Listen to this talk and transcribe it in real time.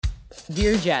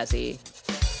Dear Jazzy.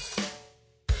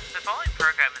 The following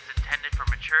program is intended for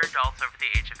mature adults over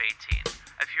the age of 18.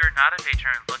 If you are not of age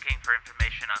and are looking for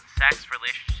information on sex,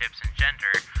 relationships, and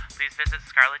gender, please visit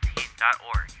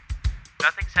scarletteen.org.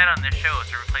 Nothing said on this show is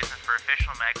a replacement for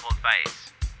official medical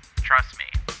advice. Trust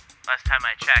me, last time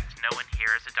I checked, no one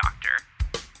here is a doctor.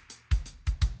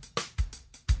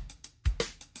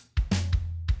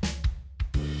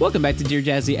 Welcome back to Dear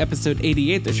Jazzy, episode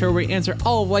 88, the show where we answer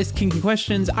all of life's kinky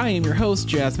questions. I am your host,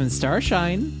 Jasmine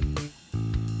Starshine.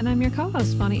 And I'm your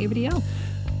co-host, Bonnie ABDL.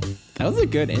 That was a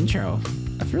good intro.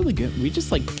 That's really good. We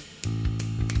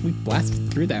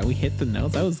blasted through that. We hit the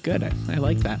notes. That was good. I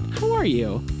like that. How are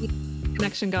you?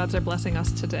 Connection gods are blessing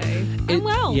us today. I'm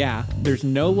well. Yeah, there's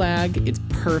no lag. It's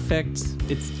perfect.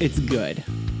 It's good.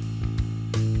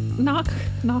 Knock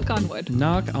on wood.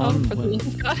 Knock on for wood.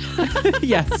 The love of God.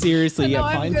 Yeah, seriously. No, Yeah,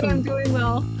 I'm good. I'm doing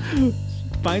well.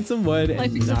 Find some wood.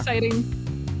 Life is exciting.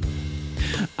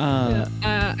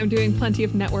 I'm doing plenty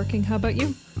of networking. How about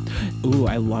you? Ooh,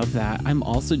 I love that. I'm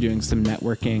also doing some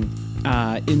networking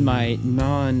in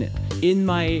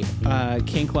my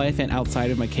kink life and outside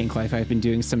of my kink life. I've been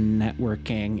doing some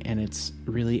networking and it's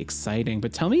really exciting.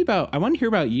 But tell me I want to hear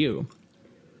about you.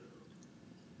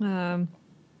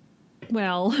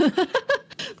 Well,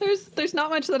 there's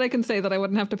not much that I can say that I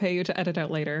wouldn't have to pay you to edit out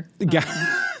later. Yeah.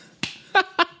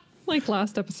 Like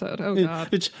last episode. Oh God.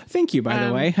 Thank you, by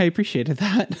the way. I appreciated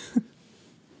that.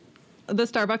 The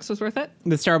Starbucks was worth it?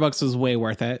 The Starbucks was way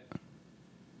worth it.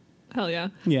 Hell yeah.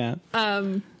 Yeah.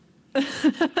 But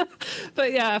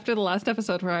yeah, after the last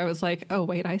episode where I was like, oh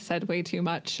wait, I said way too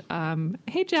much.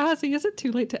 Hey Jazzy, is it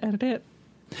too late to edit it?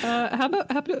 How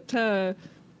about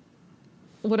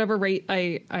whatever rate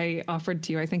I offered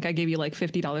to you? I think I gave you like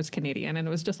 $50 Canadian, and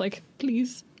it was just like,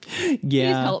 please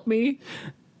help me.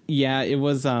 Yeah, it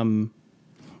was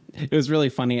really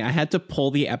funny. I had to pull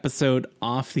the episode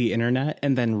off the internet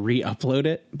and then re-upload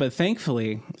it, but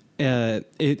thankfully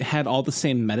it had all the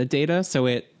same metadata, so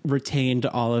it retained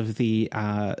all the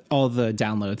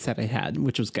downloads that I had,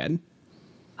 which was good.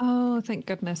 Oh, thank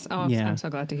goodness. Oh, Yeah. I'm so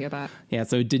glad to hear that. Yeah,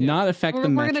 so it did not affect the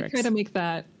metrics. We're going to try to make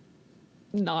that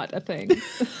not a thing.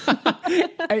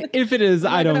 If it is,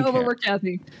 I don't care. Overwork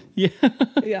Jazzy. Yeah.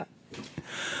 Yeah.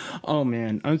 Oh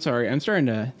man, I'm sorry. I'm starting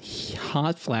to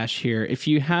hot flash here. If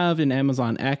you have an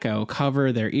Amazon Echo,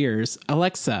 cover their ears.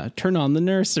 Alexa, turn on the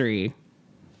nursery.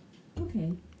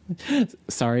 Okay.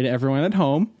 Sorry to everyone at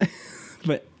home,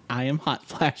 but I am hot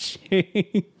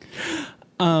flashing.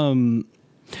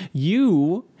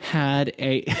 You had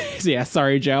yeah,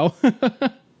 sorry, Joe.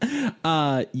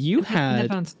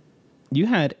 You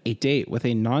had a date with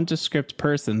a nondescript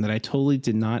person that I totally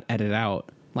did not edit out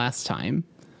last time.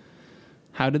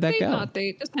 How did that go? Not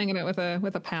date, just hanging out with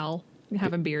a pal,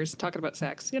 having beers, talking about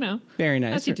sex, Very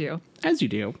nice. As you do. As you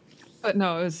do. But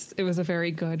no, it was a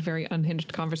very good, very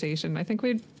unhinged conversation. I think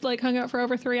we'd hung out for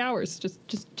over 3 hours,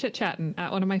 just chit chatting at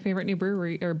one of my favorite new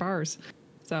brewery or bars.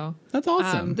 So that's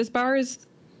awesome. This bar is,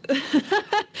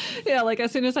 yeah.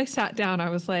 As soon as I sat down, I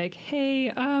was like, "Hey,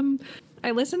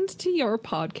 I listened to your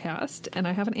podcast, and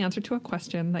I have an answer to a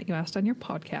question that you asked on your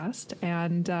podcast,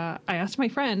 and I asked my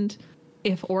friend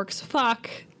if orcs fuck,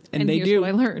 and they here's do. what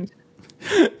I learned."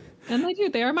 And they do.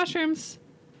 They are mushrooms.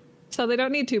 So they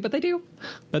don't need to, but they do.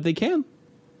 But they can.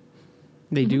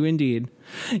 They do indeed.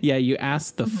 Yeah, you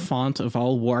asked the font of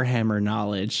all Warhammer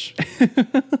knowledge. Speaking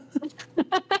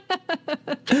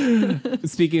of which, is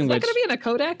that going to be in a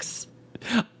codex?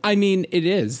 I mean, it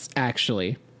is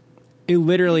actually. It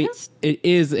literally it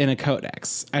is in a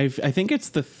codex. I think it's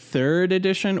the 3rd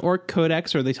edition or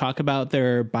codex where they talk about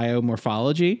their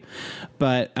biomorphology,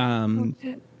 but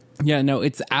yeah, no,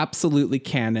 it's absolutely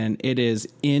canon. It is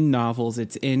in novels.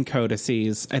 It's in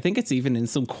codices. I think it's even in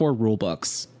some core rule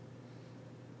books.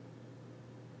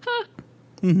 Huh.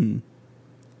 Mm-hmm.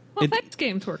 Well, thanks,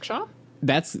 Games Workshop.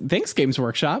 Thanks, Games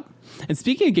Workshop. And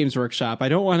speaking of Games Workshop, I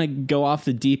don't want to go off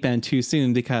the deep end too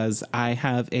soon because I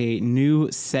have a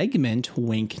new segment,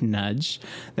 wink nudge,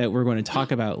 that we're going to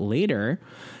talk about later.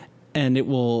 And it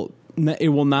will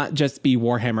not just be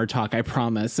Warhammer talk, I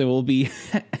promise. It will be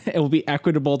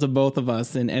equitable to both of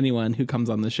us and anyone who comes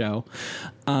on the show.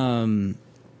 But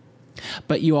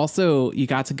you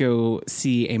got to go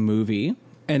see a movie,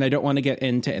 and I don't want to get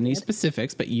into any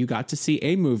specifics, but you got to see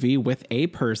a movie with a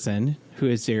person who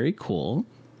is very cool.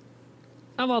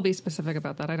 I'll be specific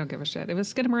about that. I don't give a shit. It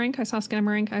was Skinamarink. I saw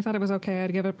Skinamarink. I thought it was okay.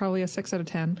 I'd give it probably a 6 out of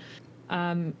 10.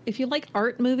 If you like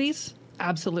art movies,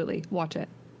 absolutely watch it.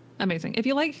 Amazing. If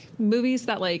you like movies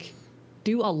that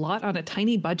do a lot on a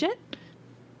tiny budget,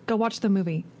 go watch the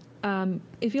movie.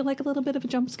 If you like a little bit of a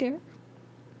jump scare,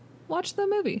 watch the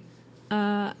movie.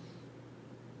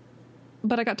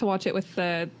 but I got to watch it with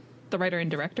the writer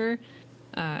and director,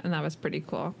 and that was pretty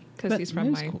cool because he's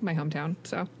from my hometown.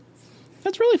 So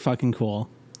That's really fucking cool.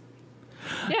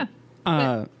 yeah.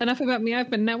 But enough about me. I've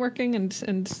been networking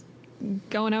and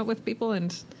going out with people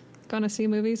and going to see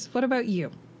movies. What about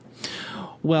you?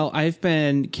 Well, I've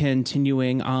been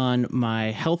continuing on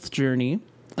my health journey.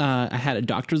 I had a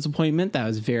doctor's appointment that I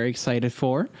was very excited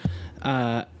for.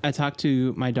 I talked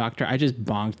to my doctor. I just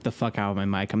bonked the fuck out of my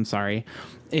mic. I'm sorry.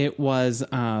 It was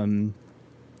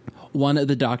one of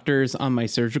the doctors on my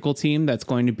surgical team that's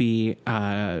going to be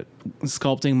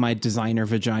sculpting my designer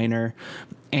vagina.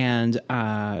 And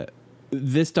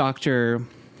this doctor,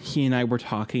 he and I were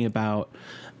talking about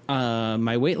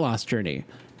my weight loss journey.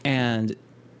 And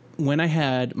when I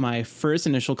had my first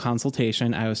initial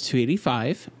consultation, I was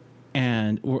 285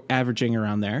 and we're averaging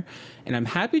around there. And I'm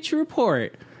happy to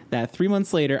report that 3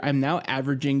 months later, I'm now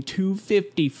averaging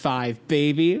 255,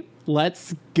 baby.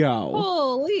 Let's go.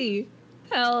 Holy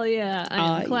hell yeah.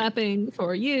 I'm clapping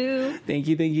for you. Thank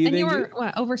you. And you were,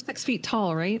 what, over 6 feet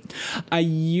tall, right? I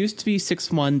used to be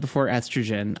 6'1" before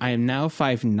estrogen. I am now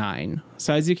 5'9".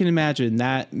 So as you can imagine,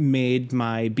 that made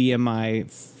my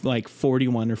BMI like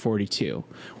 41 or 42,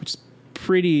 which is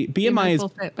pretty... BMI is... Full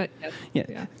fit, but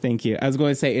yeah, thank you. I was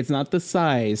going to say, it's not the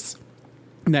size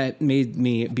that made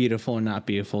me beautiful or not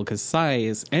beautiful, because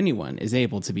size, anyone is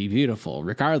able to be beautiful,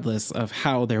 regardless of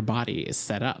how their body is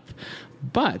set up.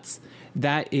 But...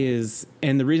 that is,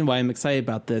 and the reason why I'm excited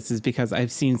about this is because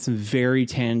I've seen some very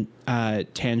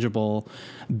tangible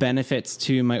benefits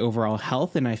to my overall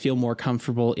health, and I feel more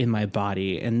comfortable in my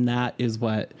body, and that is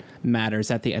what matters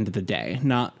at the end of the day.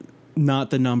 Not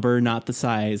the number, not the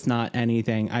size, not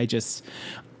anything.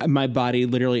 My body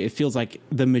literally, it feels like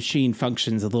the machine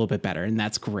functions a little bit better, and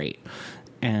that's great.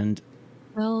 And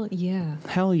hell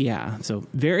yeah. So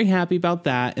very happy about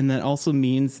that, and that also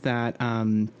means that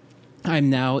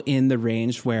I'm now in the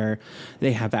range where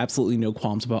they have absolutely no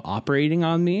qualms about operating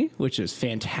on me, which is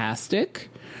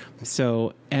fantastic.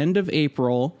 So end of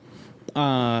April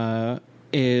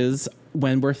is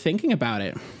when we're thinking about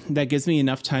it. That gives me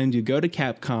enough time to go to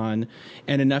Capcom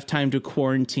and enough time to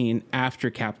quarantine after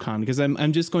Capcom, because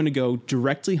I'm just going to go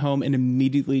directly home and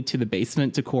immediately to the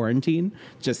basement to quarantine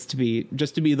just to be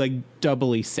like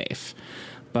doubly safe.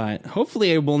 But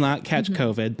hopefully I will not catch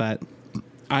COVID, but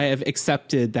I have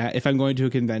accepted that if I'm going to a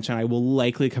convention, I will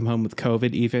likely come home with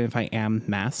COVID, even if I am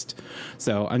masked.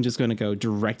 So I'm just going to go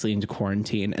directly into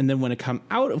quarantine. And then when I come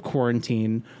out of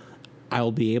quarantine,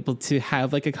 I'll be able to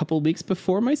have like a couple of weeks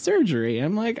before my surgery.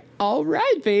 I'm like, all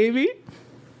right, baby.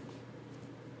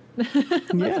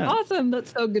 That's awesome.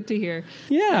 That's so good to hear.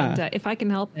 Yeah. And if I can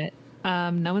help it,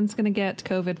 no one's going to get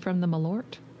COVID from the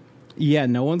Malort. Yeah,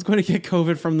 no one's going to get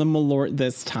COVID from the Malort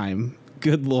this time.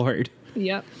 Good Lord.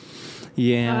 Yep.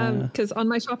 Yeah. Because on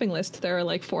my shopping list, there are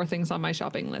like 4 things on my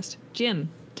shopping list: gin,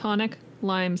 tonic,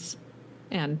 limes,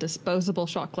 and disposable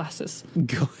shot glasses.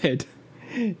 Good.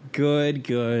 But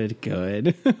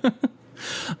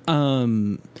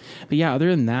yeah,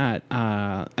 other than that,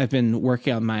 I've been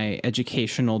working on my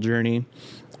educational journey,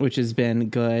 which has been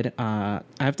good. I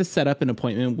have to set up an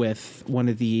appointment with one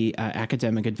of the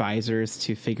academic advisors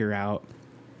to figure out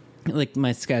like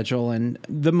my schedule and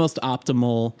the most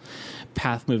optimal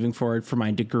path moving forward for my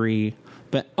degree.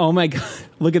 But oh my god,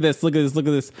 look at this.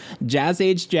 Jazz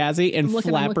Age Jazzy and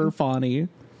Flapper Fawny.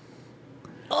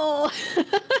 Oh.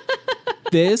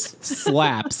 This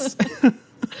slaps.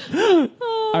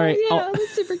 Oh, all right, yeah,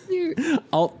 that's super cute.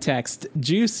 Alt text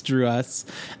Juice drew us,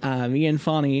 me and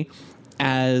Fawny,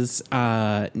 as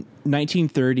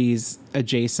 1930s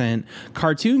adjacent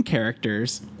cartoon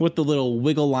characters with the little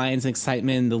wiggle lines and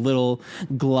excitement, the little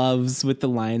gloves with the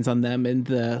lines on them, and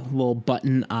the little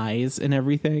button eyes and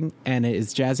everything. And it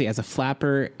is Jazzy as a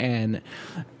flapper and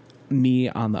me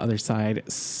on the other side.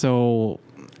 So,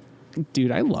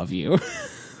 dude, I love you.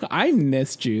 I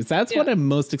miss Juice. That's what I'm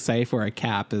most excited for at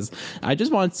Cap. Is I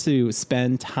just want to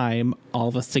spend time, all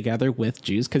of us together, with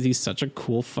Juice because he's such a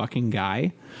cool fucking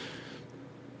guy.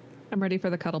 I'm ready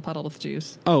for the cuddle puddle with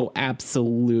Juice. Oh,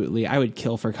 absolutely. I would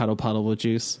kill for cuddle puddle with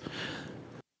Juice.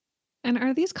 And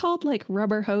are these called like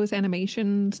rubber hose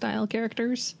animation style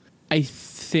characters? I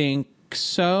think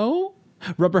so.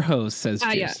 Rubber hose says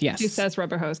Juice. Yeah. Yes. Juice says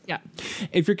rubber hose. Yeah.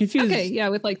 If you're confused. Okay. Yeah.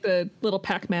 With like the little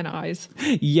Pac-Man eyes.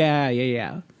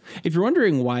 Yeah. If you're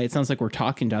wondering why it sounds like we're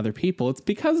talking to other people, it's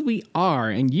because we are,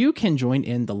 and you can join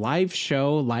in the live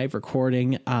show, live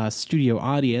recording, studio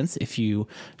audience if you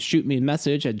shoot me a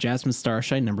message at Jasmine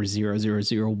Starshine number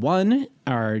 0001.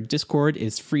 Our Discord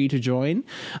is free to join.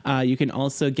 You can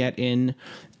also get in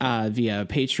via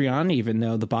Patreon, even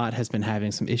though the bot has been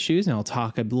having some issues, and I'll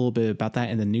talk a little bit about that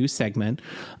in the news segment.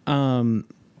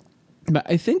 But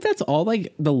I think that's all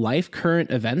like the life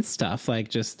current event stuff, like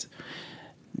just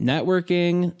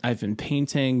networking. I've been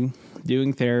painting,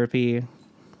 doing therapy,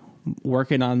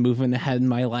 working on moving ahead in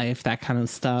my life, that kind of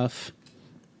stuff.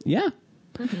 Yeah.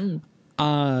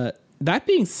 That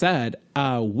being said,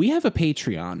 we have a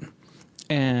Patreon,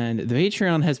 and the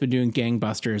Patreon has been doing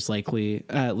gangbusters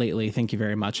lately. Thank you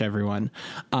very much, everyone.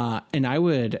 And I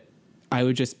would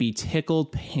just be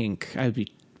tickled pink. I would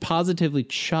be positively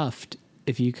chuffed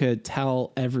if you could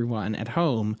tell everyone at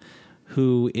home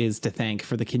who is to thank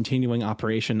for the continuing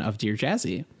operation of Dear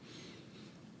Jazzy.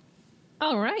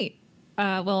 All right.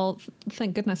 Well,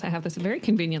 thank goodness I have this very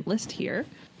convenient list here,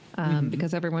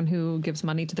 because everyone who gives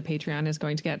money to the Patreon is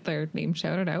going to get their name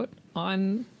shouted out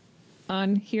on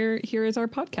Here Is Our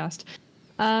Podcast.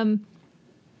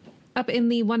 Up in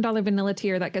the $1 vanilla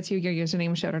tier, that gets you your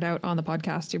username shouted out on the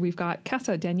podcast. We've got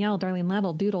Casa, Danielle, Darlene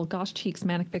Laddle, Doodle, Gosh Cheeks,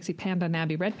 Manic Pixie Panda,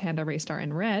 Nabby, Red Panda, Raystar,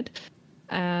 and Red.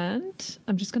 And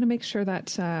I'm just going to make sure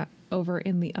that over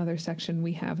in the other section,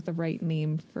 we have the right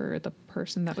name for the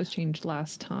person that was changed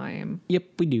last time. Yep,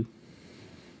 we do.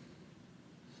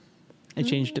 I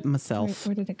changed it myself.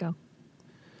 Where did it go?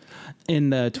 In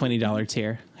the $20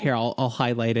 tier. Here, I'll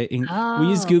highlight it. We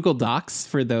use Google Docs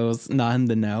for those not in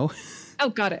the know. Oh,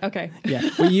 got it. Okay. Yeah,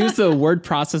 we use the word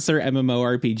processor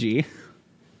MMORPG.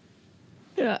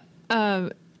 Yeah.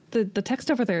 The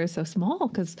text over there is so small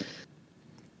because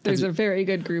there's a very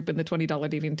good group in the $20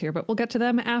 Deviant tier, but we'll get to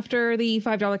them after the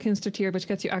 $5 Kinster tier, which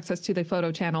gets you access to the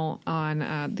photo channel on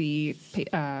the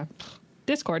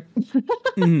Discord.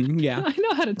 Yeah. I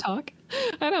know how to talk.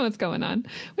 I know what's going on.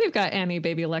 We've got Annie,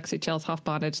 Baby, Alexi, Chels, Hoff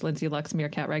Bondage, Lindsay, Lux,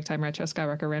 Meerkat, Ragtime, Retro,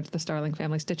 Skywrecker, Ranch, The Starling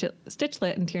Family,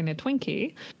 Stitchlet, and Tierney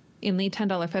Twinkie. In the $10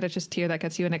 Fetishist tier, that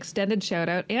gets you an extended shout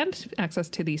out and access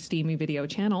to the Steamy video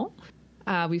channel.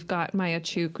 We've got Maya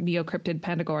Chuk, Neocryptid,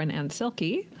 Pandagoran, and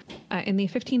Silky. In the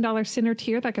 $15 Sinner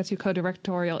tier, that gets you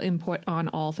co-directorial input on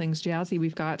all things jazzy.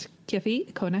 We've got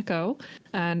Kiffy, Koneko,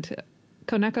 and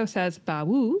Koneko says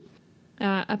Bawoo.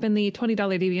 Up in the $20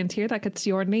 Deviant tier, that gets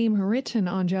your name written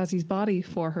on Jazzy's body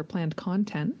for her planned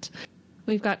content.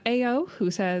 We've got Ao,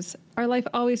 who says, our life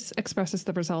always expresses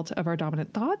the result of our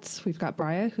dominant thoughts. We've got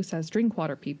Bria, who says, drink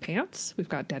water, pee pants. We've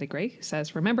got Daddy Gray, who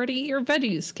says, remember to eat your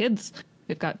veggies, kids.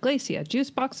 We've got Glacia,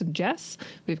 Juicebox, and Jess.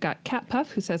 We've got Cat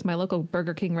Puff, who says, my local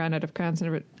Burger King ran out of crowns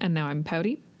and now I'm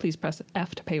pouty. Please press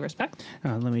F to pay respect.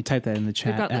 Let me type that in the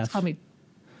chat. We've got Let's Call Me...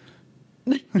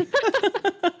 We've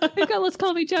got Let's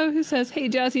Call Me Joe, who says, hey,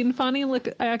 Jazzy and Fonny, look,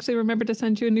 I actually remembered to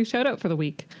send you a new shout out for the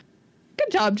week.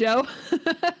 Good job, Joe.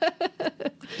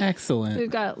 Excellent.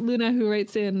 We've got Luna, who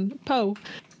writes in Poe.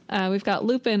 We've got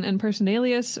Lupin and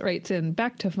Personalius writes in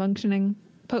Back to Functioning.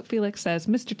 Pope Felix says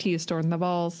Mr. T is stored in the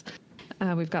balls.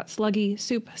 We've got Sluggy,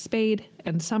 Soup, Spade,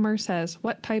 and Summer says,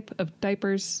 what type of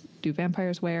diapers do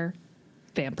vampires wear?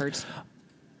 Vampers.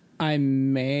 I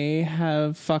may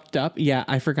have fucked up. Yeah,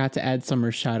 I forgot to add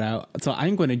Summer's shout out. So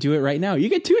I'm going to do it right now. You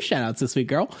get 2 shout outs this week,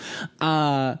 girl.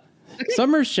 Okay.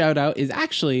 Summer's shout out is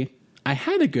actually, I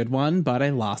had a good one, but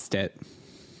I lost it.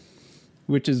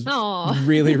 Which is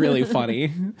really, really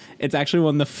funny. It's actually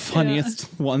one of the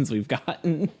funniest ones we've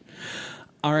gotten.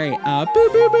 All right.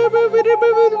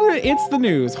 It's the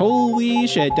news. Holy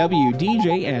shit.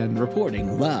 WDJN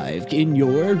reporting live in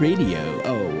your radio.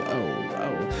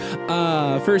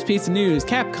 First piece of news.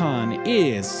 Capcom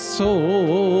is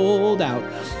sold out.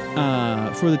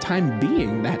 For the time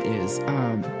being, that is.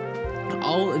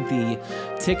 All of the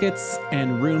tickets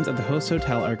and rooms at the host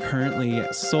hotel are currently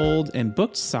sold and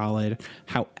booked solid.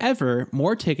 However,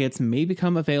 more tickets may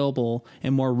become available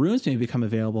and more rooms may become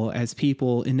available as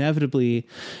people inevitably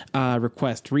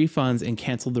request refunds and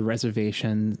cancel the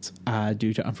reservations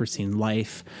due to unforeseen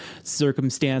life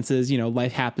circumstances. You know,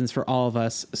 life happens for all of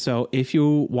us. So if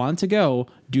you want to go,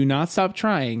 do not stop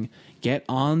trying. Get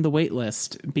on the wait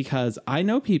list, because I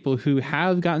know people who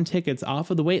have gotten tickets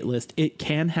off of the wait list. It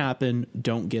can happen.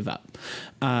 Don't give up.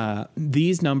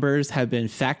 These numbers have been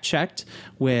fact checked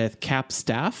with CAP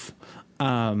staff.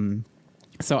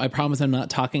 So I promise I'm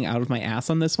not talking out of my ass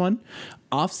on this one.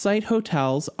 Offsite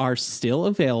hotels are still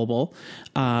available.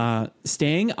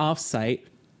 Staying offsite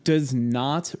does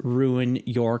not ruin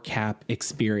your CAP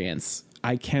experience.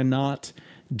 I cannot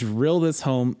drill this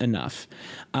home enough.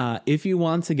 If you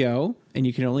want to go and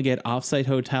you can only get offsite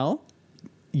hotel,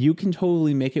 you can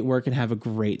totally make it work and have a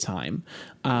great time.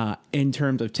 In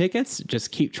terms of tickets,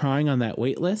 just keep trying on that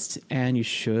wait list, and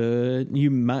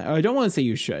I don't want to say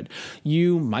you should.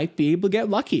 You might be able to get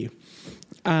lucky.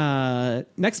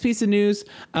 Next piece of news,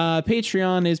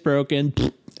 Patreon is broken,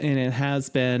 and it has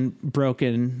been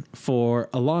broken for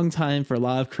a long time for a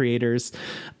lot of creators.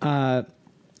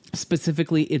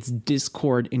 Specifically, it's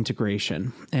Discord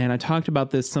integration. And I talked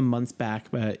about this some months back,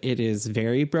 but it is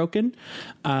very broken.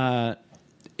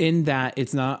 In that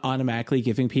it's not automatically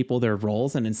giving people their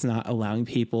roles, and it's not allowing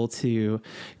people to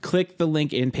click the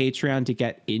link in Patreon to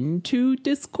get into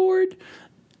Discord.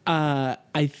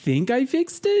 I think I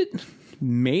fixed it.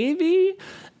 Maybe.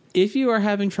 If you are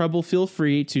having trouble, feel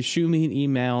free to shoot me an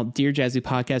email,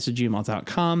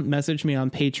 dearjazzypodcast@gmail.com. Message me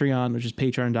on Patreon, which is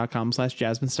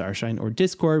patreon.com/JasmineStarshine, or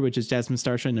Discord, which is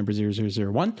JasmineStarshine number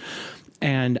 0001.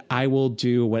 And I will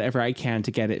do whatever I can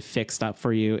to get it fixed up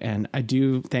for you. And I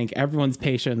do thank everyone's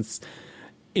patience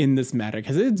in this matter,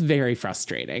 because it's very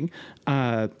frustrating.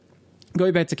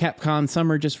 Going back to Capcom,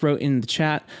 Summer just wrote in the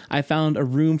chat, I found a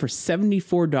room for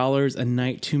 $74 a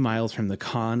night 2 miles from the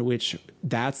con, which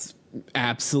that's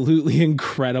absolutely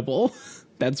incredible.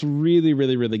 That's really,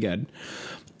 really, really good.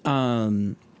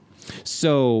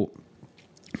 So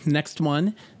next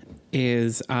one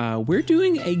is we're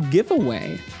doing a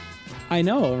giveaway. I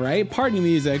know, right? Party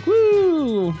music.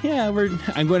 Woo! Yeah,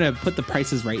 I'm going to put the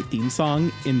Price is Right theme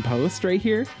song in post right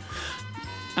here.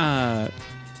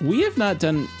 We have not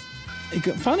done...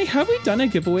 Funny, have we done a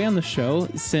giveaway on the show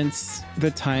since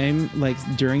the time, like,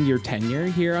 during your tenure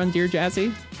here on Dear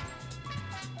Jazzy?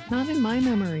 Not in my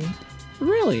memory.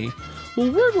 Really? Well,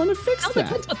 we're going to fix that.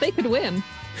 That's what they could win.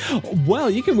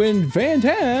 Well, you can win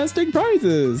fantastic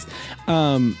prizes.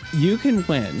 You can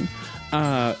win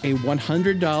a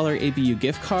 $100 ABU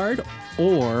gift card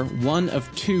or one of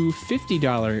two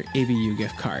 $50 ABU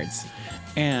gift cards.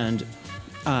 And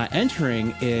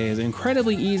entering is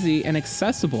incredibly easy and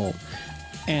accessible.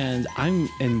 And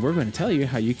we're going to tell you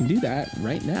how you can do that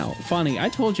right now. Fonny, I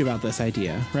told you about this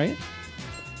idea, right?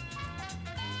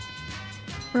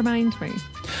 Remind me.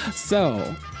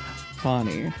 So,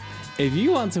 Fonny, if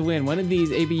you want to win one of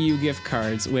these ABU gift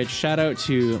cards, which shout out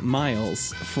to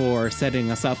Miles for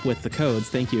setting us up with the codes.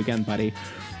 Thank you again, buddy.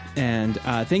 And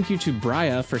thank you to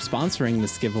Brya for sponsoring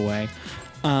this giveaway.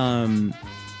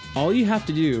 All you have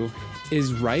to do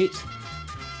is write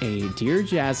a Dear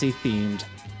Jazzy themed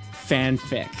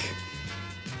fanfic.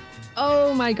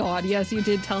 Oh my god, yes, you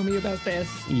did tell me about this.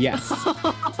 Yes.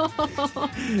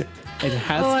 It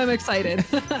has. I'm excited.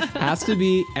 Has to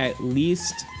be at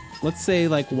least, let's say,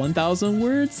 like 1,000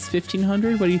 words,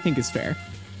 1,500. What do you think is fair?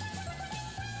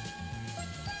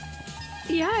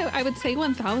 Yeah, I would say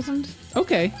 1,000.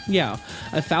 Okay, yeah,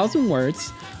 1,000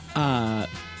 words.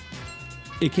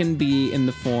 It can be in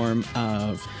the form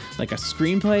of like a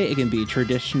screenplay. It can be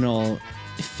traditional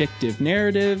fictive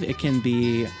narrative. It can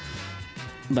be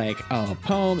like a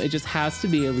poem. It just has to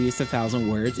be at least 1,000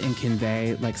 words and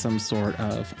convey like some sort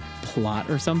of plot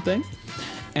or something.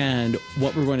 And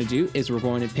what we're going to do is we're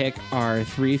going to pick our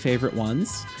 3 favorite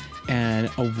ones and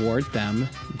award them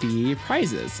the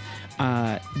prizes.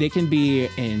 They can be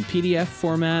in PDF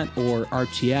format or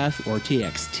RTF or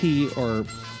TXT or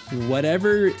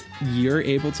whatever you're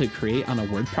able to create on a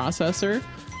word processor.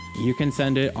 You can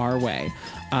send it our way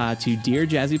to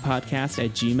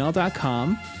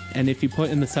dearjazzypodcast@gmail.com. And if you put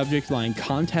in the subject line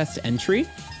contest entry,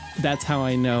 that's how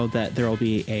I know that there will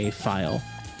be a file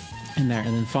in there.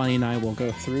 And then Fonny and I will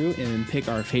go through and pick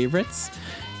our favorites.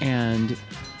 And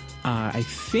I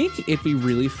think it'd be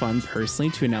really fun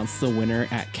personally to announce the winner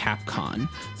at Capcom.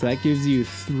 So that gives you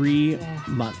 3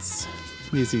 months.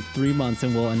 Gives you 3 months,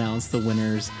 and we'll announce the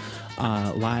winners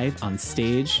live on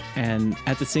stage. And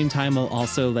at the same time, I'll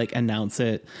also like announce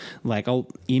it. Like I'll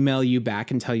email you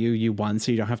back and tell you you won,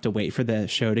 so you don't have to wait for the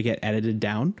show to get edited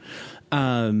down.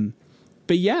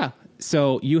 But yeah,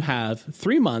 so you have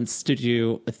 3 months to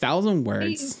do 1,000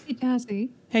 words. Hey, Jazzy.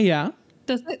 Hey, yeah.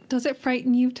 Does it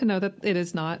frighten you to know that it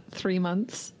is not 3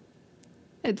 months?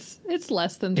 It's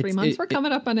less than 3 months. We're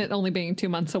coming up on it only being 2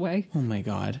 months away. Oh my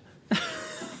god.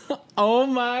 Oh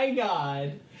my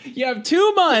god. You have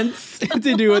 2 months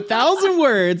to do 1,000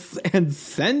 words and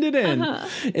send it in.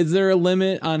 Is there a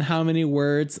limit on how many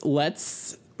words?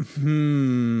 Let's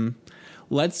do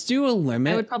a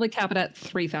limit. I would probably cap it at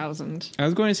 3,000. I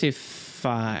was going to say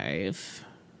 5.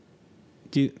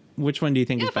 Which one do you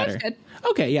think is better? 5's good.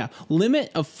 Okay, yeah.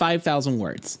 Limit of 5,000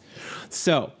 words.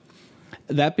 So,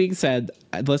 that being said,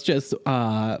 let's just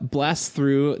blast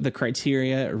through the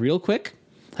criteria real quick.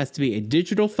 Has to be a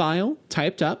digital file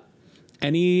typed up,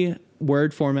 any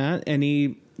Word format,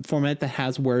 any format that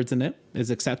has words in it is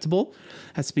acceptable.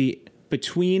 Has to be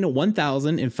between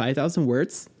 1,000 and 5,000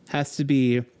 words. Has to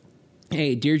be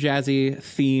a Dear Jazzy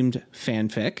themed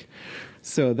fanfic.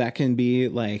 So that can be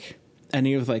like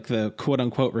any of like the quote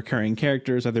unquote recurring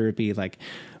characters, whether it be like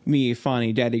me,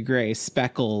 Fonny, Daddy Gray,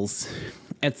 Speckles,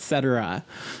 etc.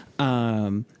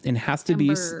 And has to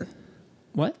be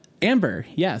what? Amber,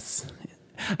 yes.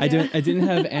 I didn't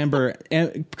have Amber.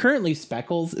 Currently,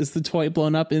 Speckles is the toy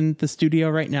blown up in the studio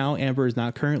right now. Amber is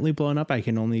not currently blown up. I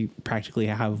can only practically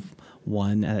have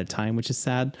one at a time, which is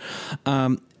sad.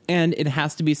 And it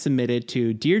has to be submitted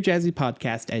to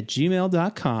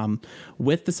dearjazzypodcast@gmail.com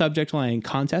with the subject line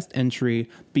contest entry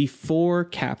before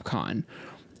Capcom.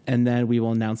 And then we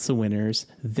will announce the winners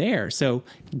there. So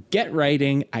get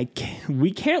writing.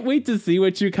 We can't wait to see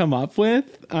what you come up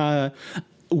with.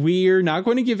 We're not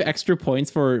going to give extra points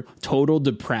for total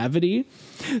depravity.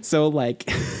 So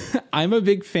like, I'm a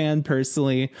big fan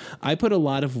personally. I put a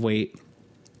lot of weight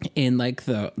in like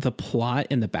the plot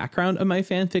and the background of my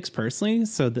fanfics personally.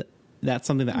 So that's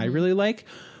something that I really like.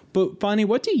 But Bonnie,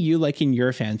 what do you like in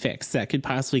your fanfics that could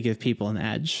possibly give people an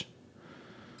edge?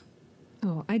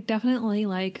 Oh, I definitely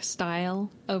like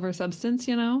style over substance,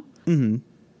 you know? Mm-hmm.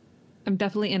 I'm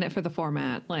definitely in it for the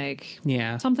format. Like,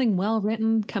 yeah, something well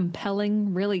written,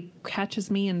 compelling, really catches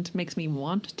me and makes me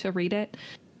want to read it.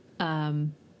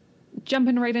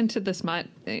 Jumping right into the smut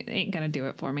ain't gonna do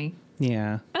it for me.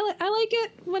 Yeah, I like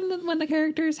it when the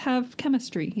characters have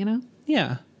chemistry, you know?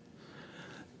 Yeah.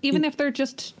 Even if they're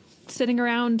just sitting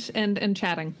around and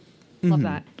chatting. Love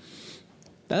that.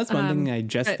 That's one thing I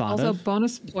just thought also, of.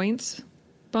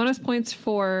 Bonus points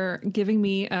for giving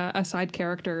me a side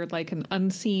character, like an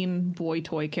unseen boy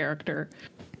toy character.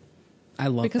 I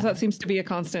love because that seems to be a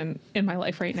constant in my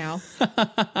life right now.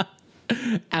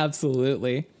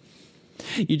 Absolutely.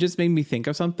 You just made me think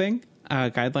of something.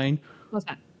 Guideline. What's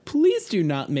that? Please do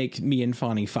not make me and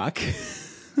Fonny fuck.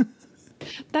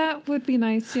 That would be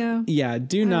nice, yeah. Yeah,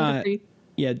 do not.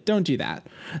 Yeah, don't do that.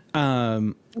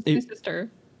 That's my sister.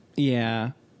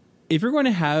 Yeah. If you're going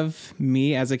to have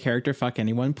me as a character fuck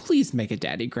anyone, please make it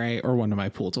Daddy Gray or one of my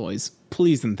pool toys.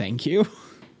 Please and thank you.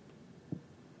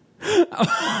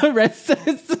 Red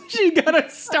says she gotta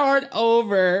start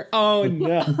over. Oh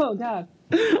no. Oh god.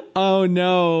 Oh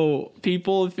no.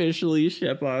 People officially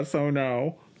ship us. Oh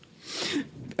no.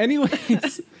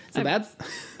 Anyways, so that's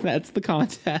the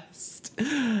contest.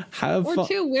 We're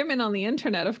two women on the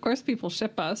internet. Of course people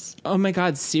ship us. Oh my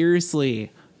god,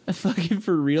 seriously. Fucking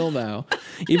for real though.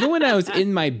 Even when I was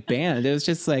in my band, it was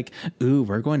just like, ooh,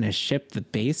 we're going to ship the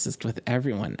bassist with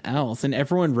everyone else. And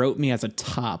everyone wrote me as a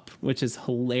top, which is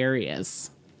hilarious.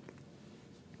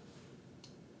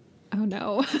 Oh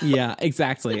no. Yeah,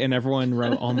 exactly. And everyone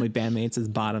wrote all my bandmates as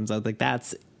bottoms. I was like,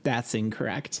 that's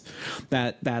incorrect.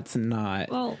 That's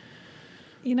not. Well,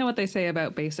 you know what they say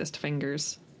about bassist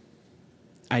fingers.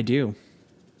 I do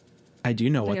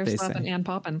know what they say. Slapping and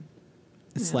popping.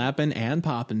 Slapping and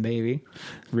popping, baby.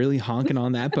 Really honking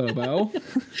on that bobo.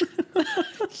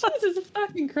 Jesus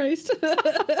fucking Christ.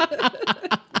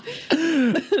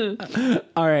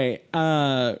 All right.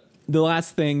 The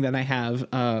last thing that I have,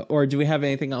 or do we have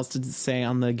anything else to say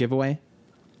on the giveaway?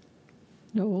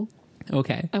 No.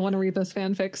 Okay. I want to read those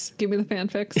fanfics. Give me the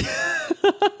fanfics.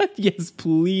 Yes,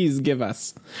 please give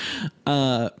us.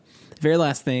 Very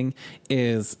last thing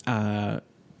is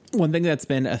one thing that's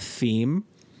been a theme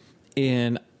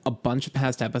in a bunch of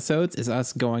past episodes is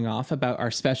us going off about our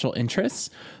special interests.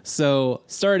 So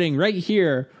starting right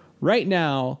here, right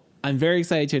now, I'm very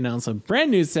excited to announce a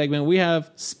brand new segment. We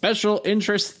have Special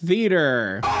Interest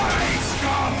Theater.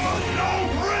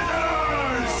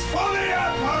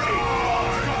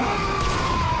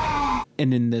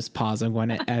 And in this pause, I'm going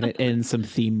to edit in some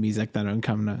theme music that I'm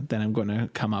going to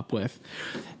come up with.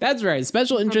 That's right,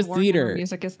 Special Interest Theater.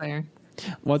 Music is there.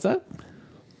 What's up?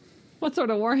 What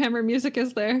sort of Warhammer music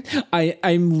is there?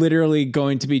 I'm literally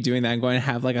going to be doing that. I'm going to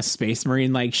have like a Space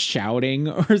Marine like shouting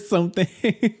or something.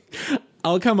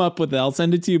 I'll come up with it. I'll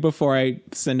send it to you before I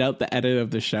send out the edit of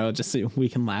the show just so we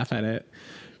can laugh at it.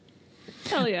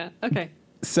 Hell yeah. Okay.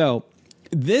 So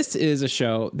this is a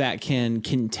show that can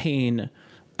contain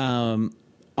all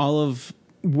of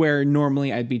where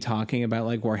normally I'd be talking about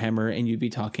like Warhammer and you'd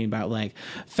be talking about like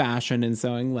fashion and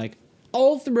sewing, like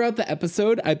all throughout the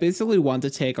episode. I basically want to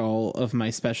take all of my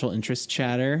special interest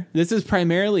chatter. This is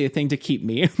primarily a thing to keep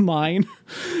me in line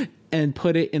and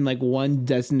put it in like one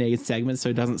designated segment so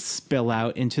it doesn't spill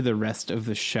out into the rest of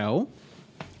the show.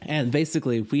 And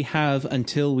basically we have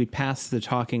until we pass the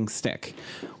talking stick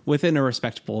within a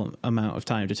respectable amount of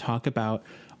time to talk about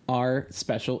our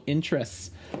special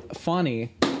interests.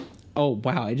 Fonny, Oh,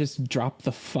 wow. I just dropped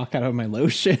the fuck out of my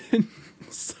lotion.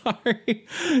 Sorry.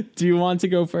 Do you want to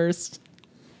go first?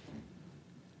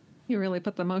 You really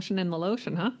put the motion in the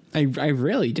lotion, huh? I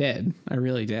really did. I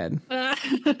really did.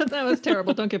 That was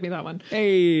terrible. Don't give me that one.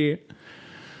 Hey.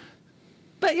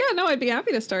 But yeah, no, I'd be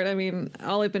happy to start. I mean,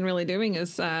 all I've been really doing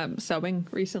is sewing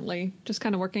recently, just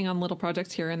kind of working on little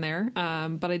projects here and there.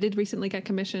 But I did recently get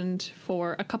commissioned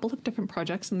for a couple of different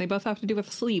projects, and they both have to do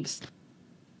with sleeves.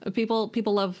 People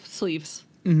love sleeves.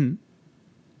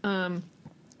 Mm-hmm.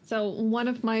 So one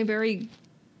of my very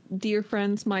dear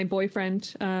friends, my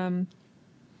boyfriend,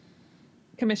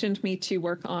 commissioned me to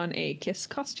work on a Kiss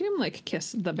costume, like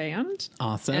Kiss the band.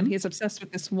 Awesome. And he's obsessed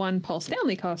with this one Paul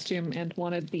Stanley costume and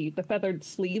wanted the feathered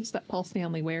sleeves that Paul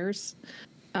Stanley wears.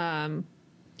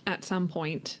 At some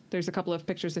point, there's a couple of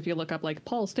pictures. If you look up like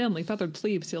Paul Stanley feathered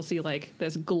sleeves, you'll see like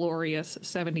this glorious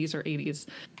 70s or 80s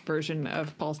version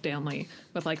of Paul Stanley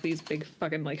with like these big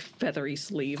fucking like feathery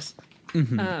sleeves.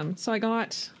 Mm-hmm. So I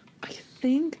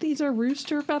think these are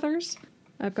rooster feathers.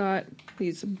 I've got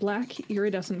these black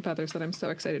iridescent feathers that I'm so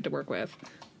excited to work with.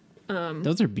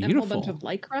 Those are beautiful. And a whole bunch of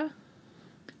lycra.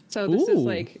 So this is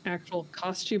like actual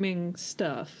costuming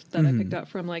stuff that I picked up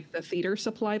from like the theater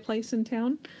supply place in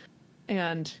town.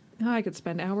 And I could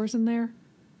spend hours in there.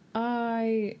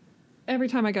 Every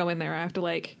time I go in there, I have to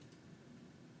like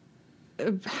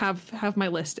have my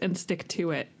list and stick to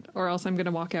it, or else I'm going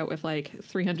to walk out with like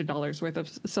 $300 worth of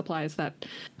supplies that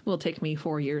will take me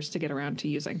 4 years to get around to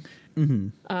using.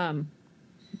 Mm-hmm.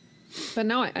 But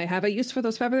no, I have a use for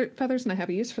those feathers, and I have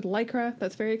a use for the lycra.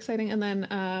 That's very exciting. And then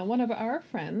one of our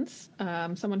friends,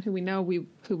 someone who we know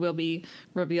who will be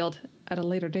revealed at a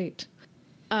later date,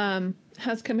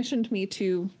 has commissioned me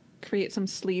to create some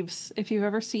sleeves. If you've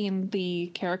ever seen the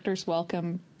Characters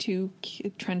Welcome to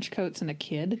Trench Coats and a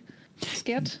Kid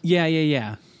skit.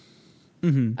 Yeah.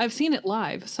 Mm-hmm. I've seen it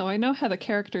live, so I know how the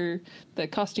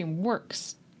costume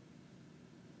works.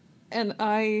 And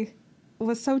I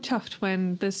was so chuffed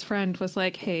when this friend was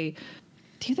like, hey,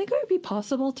 do you think it would be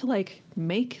possible to like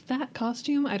make that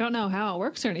costume? I don't know how it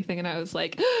works or anything. And I was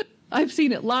like, I've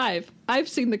seen it live. I've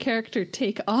seen the character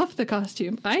take off the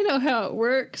costume. I know how it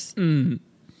works. So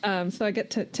I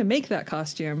get to make that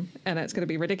costume, and it's going to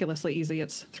be ridiculously easy.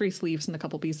 It's 3 sleeves and a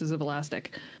couple pieces of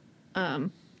elastic. So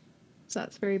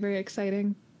that's very, very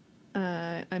exciting.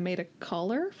 I made a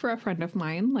collar for a friend of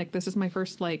mine. Like, this is my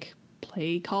first like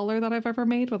play collar that I've ever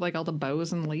made with like all the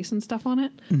bows and lace and stuff on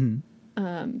it.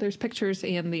 Mm-hmm. There's pictures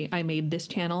in the I Made This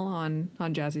channel on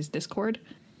Jazzy's Discord.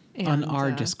 And, on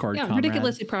our Discord, yeah, I'm comrade.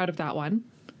 ridiculously proud of that one.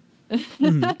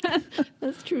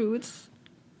 That's true.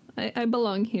 I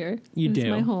belong here. You do. It's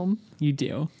my home. You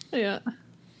do. Yeah.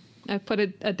 I put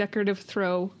a decorative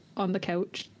throw on the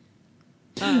couch.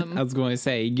 I was going to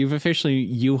say, you've officially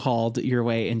U-hauled your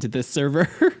way into this server.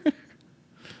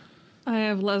 I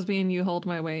have lesbian U-hauled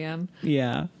my way in.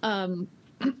 Yeah.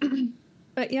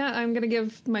 But yeah, I'm going to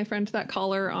give my friend that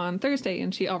collar on Thursday,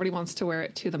 and she already wants to wear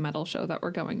it to the metal show that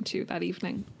we're going to that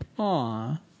evening.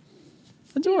 Aw.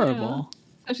 Adorable.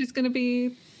 Yeah. So she's going to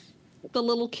be the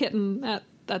little kitten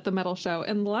at the metal show.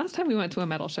 And the last time we went to a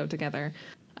metal show together,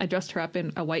 I dressed her up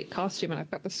in a white costume, and I've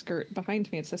got the skirt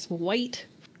behind me. It's this white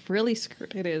frilly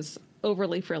skirt. It is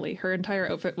overly frilly. Her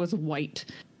entire outfit was white,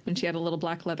 and she had a little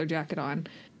black leather jacket on.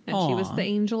 And she was the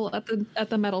angel at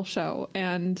the metal show.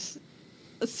 And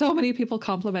so many people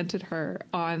complimented her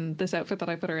on this outfit that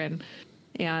I put her in.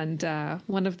 And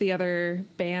one of the other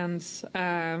band's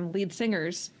lead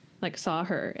singers like saw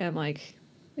her, and like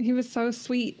he was so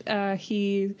sweet.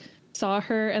 He saw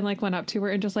her and like went up to her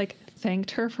and just like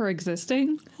thanked her for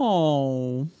existing.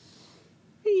 Oh.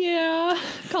 Yeah.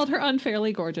 Called her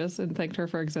unfairly gorgeous and thanked her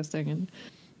for existing, and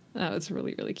that was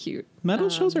really, really cute. Metal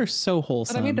shows are so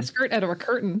wholesome. But I made the skirt out of a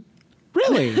curtain.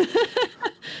 Really?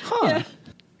 Huh. Yeah.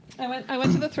 I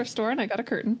went to the thrift store and I got a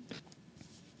curtain.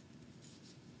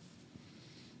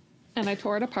 And I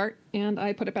tore it apart and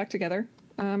I put it back together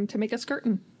to make a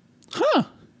skirtin. Huh.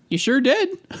 You sure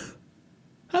did.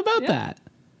 How about Yeah. that?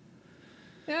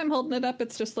 Yeah, I'm holding it up.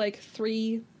 It's just like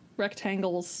 3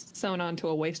 rectangles sewn onto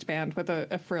a waistband with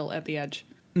a frill at the edge.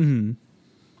 Mm-hmm.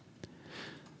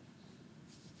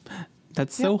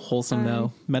 That's so Yep. wholesome,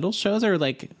 though. Metal shows are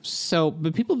like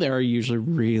but people there are usually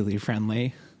really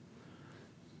friendly.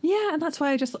 Yeah, and that's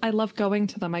why I love going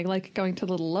to them. I like going to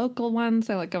the local ones.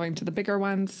 I like going to the bigger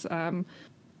ones.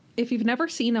 If you've never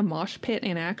seen a mosh pit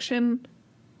in action,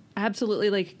 absolutely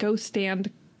like go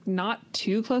stand not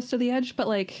too close to the edge, but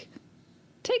like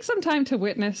take some time to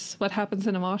witness what happens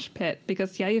in a mosh pit,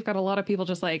 because yeah, you've got a lot of people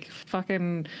just like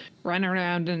fucking running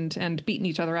around and beating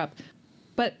each other up.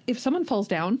 But if someone falls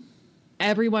down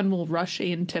everyone will rush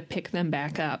in to pick them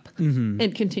back up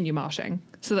and continue moshing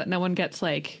so that no one gets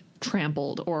like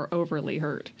trampled or overly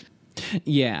hurt.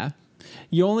 Yeah.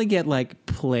 You only get like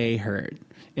play hurt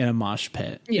in a mosh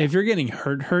pit. Yeah. If you're getting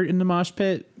hurt in the mosh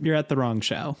pit, you're at the wrong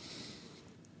show.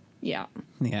 Yeah.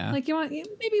 Yeah. Like you want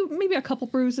maybe a couple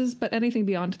bruises, but anything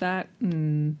beyond that,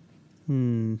 Yeah,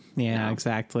 no.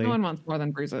 exactly. No one wants more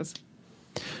than bruises.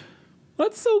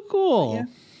 That's so cool.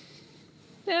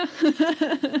 Yeah.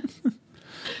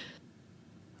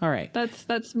 All right.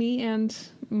 That's me and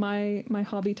my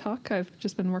hobby talk. I've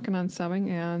just been working on sewing,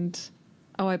 and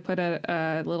I put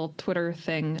a little Twitter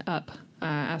thing up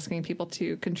asking people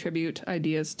to contribute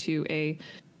ideas to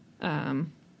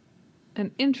an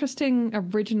interesting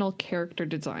original character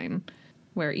design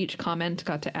where each comment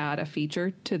got to add a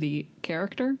feature to the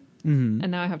character. And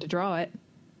now I have to draw it,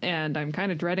 and I'm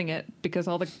kind of dreading it because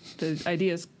all the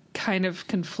ideas kind of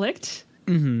conflict.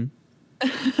 I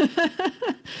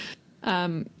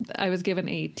was given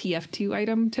a TF2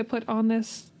 item to put on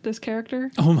this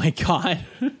character. Oh my God.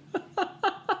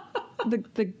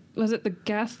 The was it the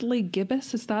ghastly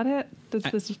gibbous? Is that it?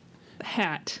 This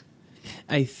hat.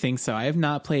 I think so. I have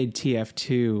not played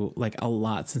TF2 like a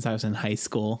lot since I was in high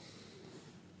school.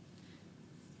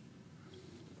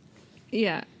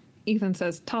 Yeah. Ethan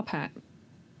says top hat.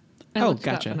 I Oh, looked it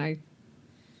up gotcha.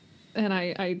 And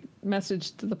I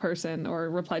messaged the person or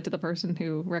replied to the person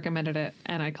who recommended it,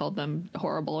 and I called them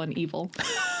horrible and evil.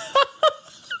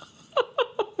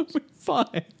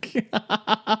 Fuck.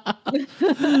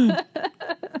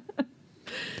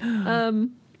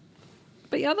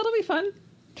 But yeah, that'll be fun.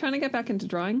 Trying to get back into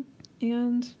drawing,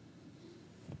 and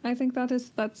I think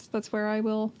that's where I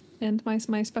will end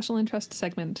my special interest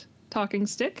segment. Talking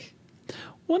stick.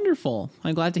 Wonderful.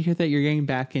 I'm glad to hear that you're getting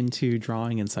back into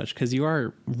drawing and such, because you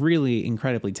are really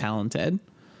incredibly talented.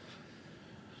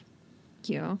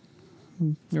 Yeah.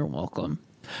 You're welcome.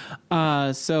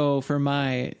 So for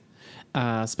my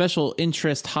special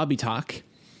interest hobby talk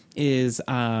is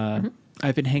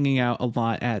I've been hanging out a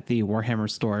lot at the Warhammer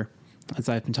store, as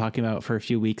I've been talking about for a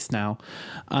few weeks now.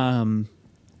 And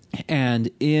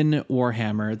in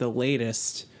Warhammer, the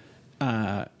latest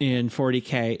in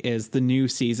 40K is the new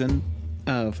season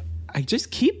of... I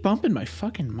just keep bumping my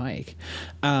fucking mic.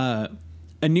 A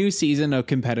new season of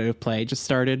competitive play just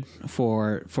started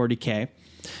for 40K.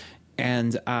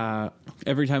 And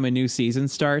every time a new season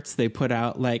starts, they put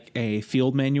out like a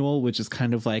field manual, which is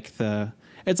kind of like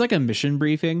it's like a mission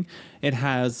briefing. It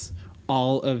has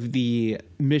all of the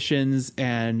missions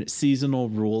and seasonal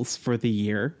rules for the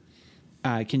year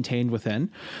contained within.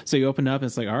 So you open up and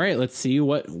it's like, all right, let's see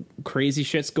what crazy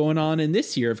shit's going on in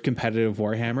this year of competitive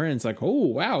Warhammer. And it's like, oh,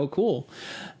 wow, cool.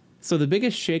 So the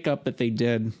biggest shakeup that they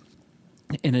did,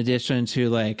 in addition to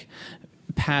like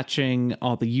patching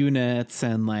all the units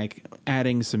and like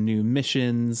adding some new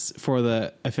missions for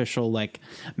the official like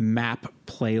map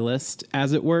playlist,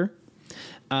 as it were,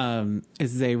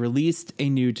 is they released a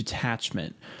new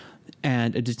detachment.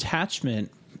 And a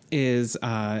detachment is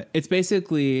it's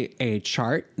basically a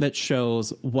chart that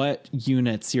shows what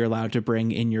units you're allowed to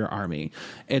bring in your army.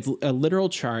 It's a literal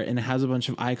chart, and it has a bunch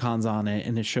of icons on it,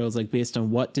 and it shows like based on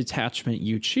what detachment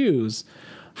you choose,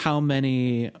 how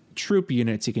many troop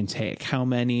units you can take, how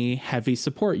many heavy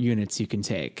support units you can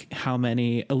take, how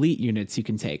many elite units you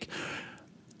can take.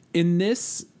 In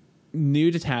this new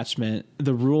detachment,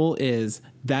 the rule is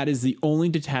that is the only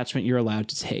detachment you're allowed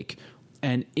to take.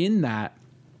 And in that,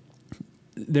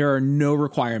 there are no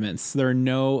requirements. There are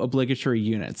no obligatory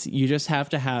units. You just have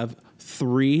to have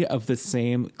 3 of the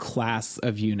same class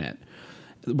of unit,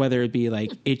 whether it be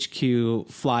like HQ,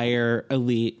 flyer,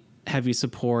 elite, heavy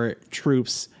support,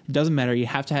 troops. It doesn't matter. You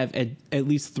have to have at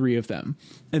least 3 of them.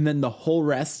 And then the whole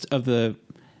rest of the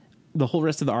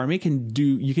army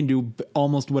you can do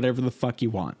almost whatever the fuck you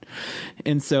want.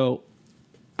 And so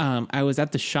I was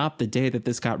at the shop the day that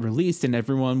this got released, and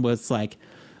everyone was like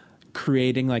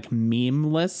creating like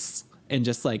meme lists and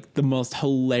just like the most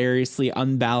hilariously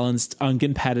unbalanced,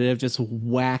 uncompetitive, just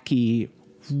wacky,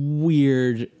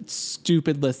 weird,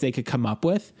 stupid list they could come up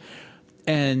with.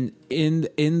 And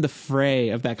in the fray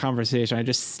of that conversation, I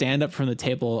just stand up from the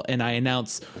table and I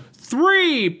announce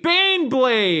 3 Bane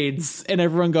Blades, and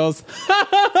everyone goes,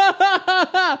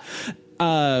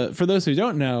 for those who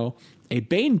don't know, a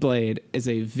Bane Blade is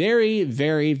a very,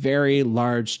 very, very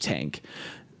large tank.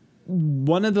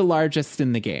 One of the largest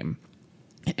in the game.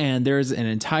 And there's an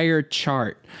entire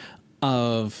chart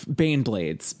of Bane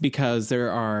Blades because there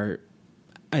are,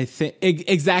 I think,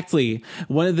 exactly.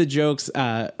 One of the jokes,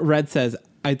 Red says,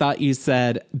 I thought you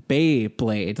said Bay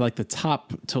Blade, like the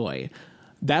top toy.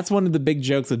 That's one of the big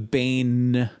jokes of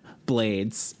Bane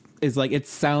Blades. is like, it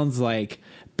sounds like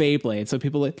Beyblade. So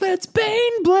people are like, let's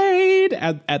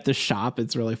Baneblade at the shop.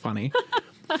 It's really funny.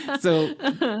 So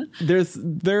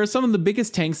there are some of the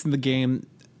biggest tanks in the game.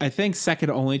 I think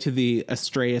second only to the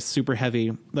Astreus Super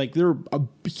Heavy. Like, they're a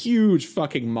huge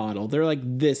fucking model. They're like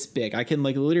this big. I can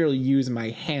like literally use my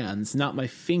hands, not my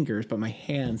fingers, but my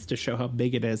hands to show how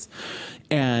big it is.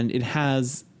 And it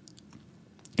has,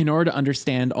 in order to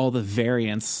understand all the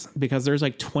variants, because there's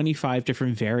like 25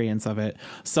 different variants of it,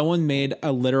 someone made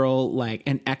a literal like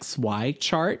an XY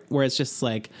chart where it's just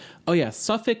like, oh yeah,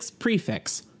 suffix,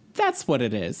 prefix. That's what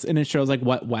it is. And it shows like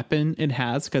what weapon it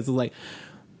has, because like,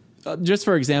 just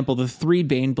for example, the 3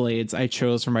 Bane blades I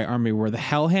chose for my army were the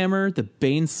Hellhammer, the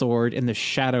Bane Sword, and the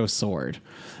Shadow Sword.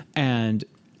 And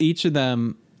each of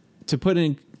them, to put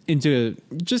into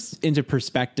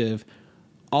perspective,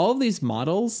 all of these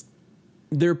models,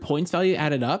 their points value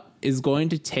added up is going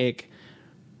to take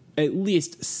at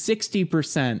least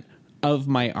 60% of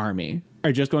my army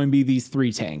are just going to be these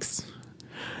 3 tanks.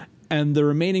 And the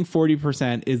remaining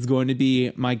 40% is going to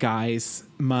be my guys,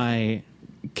 my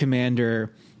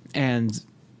commander, and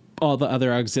all the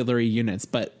other auxiliary units.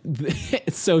 But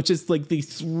so just like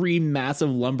these 3 massive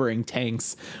lumbering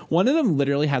tanks. One of them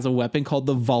literally has a weapon called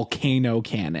the Volcano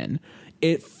Cannon.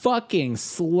 It fucking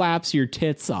slaps your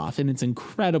tits off, and it's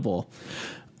incredible.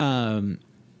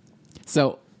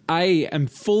 So I am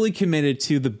fully committed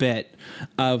to the bit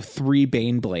of 3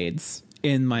 Bane blades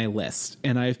in my list.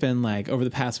 And I've been like, over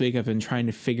the past week, I've been trying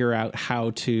to figure out how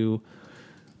to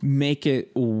make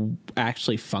it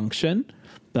actually function.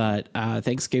 But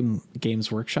thanks Games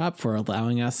Workshop for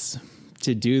allowing us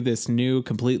to do this new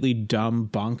completely dumb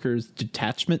bonkers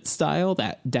detachment style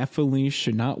that definitely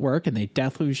should not work, and they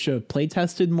definitely should have play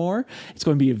tested more. It's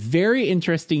going to be a very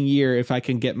interesting year if I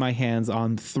can get my hands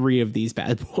on 3 of these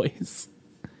bad boys.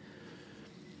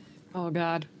 Oh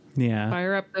God. Yeah.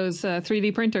 Fire up those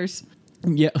 3D printers.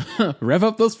 Yeah. Rev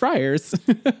up those fryers.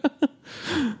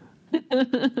 I'm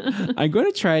going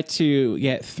to try to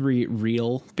get 3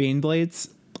 real Bane blades.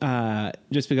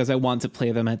 Just because I want to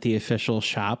play them at the official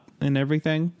shop and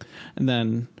everything. And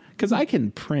then, because I can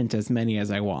print as many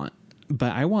as I want,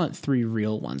 but I want 3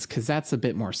 real ones because that's a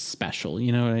bit more special.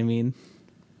 You know what I mean?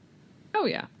 Oh,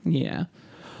 yeah. Yeah.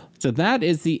 So that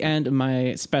is the end of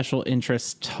my special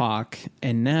interest talk.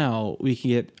 And now we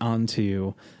can get on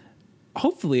to,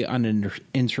 hopefully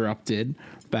uninterrupted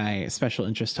by special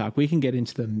interest talk, we can get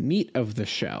into the meat of the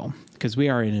show, because we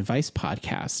are an advice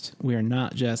podcast. We are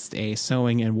not just a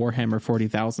sewing and Warhammer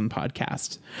 40,000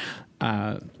 podcast.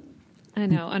 I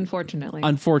know, unfortunately.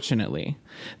 Unfortunately,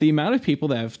 the amount of people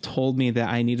that have told me that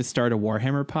I need to start a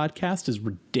Warhammer podcast is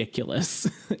ridiculous.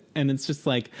 And it's just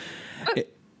like...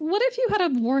 What if you had a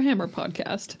Warhammer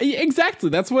podcast?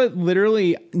 Exactly. That's what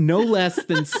literally no less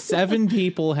than 7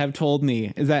 people have told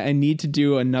me, is that I need to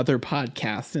do another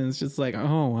podcast. And it's just like,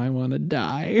 oh, I want to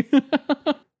die.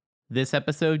 This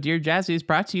episode, Dear Jazzy, is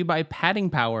brought to you by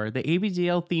Padding Power, the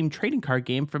ABDL themed trading card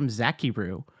game from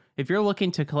Zakiru. If you're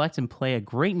looking to collect and play a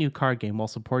great new card game while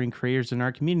supporting creators in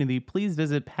our community, please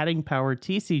visit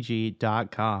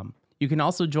paddingpowertcg.com. You can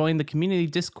also join the community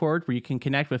Discord, where you can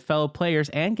connect with fellow players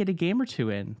and get a game or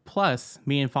 2 in. Plus,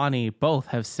 me and Fani both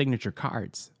have signature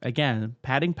cards. Again,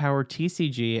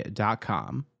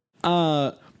 paddingpowertcg.com.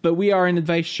 But we are an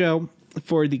advice show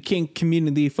for the kink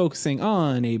community focusing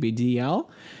on ABDL.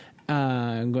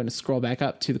 I'm going to scroll back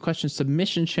up to the question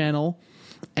submission channel.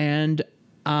 And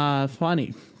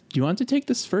Fani, do you want to take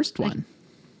this first one?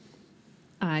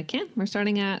 I can. We're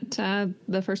starting at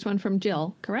the first one from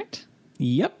Jill, correct?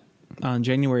 Yep. On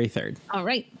January 3rd. All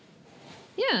right.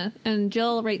 Yeah, and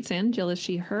Jill writes in. Jill is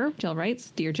she, her. Jill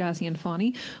writes, Dear Jazzy and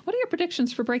Fani, what are your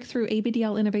predictions for breakthrough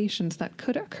ABDL innovations that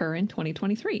could occur in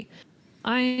 2023?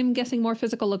 I'm guessing more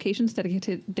physical locations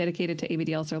dedicated to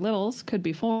ABDLs or littles could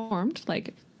be formed,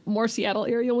 like more Seattle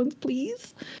area ones,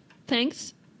 please.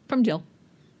 Thanks, from Jill.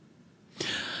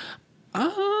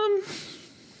 I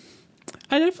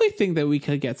definitely think that we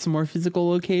could get some more physical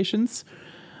locations.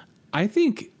 I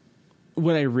think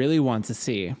what I really want to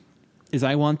see is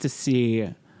I want to see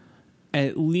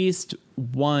at least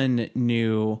one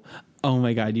new... Oh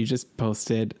my God, you just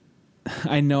posted...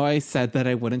 I know I said that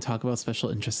I wouldn't talk about special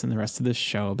interests in the rest of the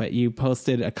show, but you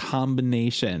posted a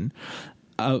combination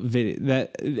of video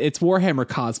that it's Warhammer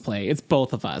cosplay. It's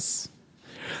both of us.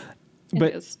 But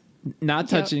it is. Not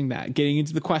touching that. Getting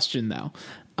into the question, though.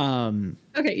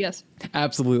 Okay, yes.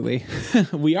 Absolutely.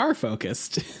 We are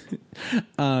focused.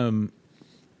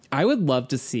 I would love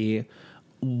to see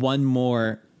one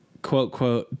more quote,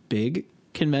 quote, big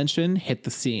convention hit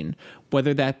the scene,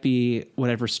 whether that be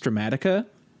whatever Stramatica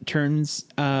turns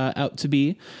out to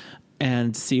be,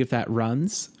 and see if that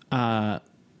runs,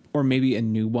 or maybe a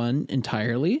new one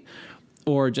entirely,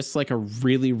 or just like a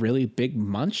really, really big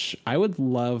munch. I would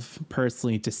love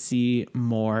personally to see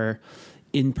more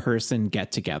in-person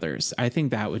get-togethers. I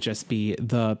think that would just be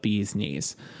the bee's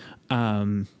knees.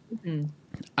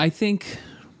 I think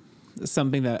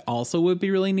something that also would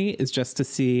be really neat is just to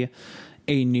see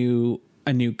a new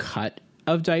cut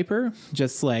of diaper,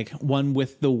 just like one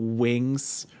with the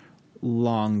wings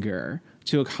longer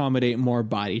to accommodate more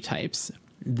body types.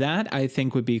 That I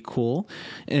think would be cool,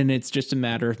 and it's just a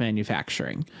matter of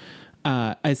manufacturing.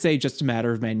 I say just a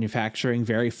matter of manufacturing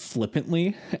very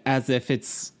flippantly, as if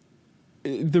it's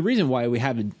the reason why we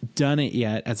haven't done it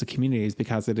yet as a community is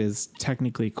because it is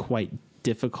technically quite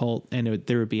difficult, and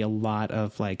there would be a lot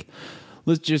of like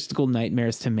logistical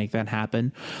nightmares to make that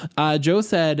happen. Joe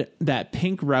said that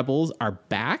Pink Rebels are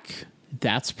back.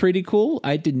 That's pretty cool.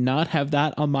 I did not have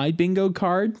that on my bingo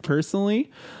card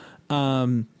personally.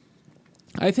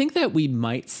 I think that we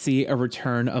might see a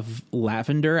return of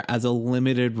Lavender as a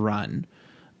limited run.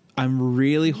 I'm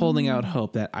really holding out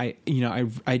hope that I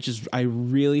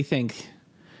really think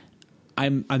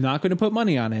I'm not going to put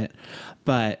money on it,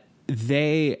 but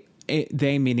they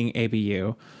meaning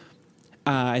ABU.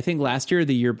 I think last year or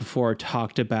the year before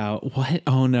talked about what?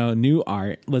 Oh no, new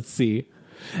art. Let's see.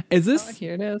 Is this? Oh,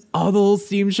 here it is. Oh, the little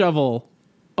steam shovel.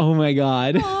 Oh my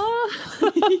God.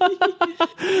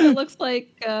 It looks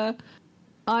like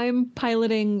I'm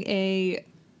piloting a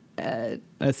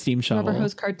steam shovel. Rubber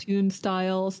Hose cartoon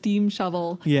style steam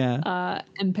shovel. Yeah.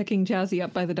 And picking Jazzy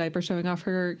up by the diaper, showing off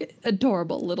her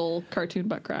adorable little cartoon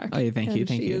butt crack. Oh, yeah, thank you.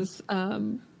 She is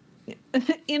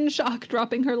in shock,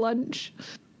 dropping her lunch.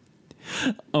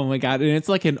 Oh my God. And it's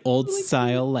like an old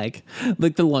style, like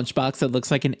the lunchbox that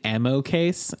looks like an ammo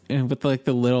case, and with like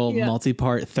the little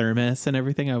multi-part thermos and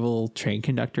everything. I have a little train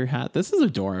conductor hat. This is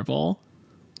adorable.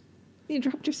 You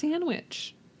dropped your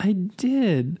sandwich. I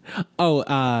did. Oh,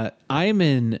 I'm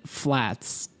in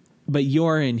flats, but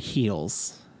you're in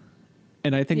heels.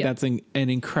 And I think that's an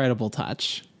incredible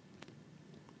touch.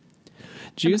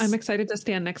 Juice? I'm excited to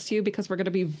stand next to you because we're going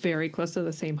to be very close to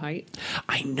the same height.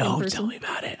 I know. Tell me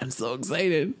about it. I'm so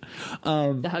excited.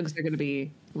 The hugs are going to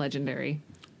be legendary.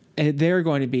 They're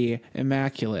going to be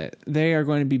immaculate. They are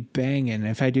going to be banging,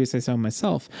 if I do say so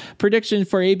myself. Prediction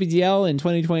for ABDL in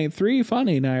 2023.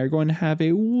 Funny and I are going to have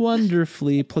a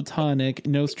wonderfully platonic,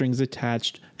 no strings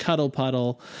attached cuddle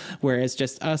puddle, where it's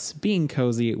just us being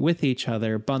cozy with each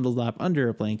other, bundled up under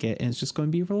a blanket, and it's just going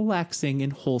to be relaxing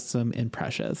and wholesome and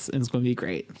precious, and it's going to be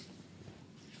great.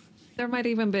 There might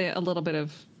even be a little bit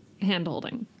of hand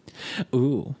holding.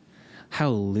 Ooh. How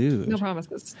lewd. No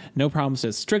promises. No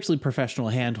promises. Strictly professional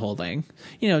hand holding.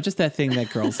 You know, just that thing that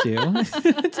girls do.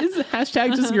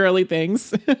 Just girly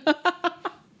things.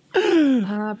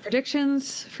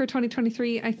 Predictions for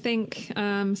 2023. I think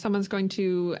someone's going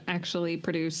to actually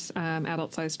produce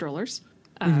adult size strollers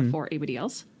for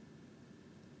ABDLs.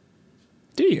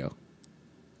 Do you?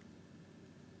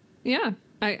 Yeah.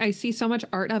 I see so much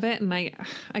art of it, and I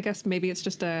guess maybe it's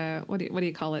just a what do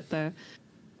you call it?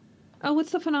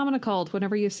 What's the phenomena called?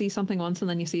 Whenever you see something once and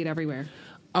then you see it everywhere.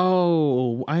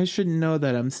 Oh, I should know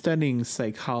that. I'm studying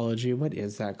psychology. What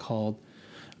is that called?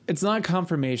 It's not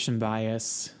confirmation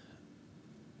bias.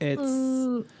 It's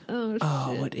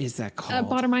what is that called?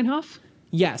 Baader-Meinhof?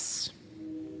 Yes.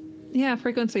 Yeah,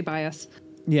 frequency bias.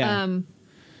 Yeah.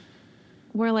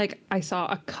 Where like I saw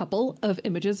a couple of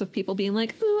images of people being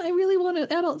like, "Oh, I really want an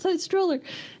adult-sized stroller,"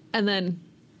 and then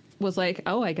was like,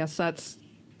 "Oh, I guess that's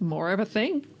more of a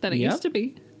thing than it used to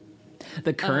be."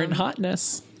 The current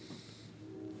hotness.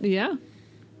 Yeah.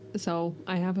 So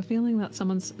I have a feeling that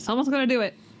someone's going to do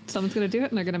it. Someone's going to do it,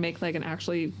 and they're going to make like an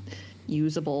actually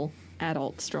usable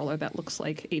adult stroller that looks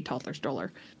like a toddler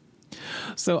stroller.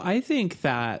 So I think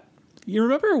that you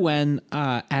remember when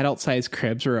adult size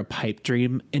cribs were a pipe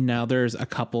dream, and now there's a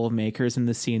couple of makers in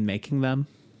the scene making them.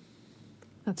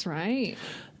 That's right.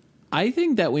 I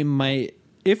think that we might,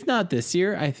 if not this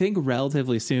year, I think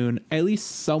relatively soon, at least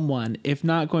someone, if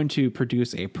not going to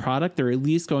produce a product, they're at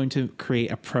least going to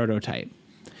create a prototype.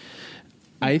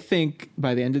 I think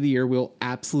by the end of the year, we'll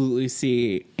absolutely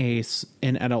see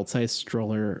an adult-sized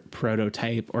stroller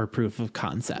prototype or proof of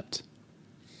concept.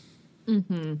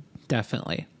 Mm-hmm.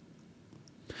 Definitely.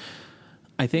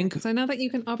 I think... Because I know that you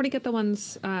can already get the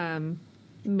ones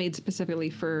made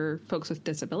specifically for folks with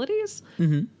disabilities.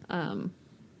 Mm-hmm.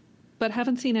 But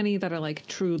haven't seen any that are like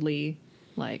truly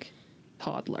like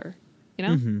toddler, you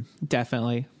know? Mm-hmm.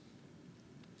 Definitely.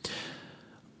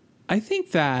 I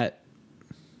think that,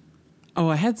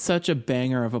 I had such a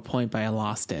banger of a point, but I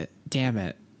lost it. Damn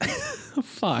it.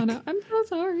 Fuck. Oh, no, I'm so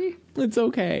sorry. It's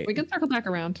okay. We can circle back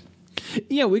around.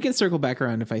 Yeah, we can circle back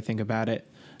around if I think about it.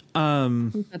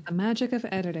 But the magic of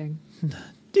editing.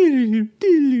 No,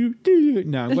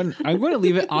 I'm going to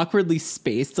leave it awkwardly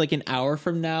spaced like an hour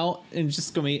from now, and it's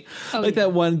just going to be like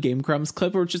that one Game Grumps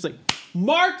clip where it's just like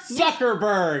Mark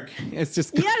Zuckerberg. It's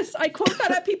just Yes, I quote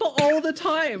that at people all the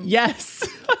time. yes.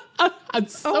 I'm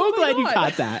so Oh my glad you God.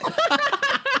 caught that.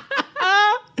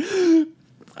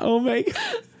 Oh my God.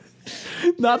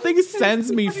 Nothing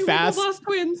sends me fast. Winklevoss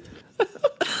twins.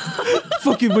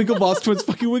 Fucking Winklevoss twins.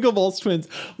 Fucking Winklevoss twins.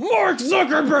 Mark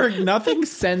Zuckerberg. Nothing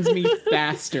sends me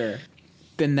faster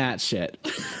than that shit.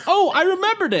 Oh, I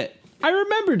remembered it.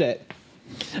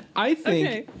 I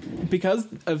think because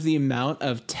of the amount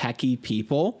of techie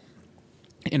people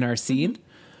in our scene,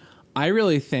 I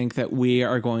really think that we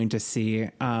are going to see.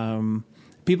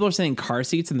 People are saying car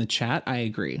seats in the chat. I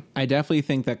agree. I definitely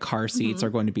think that car seats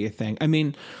are going to be a thing. I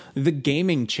mean, the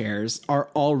gaming chairs are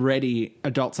already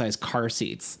adult-sized car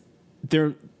seats.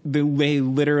 They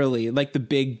literally, like the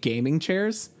big gaming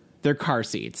chairs, they're car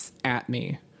seats at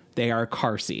me. They are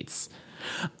car seats.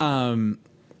 I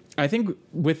think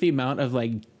with the amount of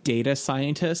like data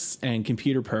scientists and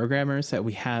computer programmers that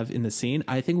we have in the scene,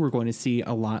 I think we're going to see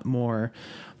a lot more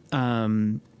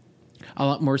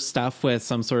stuff with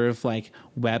some sort of like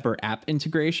web or app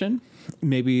integration,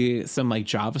 maybe some like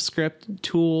JavaScript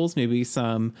tools, maybe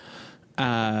some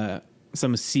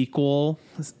SQL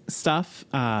stuff.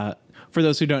 For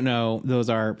those who don't know, those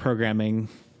are programming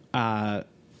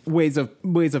ways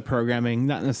of programming,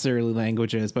 not necessarily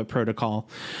languages, but protocol.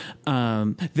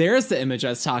 There's the image I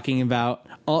was talking about.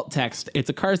 Alt text. It's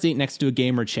a car seat next to a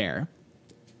gamer chair.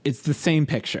 It's the same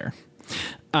picture.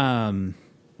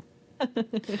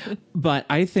 But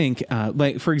I think,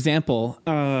 like, for example,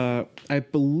 I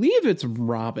believe it's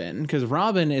Robin, because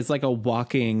Robin is like a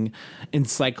walking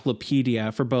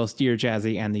encyclopedia for both Dear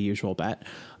Jazzy and The Usual Bet.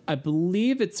 I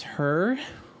believe it's her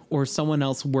or someone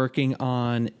else working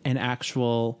on an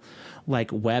actual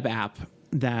like web app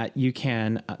that you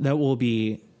can, that will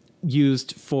be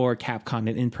used for Capcom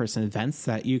and in-person events,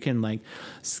 that you can like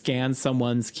scan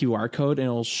someone's QR code and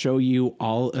it'll show you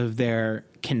all of their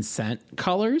consent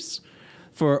colors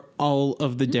for all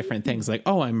of the different things. Like,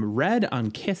 oh, I'm red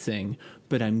on kissing,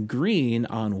 but I'm green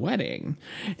on wedding.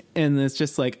 And it's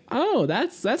just like, oh,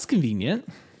 that's convenient.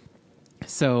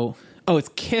 So, oh, it's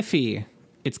Kiffy.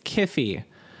 It's Kiffy.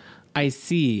 I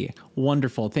see.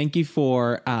 Wonderful. Thank you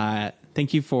for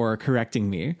correcting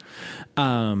me.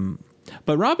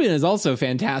 But Robin is also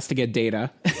fantastic at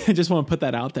data. I just want to put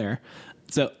that out there.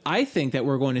 So I think that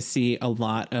we're going to see a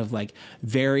lot of like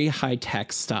very high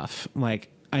tech stuff. Like,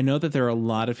 I know that there are a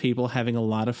lot of people having a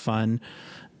lot of fun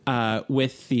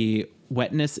with the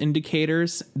wetness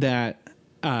indicators that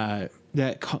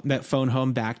phone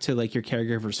home back to like your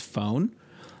caregiver's phone.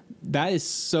 That is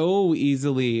so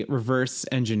easily reverse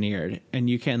engineered, and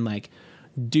you can like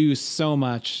do so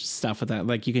much stuff with that.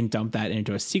 Like, you can dump that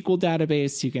into a SQL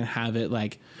database. You can have it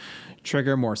like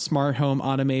trigger more smart home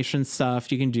automation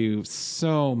stuff. You can do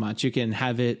so much. You can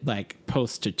have it like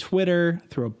post to Twitter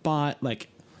through a bot. Like,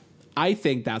 I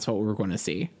think that's what we're going to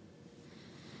see.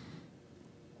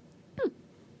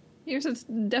 Yours is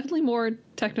definitely more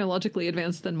technologically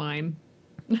advanced than mine.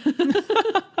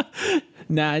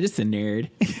 Nah, just a nerd.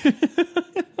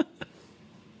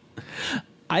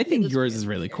 I think yours is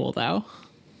really cool, though.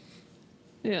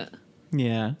 Yeah.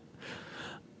 Yeah.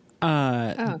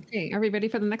 Okay. Are we ready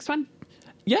for the next one?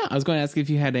 Yeah, I was going to ask if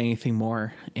you had anything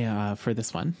more for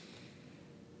this one.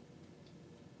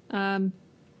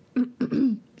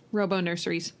 Robo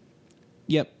nurseries.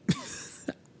 Yep.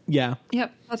 Yeah.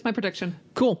 Yep. That's my prediction.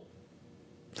 Cool.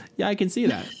 Yeah, I can see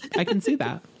that. I can see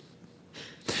that.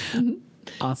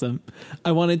 Awesome.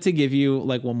 I wanted to give you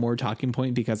like one more talking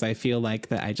point because I feel like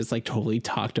that I just like totally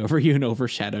talked over you and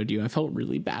overshadowed you. I felt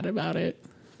really bad about it.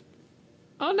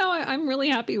 Oh no, I'm really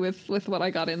happy with what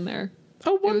I got in there.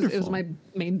 Oh, wonderful. It was my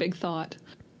main big thought.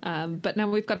 But now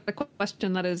we've got a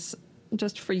question that is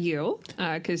just for you,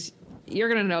 because you're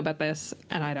going to know about this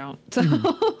and I don't. So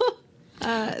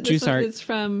this Juice one art. is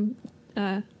from...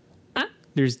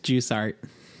 There's juice art.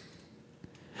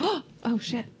 Oh,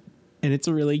 shit. And it's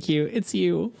really cute. It's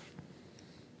you.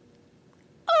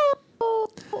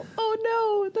 Oh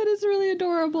no, that is really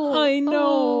adorable. I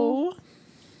know.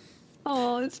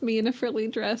 Oh, it's me in a frilly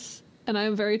dress, and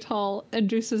I'm very tall, and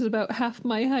Juice is about half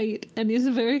my height, and he's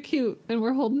very cute, and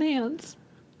we're holding hands.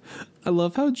 I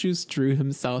love how Juice drew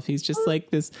himself. He's just like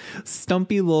this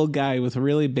stumpy little guy with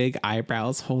really big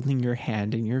eyebrows holding your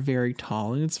hand, and you're very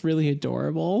tall, and it's really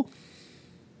adorable.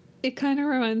 It kind of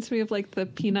reminds me of like the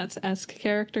Peanuts-esque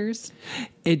characters.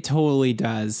 It totally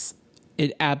does.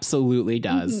 It absolutely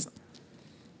does.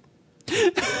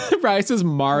 Bryce is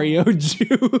Mario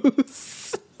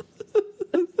Juice.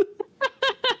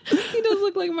 He does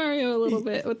look like Mario a little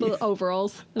bit with the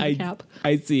overalls and the cap.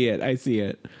 I see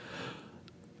it.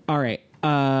 All right.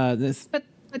 This. But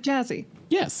Jazzy.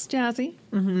 Yes. Jazzy.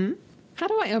 Mm-hmm. How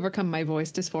do I overcome my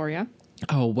voice dysphoria?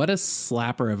 Oh, what a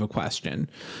slapper of a question.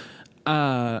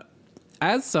 As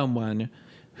someone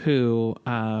who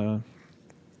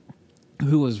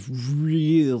was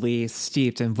really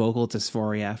steeped in vocal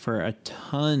dysphoria for a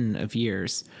ton of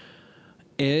years,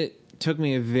 it took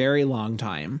me a very long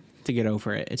time to get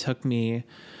over it. It took me,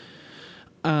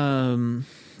 the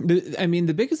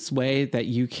biggest way that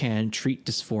you can treat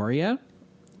dysphoria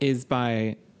is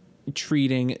by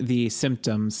treating the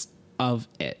symptoms of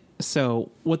it.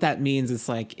 So what that means is,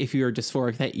 like, if you're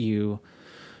dysphoric that you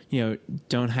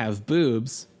don't have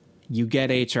boobs, you get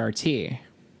HRT,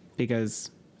 because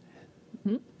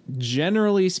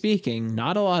generally speaking,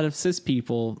 not a lot of cis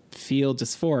people feel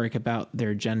dysphoric about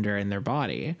their gender and their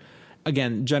body.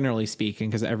 Again, generally speaking,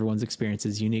 because everyone's experience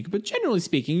is unique, but generally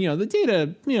speaking, the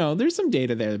data, there's some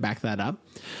data there to back that up.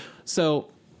 So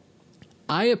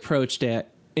I approached it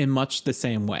in much the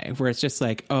same way, where it's just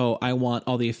like, oh, I want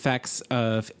all the effects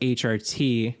of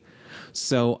HRT,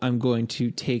 so I'm going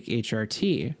to take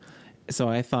HRT. So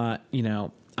I thought,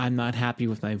 I'm not happy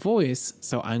with my voice,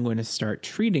 so I'm going to start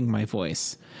treating my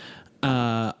voice.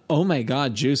 Oh my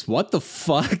God, Juice, what the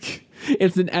fuck?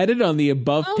 It's an edit on the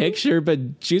above picture,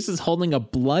 but Juice is holding a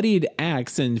bloodied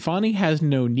axe and Fawny has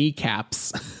no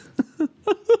kneecaps.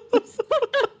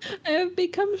 I have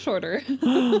become shorter.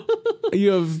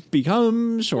 You have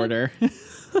become shorter.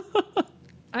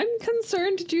 I'm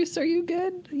concerned, Juice. Are you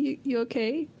good? You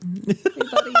okay? Hey,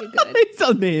 buddy, you good? It's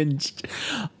unhinged.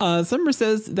 Summer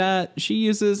says that she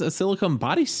uses a silicone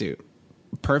bodysuit.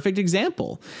 Perfect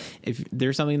example. If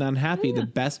there's something not happy, the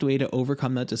best way to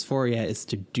overcome that dysphoria is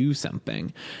to do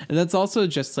something. And that's also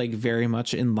just like very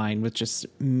much in line with just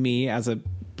me as a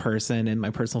person, and my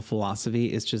personal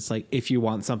philosophy is just like, if you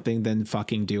want something, then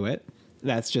fucking do it.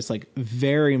 That's just like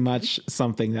very much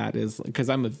something that is, because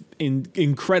I'm an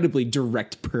incredibly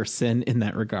direct person in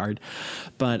that regard.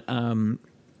 But when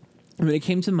it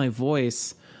came to my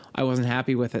voice, I wasn't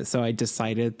happy with it. So I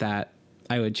decided that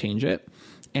I would change it.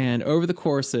 And over the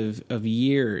course of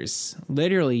years,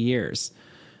 literally years,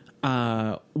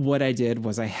 what I did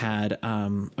was I had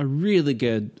a really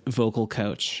good vocal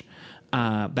coach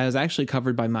that was actually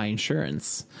covered by my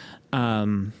insurance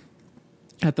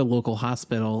at the local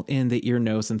hospital in the ear,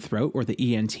 nose, and throat, or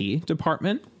the ENT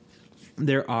department.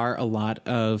 There are a lot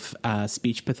of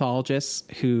speech pathologists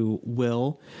who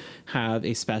will have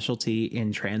a specialty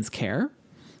in trans care,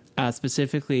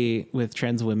 specifically with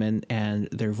trans women and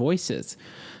their voices.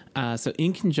 So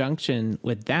in conjunction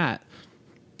with that,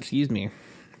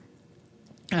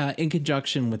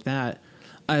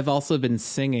 I've also been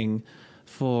singing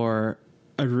for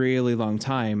a really long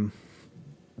time.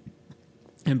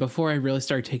 And before I really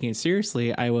started taking it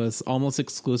seriously, I was almost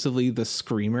exclusively the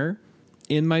screamer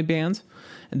in my band.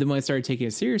 And then when I started taking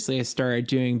it seriously, I started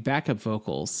doing backup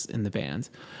vocals in the band.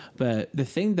 But the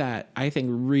thing that I think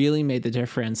really made the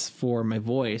difference for my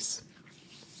voice,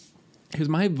 because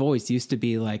my voice used to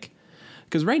be like,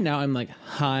 because right now I'm like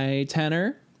high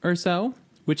tenor or so,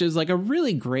 which is like a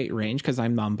really great range because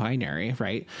I'm non-binary,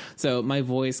 right? So my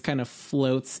voice kind of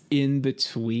floats in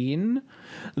between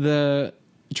the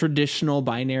traditional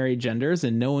binary genders,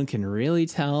 and no one can really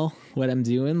tell what I'm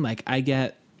doing. Like I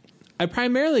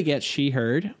primarily get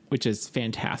she/her, which is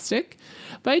fantastic,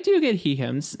 but I do get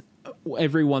he/hims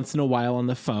every once in a while on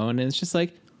the phone, and it's just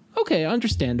like, okay,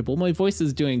 understandable. My voice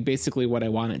is doing basically what I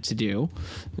want it to do,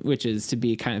 which is to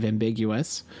be kind of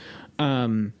ambiguous.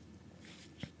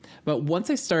 But once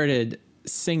I started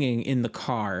singing in the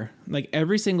car, like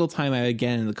every single time I would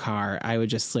get in the car, I would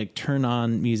just like turn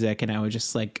on music and I would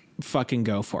just like fucking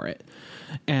go for it.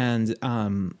 And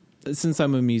since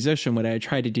I'm a musician, what I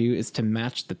try to do is to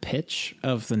match the pitch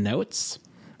of the notes.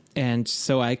 And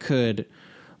so I could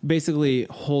basically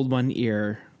hold one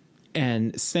ear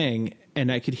and sing,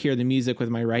 and I could hear the music with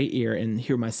my right ear and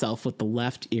hear myself with the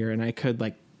left ear. And I could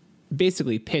like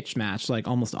basically pitch match, like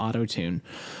almost auto tune.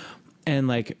 And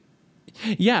like,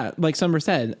 yeah, like Summer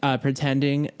said,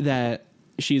 pretending that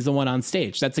she's the one on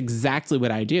stage. That's exactly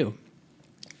what I do.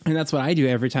 And that's what I do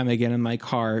every time I get in my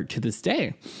car to this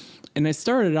day. And I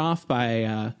started off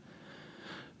by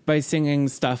singing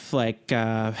stuff like,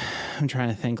 I'm trying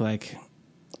to think like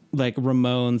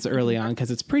Ramones early on,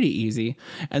 because it's pretty easy.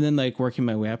 And then like working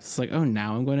my way up, it's like, oh,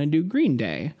 now I'm going to do Green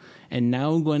Day. And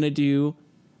now I'm going to do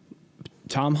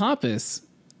Tom Hoppus.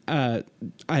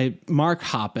 Mark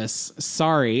Hoppus.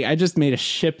 Sorry, I just made a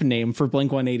ship name for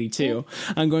Blink-182.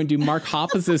 I'm going to do Mark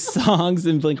Hoppus's songs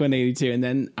in Blink-182, and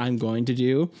then I'm going to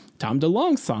do Tom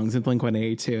DeLonge's songs in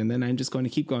Blink-182, and then I'm just going to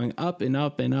keep going up and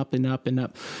up and up and up and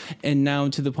up, and now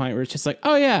to the point where it's just like,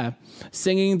 oh yeah,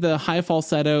 singing the high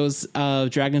falsettos of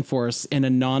Dragon Force in a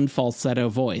non-falsetto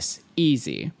voice,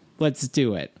 easy. Let's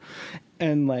do it,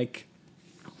 and like,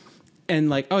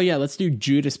 oh yeah, let's do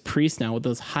Judas Priest now with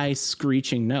those high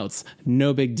screeching notes.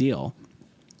 No big deal.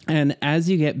 And as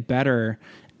you get better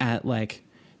at like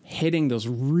hitting those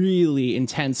really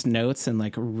intense notes and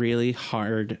like really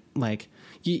hard, like,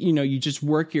 you know, you just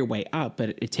work your way up, but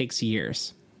it takes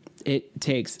years. It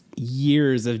takes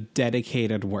years of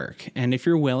dedicated work. And if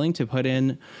you're willing to put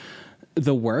in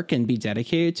the work and be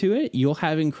dedicated to it, you'll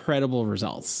have incredible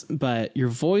results. But your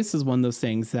voice is one of those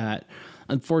things that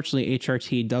unfortunately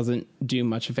HRT doesn't do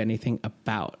much of anything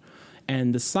about.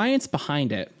 And the science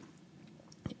behind it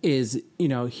is, you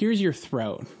know, here's your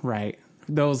throat, right?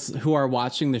 Those who are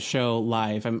watching the show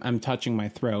live, I'm touching my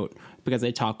throat because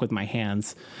I talk with my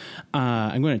hands.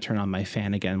 I'm going to turn on my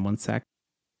fan again. One sec.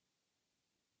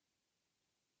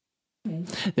 Okay.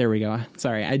 There we go.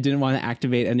 Sorry, I didn't want to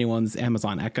activate anyone's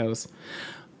Amazon Echoes.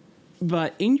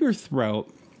 But in your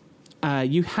throat,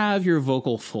 you have your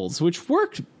vocal folds, which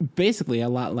work basically a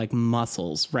lot like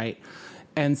muscles, right?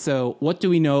 And so what do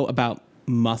we know about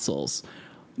muscles?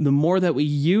 The more that we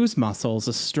use muscles,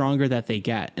 the stronger that they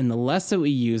get. And the less that we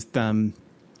use them,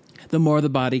 the more the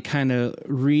body kind of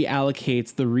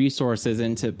reallocates the resources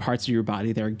into parts of your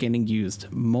body that are getting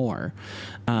used more.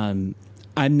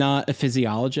 I'm not a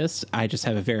physiologist. I just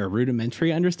have a very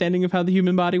rudimentary understanding of how the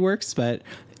human body works. But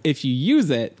if you use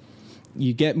it,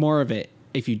 you get more of it.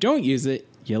 If you don't use it,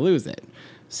 you lose it.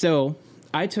 So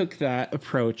I took that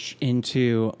approach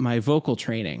into my vocal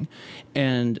training,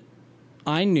 and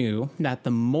I knew that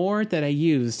the more that I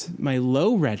used my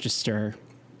low register,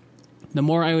 the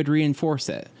more I would reinforce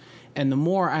it. And the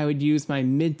more I would use my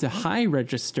mid to high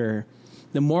register,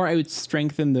 the more I would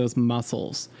strengthen those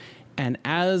muscles. And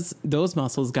as those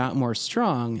muscles got more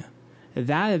strong,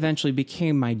 that eventually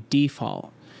became my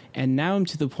default. And now I'm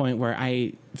to the point where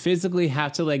I physically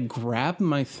have to like grab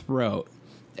my throat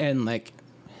and like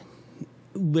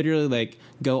literally like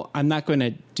go, I'm not going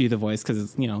to do the voice because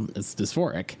it's, you know, it's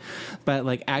dysphoric, but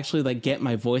like actually like get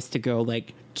my voice to go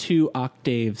like 2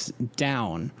 octaves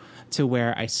down to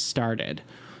where I started.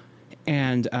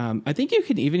 And I think you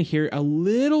can even hear a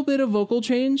little bit of vocal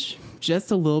change,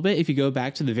 just a little bit, if you go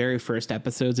back to the very first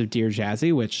episodes of Dear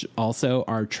Jazzy, which also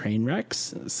are train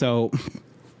wrecks. So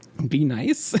be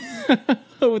nice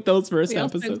with those first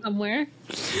episodes. Somewhere.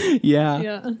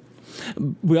 Yeah.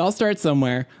 We all start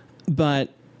somewhere,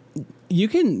 but you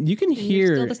can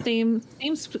hear. You're still the same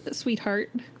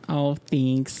sweetheart. Oh,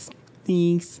 thanks.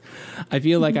 I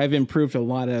feel like I've improved a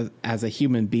lot as a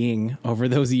human being over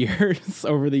those years,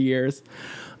 over the years.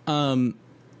 But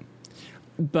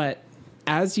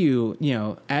as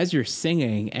as you're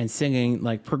singing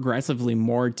like progressively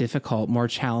more difficult, more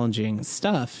challenging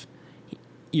stuff,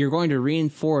 you're going to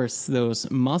reinforce those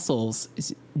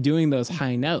muscles doing those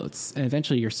high notes. And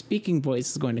eventually your speaking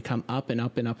voice is going to come up and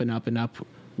up and up and up and up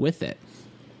with it.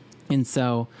 And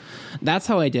so that's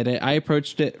how I did it. I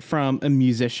approached it from a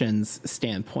musician's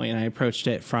standpoint. I approached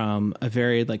it from a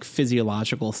very like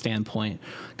physiological standpoint,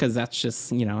 because that's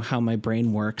just, you know, how my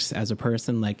brain works as a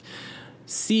person. Like,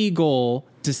 see goal,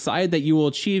 decide that you will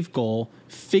achieve goal,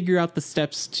 figure out the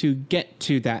steps to get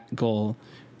to that goal,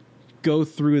 go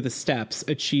through the steps,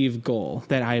 achieve goal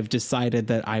that I have decided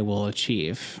that I will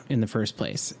achieve in the first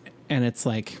place. And it's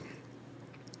like,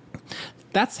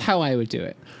 that's how I would do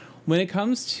it. When it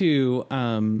comes to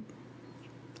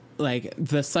like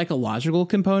the psychological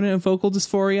component of vocal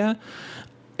dysphoria,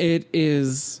 it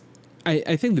is,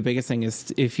 I think the biggest thing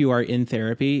is, if you are in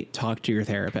therapy, talk to your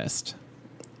therapist,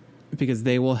 because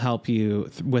they will help you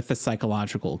with the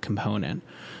psychological component.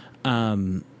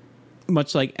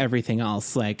 Much like everything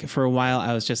else, like for a while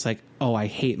I was just like, oh, I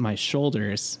hate my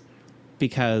shoulders,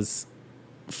 because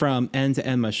from end to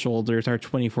end my shoulders are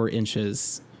 24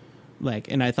 inches.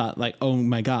 Like, and I thought like, oh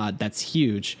my God, that's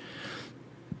huge.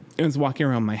 I was walking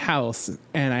around my house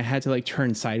and I had to like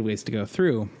turn sideways to go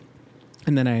through.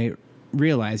 And then I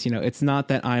realized, you know, it's not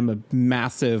that I'm a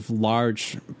massive,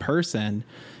 large person.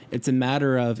 It's a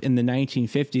matter of, in the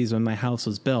 1950s when my house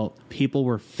was built, people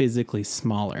were physically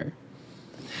smaller.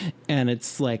 And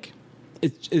it's like,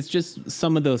 it's just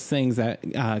some of those things that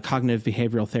cognitive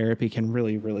behavioral therapy can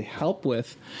really, really help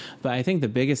with. But I think the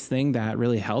biggest thing that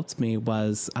really helped me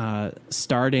was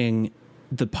starting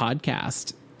the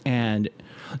podcast and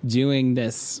doing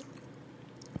this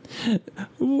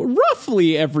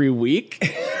roughly every week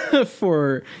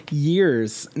for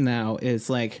years now is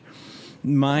like,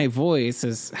 my voice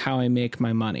is how I make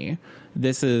my money.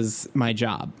 This is my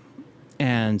job.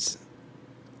 And,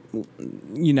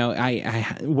 you know,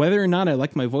 I whether or not I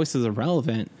like my voice is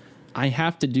irrelevant. I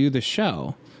have to do the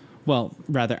show. Well,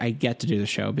 rather, I get to do the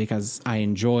show because I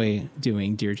enjoy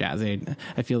doing Dear Jazzy.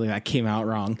 I feel like that came out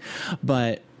wrong,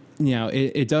 but you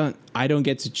know, I don't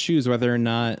get to choose whether or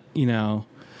not, you know,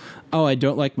 oh, I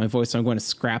don't like my voice, so I'm going to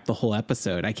scrap the whole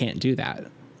episode. I can't do that.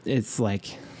 It's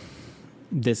like,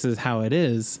 this is how it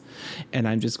is, and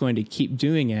I'm just going to keep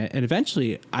doing it. And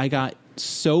eventually I got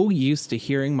so used to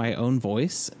hearing my own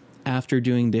voice after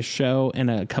doing this show and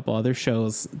a couple other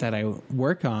shows that I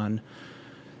work on.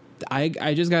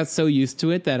 I just got so used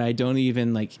to it that I don't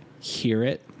even like hear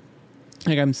it.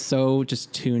 Like, I'm so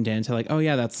just tuned into like, oh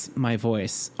yeah, that's my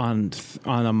voice on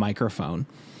a microphone,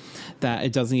 that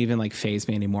it doesn't even like phase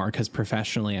me anymore, because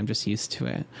professionally I'm just used to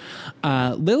it.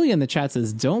 Lily in the chat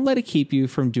says, don't let it keep you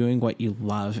from doing what you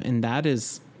love. And that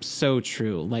is so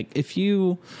true. Like, if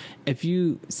you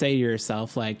say to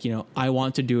yourself, like, you know, I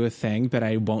want to do a thing, but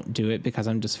I won't do it because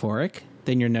I'm dysphoric,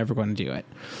 then you're never going to do it.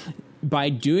 By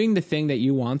doing the thing that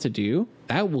you want to do,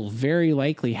 that will very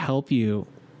likely help you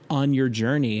on your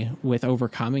journey with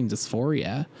overcoming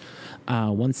dysphoria.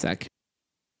 One sec.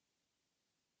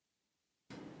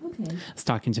 Okay. I was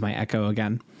talking to my echo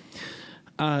again.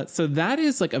 So that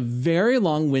is like a very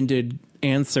long-winded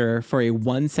answer for a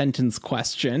one-sentence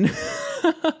question.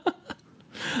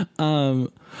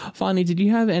 Fani, did you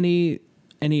have any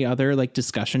other like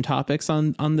discussion topics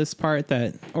on this part,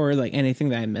 that, or like anything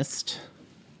that I missed?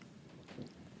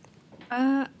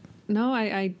 No,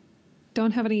 I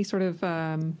don't have any sort of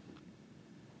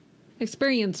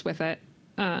experience with it,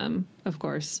 of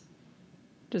course.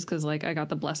 Just because, like, I got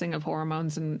the blessing of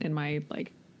hormones in my,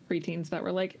 like, preteens that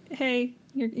were like, hey,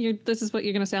 you're this is what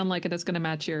you're going to sound like, and it's going to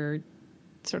match your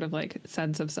sort of, like,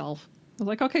 sense of self. I was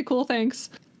like, okay, cool, thanks.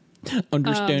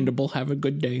 Understandable. Have a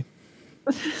good day.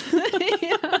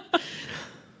 Yeah.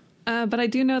 But I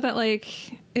do know that,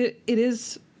 like, it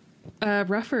is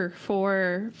rougher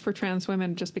for trans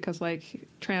women, just because, like,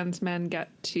 trans men get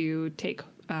to take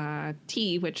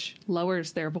tea, which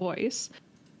lowers their voice,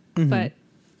 but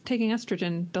taking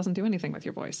estrogen doesn't do anything with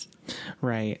your voice.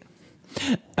 Right.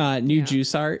 New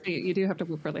juice art. You do have to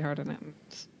work really hard on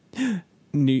it.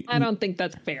 I don't think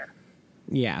that's fair.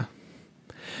 Yeah.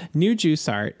 New juice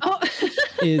art Oh.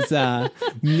 is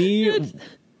me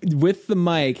with the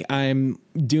mic. I'm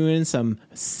doing some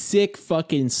sick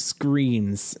fucking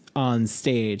screens on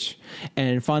stage,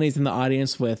 and Fani's in the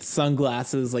audience with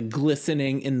sunglasses like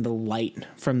glistening in the light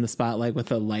from the spotlight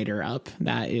with a lighter up.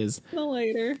 That is The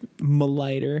later. my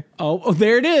lighter. Oh,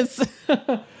 there it is.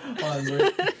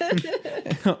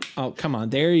 Oh, come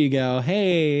on. There you go.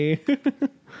 Hey.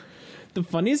 The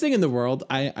funniest thing in the world,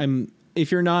 I'm if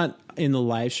you're not in the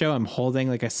live show, I'm holding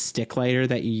like a stick lighter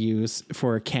that you use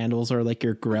for candles or like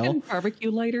your grill. Barbecue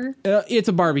lighter. It's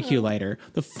a barbecue lighter.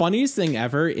 The funniest thing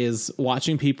ever is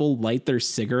watching people light their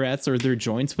cigarettes or their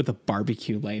joints with a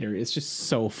barbecue lighter. It's just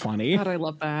so funny. God, I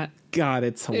love that. God,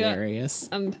 it's hilarious.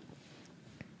 Yeah. And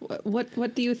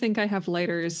what do you think I have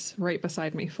lighters right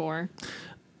beside me for?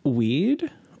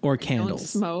 Weed or Don't candles?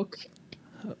 smoke.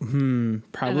 Probably And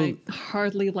I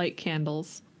hardly light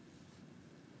candles.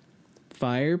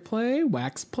 fire play,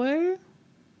 wax play.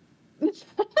 They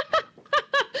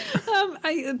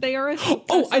are.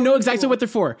 Oh, I know exactly what they're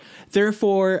for. They're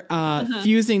for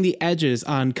fusing the edges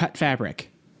on cut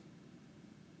fabric.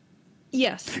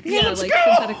 Yes. Yeah, let's like go!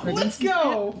 synthetic ribbons. Let's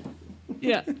go.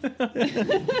 Yeah.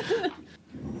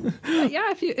 But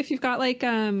yeah, if you've got like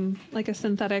a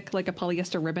synthetic, like a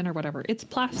polyester ribbon or whatever, it's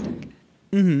plastic.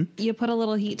 You put a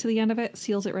little heat to the end of it,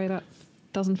 seals it right up,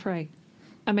 doesn't fray.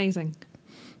 Amazing.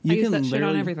 I use that shit on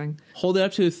literally everything. Hold it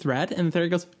up to a thread, and the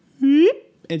thread goes. Whoop,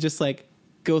 it just like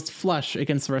goes flush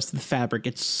against the rest of the fabric.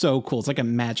 It's so cool. It's like a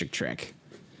magic trick.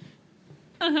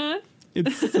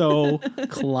 It's so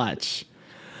clutch.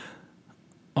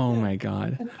 Oh my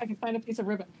god. And I can find a piece of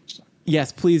ribbon.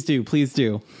 Yes, please do. Please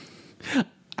do.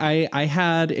 I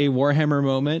had a Warhammer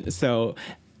moment, so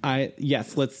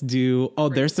let's do. Oh,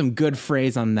 there's some good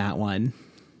phrase on that one.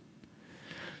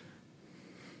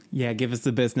 Yeah, give us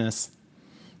the business.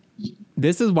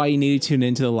 This is why you need to tune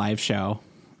into the live show.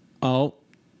 Oh.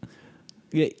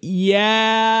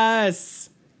 Yes.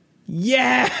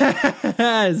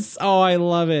 Yes. Oh, I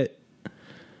love it.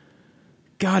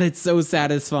 God, it's so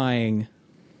satisfying.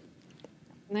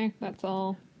 There, that's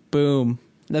all. Boom.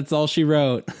 That's all she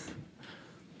wrote.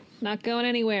 Not going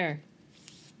anywhere.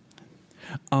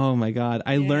 Oh my God.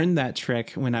 I Yeah. learned that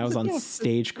trick when I was on Yeah.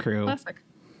 Stage Crew. Classic.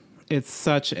 It's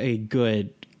such a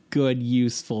good,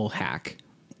 useful hack.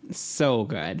 So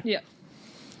good. Yeah.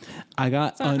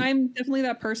 So I'm definitely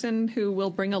that person who will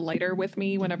bring a lighter with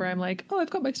me whenever I'm like, oh, I've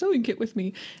got my sewing kit with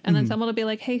me. And then someone will be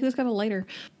like, hey, who's got a lighter?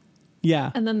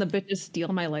 Yeah. And then the bitches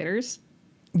steal my lighters.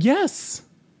 Yes.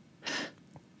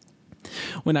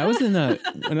 When I was in a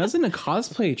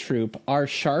cosplay troupe, our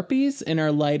Sharpies and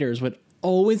our lighters would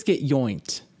always get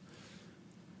yoinked.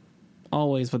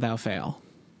 Always without fail.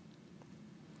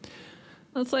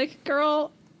 It's like,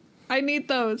 girl, I need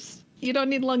those. You don't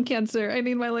need lung cancer. I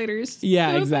need my lighters.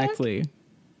 Yeah, Go exactly.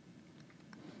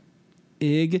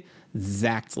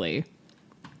 Exactly.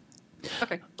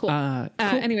 Okay, cool. Cool.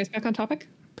 Anyways, back on topic.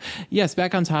 Yes,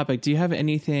 back on topic. Do you have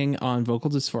anything on vocal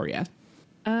dysphoria?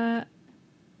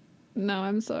 No,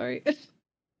 I'm sorry.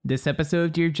 This episode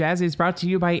of Dear Jazzy is brought to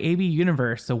you by AB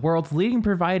Universe, the world's leading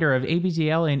provider of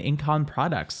ABDL and Incon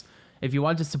products. If you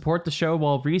want to support the show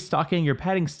while restocking your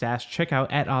padding stash, check out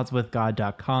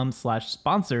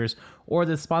atoddswithgod.com/sponsors or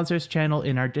the sponsors channel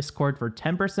in our Discord for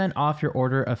 10% off your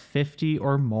order of 50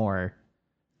 or more.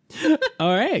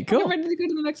 All right, cool. I'm ready to go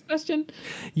to the next question.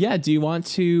 Yeah, do you want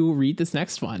to read this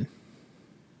next one?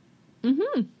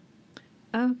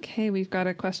 Okay, we've got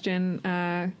a question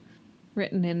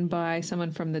written in by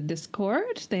someone from the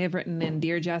Discord. They have written in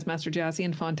Dear Jazzmaster Jazzy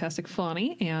and Fantastic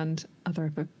Fawny and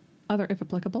other if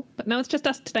applicable. But no, it's just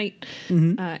us tonight.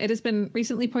 It has been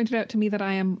recently pointed out to me that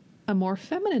I am a more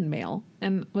feminine male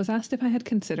and was asked if I had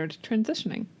considered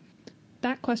transitioning.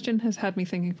 That question has had me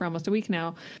thinking for almost a week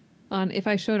now on if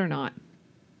I should or not.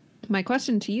 My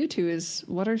question to you two is,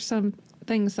 what are some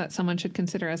things that someone should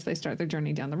consider as they start their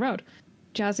journey down the road?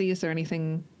 Jazzy, is there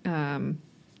anything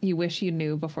you wish you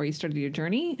knew before you started your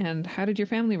journey? And how did your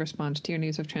family respond to your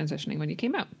news of transitioning when you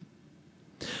came out?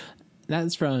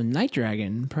 That's from Night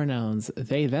Dragon, pronouns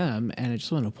they, them. And I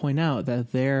just want to point out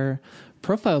that their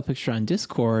profile picture on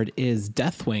Discord is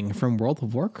Deathwing from World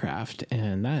of Warcraft.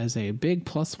 And that is a big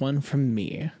 +1 from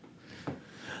me.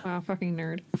 Wow, fucking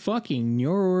nerd. Fucking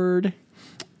nerd.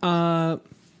 You're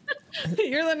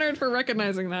the nerd for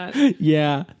recognizing that.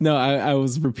 Yeah. No, I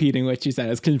was repeating what you said. I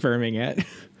was confirming it.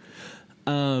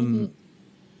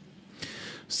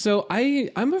 So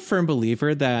I'm a firm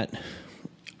believer that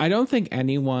I don't think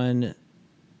anyone...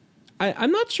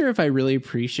 I'm not sure if I really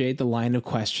appreciate the line of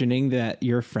questioning that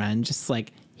your friend just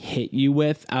like hit you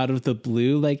with out of the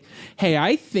blue. Like, hey,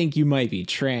 I think you might be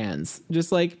trans.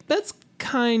 Just like, that's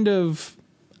kind of,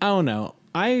 I don't know.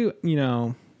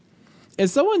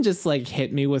 If someone just like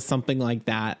hit me with something like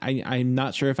that, I'm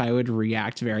not sure if I would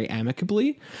react very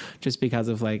amicably, just because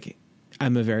of like,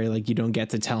 I'm a very like, you don't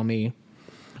get to tell me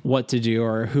what to do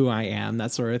or who I am,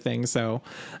 that sort of thing. So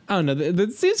I don't know.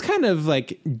 That seems kind of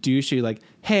like douchey. Like,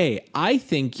 hey, I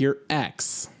think you're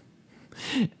X,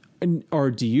 or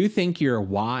do you think you're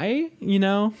Y? You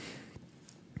know,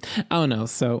 I don't know.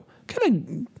 So kind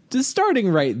of just starting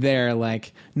right there.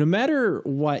 Like, no matter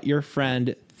what your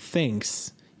friend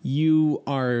thinks, you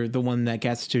are the one that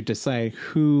gets to decide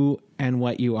who and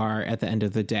what you are at the end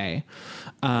of the day.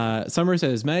 Summer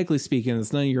says, medically speaking,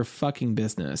 it's none of your fucking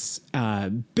business.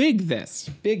 Big this,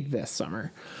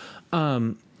 Summer.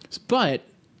 But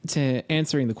to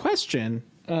answering the question,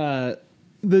 the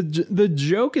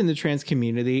joke in the trans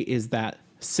community is that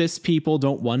cis people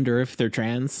don't wonder if they're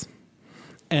trans.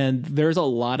 And there's a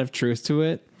lot of truth to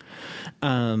it.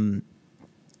 And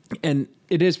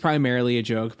it is primarily a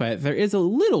joke, but there is a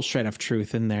little shred of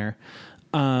truth in there.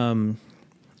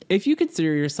 If you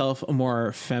consider yourself a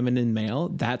more feminine male,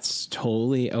 that's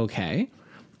totally okay.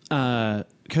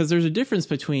 Because there's a difference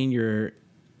between your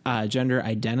gender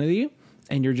identity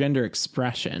and your gender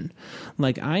expression.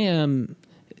 Like I am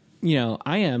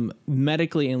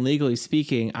medically and legally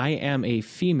speaking, I am a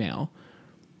female.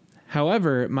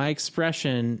 However, my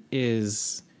expression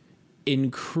is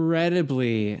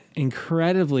incredibly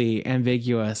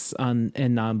ambiguous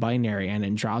and non-binary and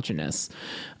androgynous.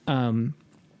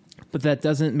 But that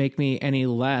doesn't make me any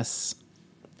less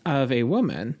of a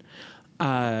woman.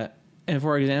 And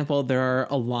for example, there are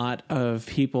a lot of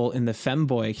people in the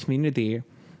femboy community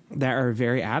that are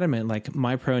very adamant, like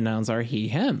my pronouns are he,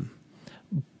 him.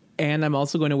 And I'm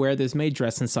also going to wear this maid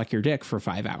dress and suck your dick for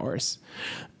 5 hours.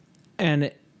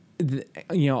 And,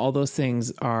 all those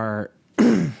things are,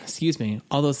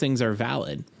 all those things are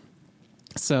valid.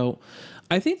 So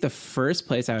I think the first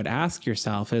place I would ask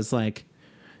yourself is like,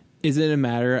 is it a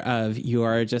matter of you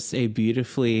are just a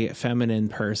beautifully feminine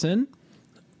person,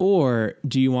 or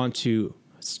do you want to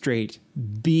straight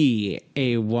be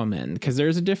a woman? Because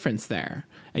there's a difference there.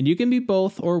 And you can be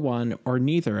both or one or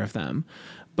neither of them.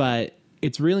 But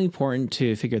it's really important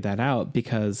to figure that out,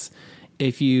 because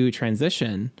if you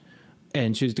transition,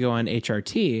 and choose to go on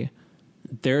HRT,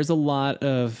 there's a lot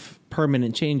of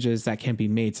permanent changes that can be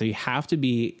made. So you have to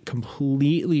be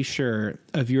completely sure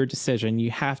of your decision.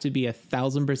 You have to be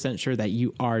 1,000% sure that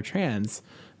you are trans,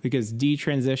 because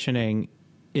detransitioning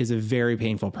is a very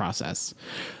painful process.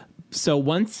 So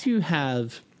once you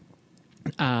have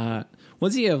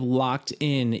locked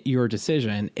in your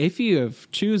decision, if you've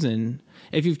chosen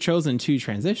to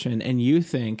transition and you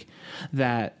think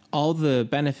that all the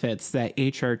benefits that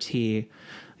HRT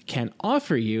can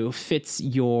offer you fits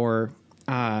your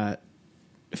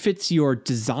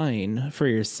design for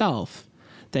yourself,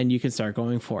 then you can start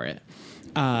going for it.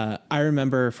 I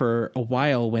remember for a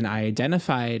while when I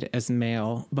identified as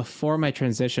male before my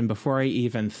transition, before I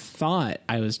even thought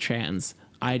I was trans,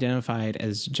 I identified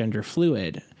as gender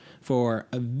fluid for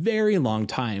a very long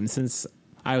time, since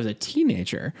I was a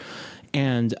teenager.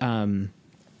 And when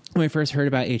I first heard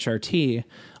about HRT,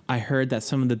 I heard that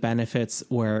some of the benefits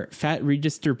were fat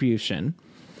redistribution,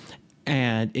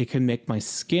 and it could make my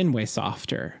skin way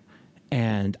softer.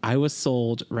 And I was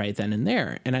sold right then and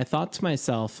there. And I thought to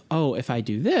myself, oh, if I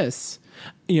do this,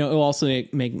 it'll also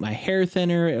make my hair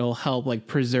thinner. It'll help like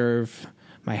preserve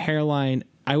my hairline.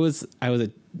 I was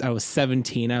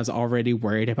 17. I was already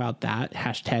worried about that.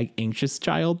 #anxious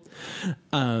child.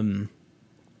 And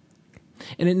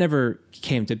it never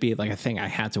came to be like a thing I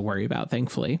had to worry about,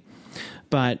 thankfully.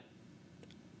 But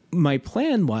my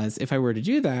plan was, if I were to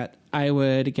do that, I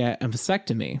would get a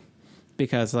vasectomy,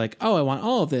 because like, oh, I want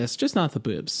all of this, just not the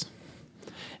boobs.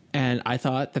 And I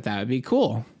thought that would be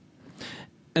cool.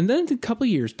 And then a couple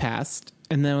years passed,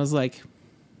 and then I was like,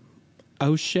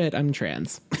 oh shit, I'm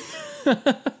trans.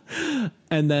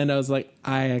 And then I was like,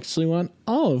 I actually want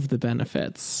all of the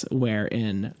benefits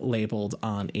wherein labeled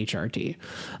on HRT.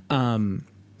 And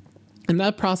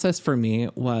that process for me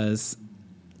was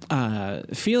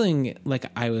feeling like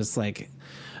I was like,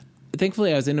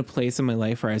 thankfully I was in a place in my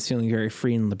life where I was feeling very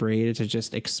free and liberated to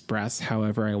just express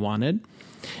however I wanted.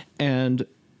 And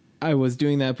I was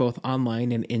doing that both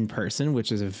online and in person,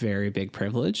 which is a very big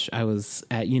privilege. I was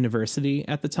at university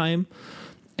at the time,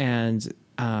 and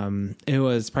it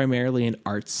was primarily an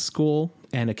arts school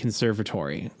and a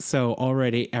conservatory. So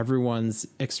already everyone's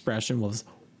expression was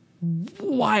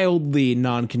wildly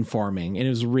non-conforming, and it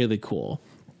was really cool.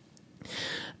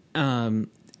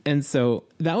 And so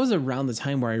that was around the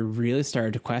time where I really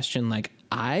started to question, like,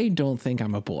 I don't think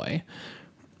I'm a boy.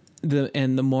 The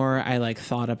more I like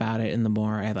thought about it, and the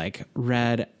more I like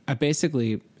read, I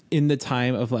basically, in the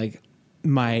time of like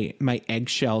my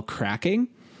eggshell cracking,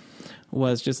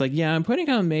 was just like, yeah, I'm putting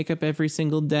on makeup every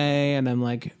single day, and I'm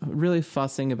like really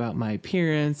fussing about my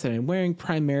appearance, and I'm wearing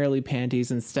primarily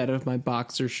panties instead of my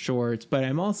boxer shorts, but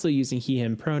I'm also using he,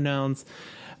 him pronouns,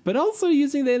 but also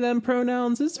using they, them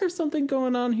pronouns. Is there something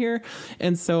going on here?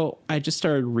 And so I just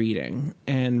started reading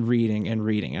and reading and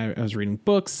reading. I was reading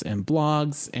books and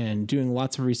blogs and doing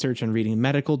lots of research and reading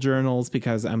medical journals,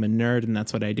 because I'm a nerd and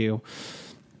that's what I do.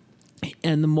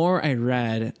 And the more I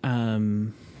read,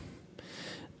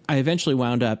 I eventually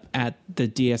wound up at the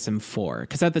DSM-4,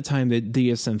 because at the time the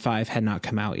DSM-5 had not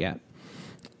come out yet.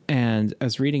 And I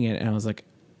was reading it, and I was like,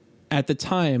 at the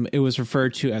time, it was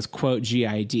referred to as, quote,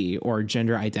 GID, or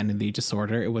gender identity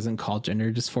disorder. It wasn't called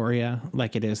gender dysphoria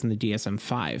like it is in the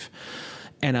DSM-5.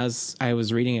 And as I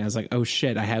was reading it, I was like, oh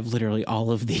shit, I have literally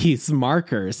all of these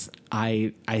markers.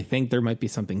 I think there might be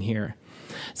something here.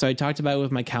 So I talked about it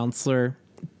with my counselor.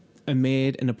 I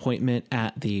made an appointment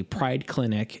at the Pride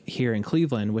Clinic here in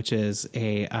Cleveland, which is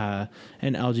an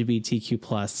LGBTQ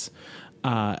plus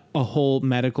a whole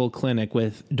medical clinic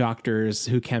with doctors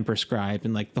who can prescribe,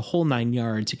 and like the whole 9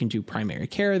 yards. You can do primary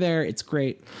care there. It's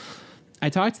great. I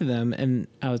talked to them, and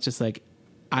I was just like,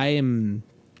 I'm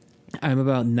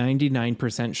about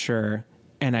 99% sure,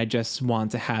 and I just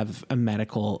want to have a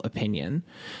medical opinion.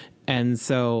 And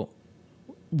so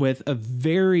with a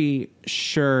very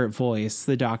sure voice,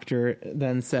 the doctor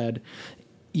then said,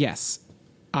 yes,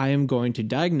 I am going to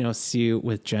diagnose you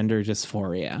with gender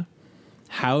dysphoria.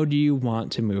 How do you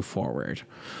want to move forward?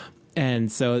 And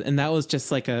that was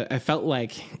just like I felt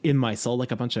like in my soul,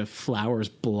 like a bunch of flowers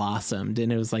blossomed,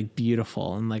 and it was like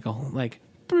beautiful, and like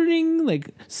bring,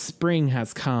 like spring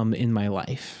has come in my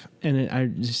life. And I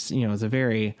just, it was a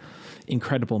very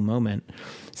incredible moment.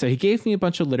 So he gave me a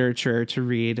bunch of literature to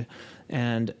read,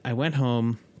 and I went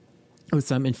home with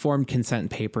some informed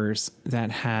consent papers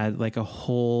that had like a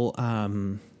whole,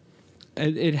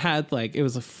 it had like, it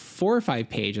was 4 or 5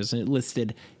 pages, and it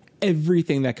listed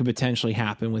everything that could potentially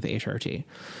happen with HRT.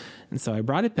 And so I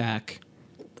brought it back,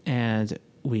 and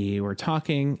we were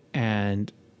talking,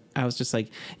 and I was just like,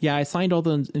 yeah, I signed all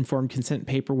the informed consent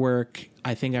paperwork.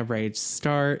 I think I'm ready to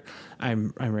start.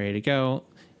 I'm ready to go.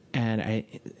 And I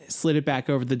slid it back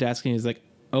over the desk, and he was like,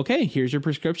 okay, here's your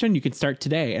prescription. You can start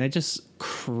today. And I just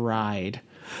cried.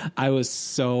 I was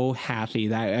so happy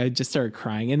that I just started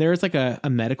crying. And there was like a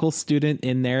medical student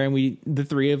in there, and the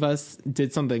three of us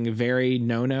did something very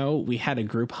no. We had a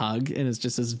group hug, and it's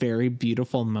just this very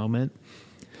beautiful moment.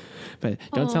 But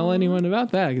don't tell anyone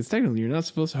about that, because technically you're not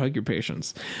supposed to hug your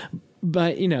patients.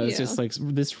 But, it's just like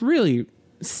this really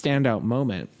standout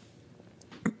moment.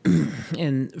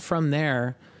 And from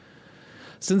there,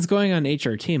 since going on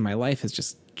HRT, my life has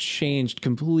just changed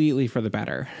completely for the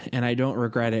better, and I don't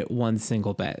regret it one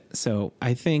single bit. So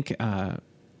I think, and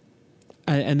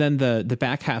then the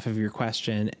back half of your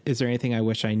question, is there anything I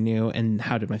wish I knew, and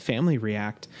how did my family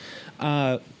react?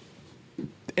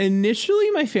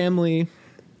 Initially, my family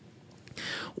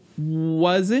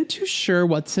wasn't too sure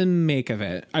what to make of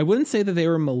it. I wouldn't say that they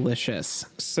were malicious,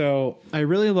 so I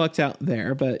really lucked out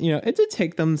there. But it did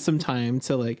take them some time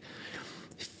to like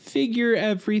figure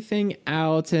everything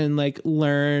out and like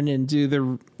learn and do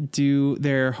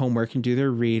their homework and do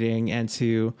their reading, and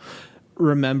to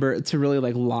remember to really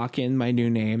like lock in my new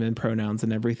name and pronouns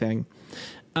and everything.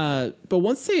 But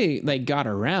once they like got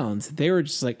around, they were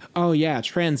just like, oh yeah,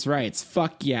 trans rights,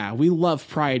 fuck yeah, we love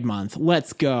Pride Month,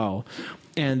 let's go.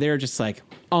 And they're just like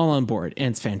all on board,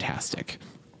 and it's fantastic.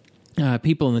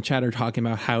 People in the chat are talking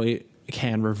about how it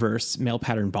can reverse male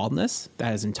pattern baldness.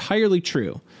 That is entirely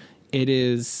true. It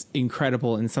is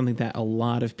incredible, and something that a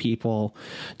lot of people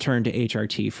turn to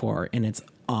HRT for, and it's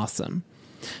awesome.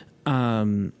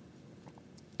 Some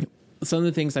of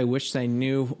the things I wish I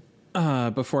knew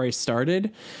before I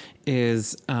started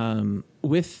is I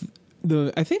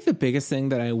think the biggest thing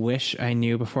that I wish I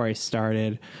knew before I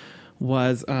started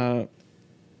was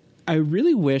I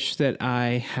really wish that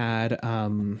I had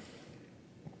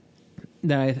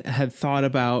thought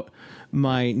about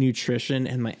my nutrition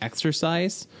and my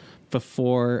exercise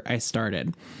before I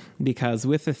started, because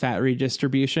with the fat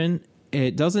redistribution,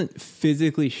 it doesn't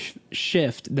physically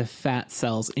shift the fat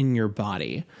cells in your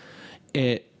body.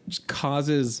 It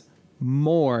causes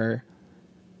more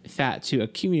fat to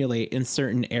accumulate in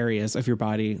certain areas of your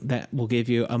body that will give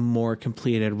you a more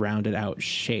completed, rounded out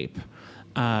shape,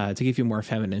 to give you a more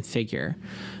feminine figure.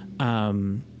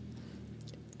 And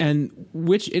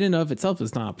which in and of itself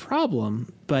is not a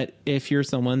problem. But if you're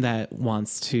someone that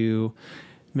wants to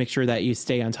make sure that you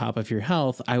stay on top of your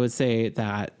health, I would say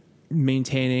that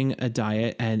maintaining a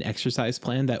diet and exercise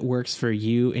plan that works for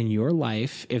you in your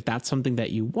life, if that's something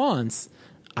that you want,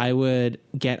 I would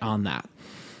get on that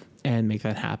and make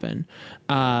that happen.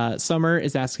 Summer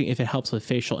is asking if it helps with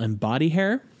facial and body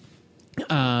hair.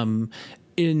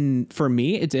 For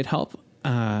me, it did help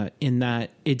in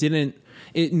that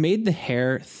it made the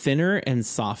hair thinner and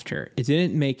softer. It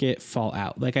didn't make it fall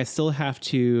out. Like, I still have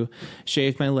to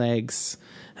shave my legs,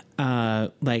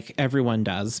 like everyone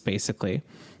does, basically.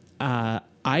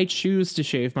 I choose to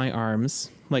shave my arms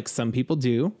like some people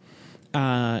do.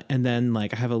 And then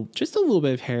like I have just a little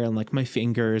bit of hair on like my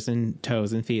fingers and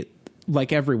toes and feet,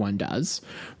 like everyone does,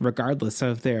 regardless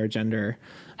of their gender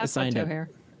assigned. I've got toe hair.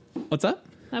 What's up?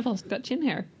 I've also got chin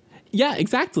hair. Yeah,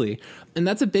 exactly. And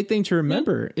that's a big thing to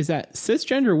remember, is that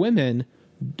cisgender women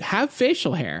have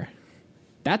facial hair.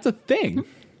 That's a thing.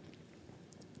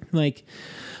 Like,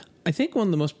 I think one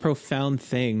of the most profound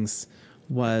things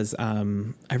was, I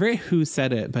forget who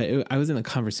said it, but I was in a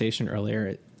conversation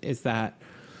earlier, is that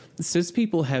cis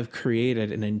people have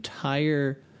created an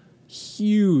entire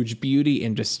huge beauty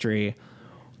industry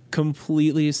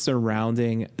completely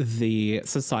surrounding the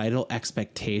societal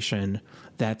expectation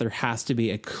that there has to be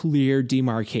a clear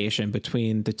demarcation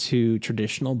between the two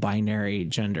traditional binary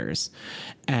genders,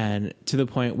 and to the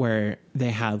point where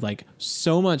they have like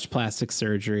so much plastic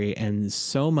surgery and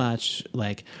so much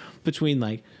like between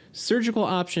like surgical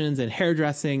options and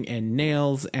hairdressing and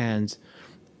nails and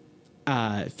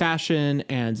fashion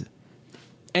and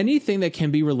anything that can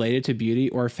be related to beauty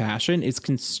or fashion is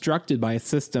constructed by a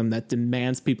system that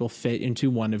demands people fit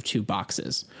into one of two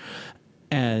boxes.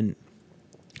 And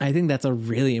I think that's a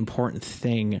really important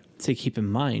thing to keep in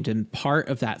mind. And part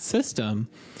of that system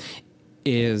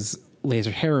is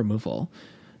laser hair removal.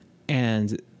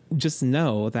 And just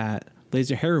know that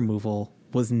laser hair removal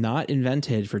was not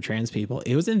invented for trans people.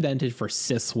 It was invented for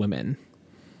cis women.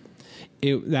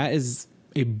 That is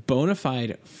a bona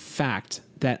fide fact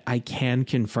that I can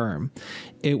confirm.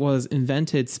 It was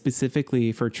invented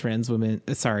specifically for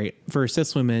for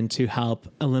cis women to help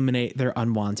eliminate their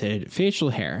unwanted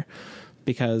facial hair,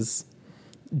 because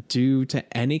due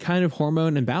to any kind of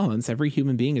hormone imbalance, every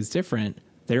human being is different.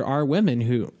 there are women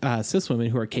who, cis women,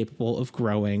 who are capable of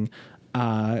growing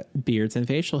beards and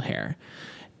facial hair.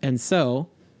 And so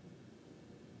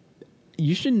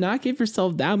you should not give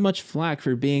yourself that much flack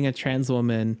for being a trans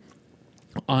woman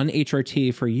on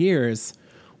HRT for years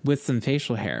with some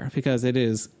facial hair, because it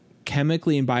is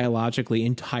chemically and biologically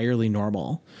entirely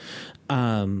normal.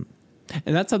 And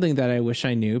that's something that I wish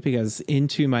I knew, because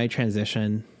into my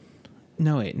transition,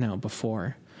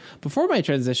 before my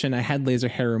transition, I had laser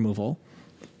hair removal,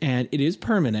 and it is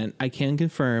permanent. I can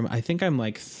confirm. I think I'm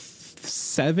like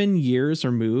 7 years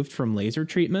removed from laser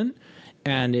treatment,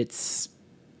 and it's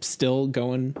still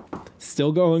going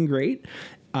great.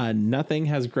 Nothing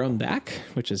has grown back,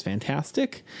 which is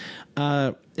fantastic.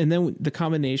 And then the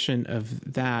combination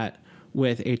of that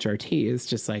with HRT is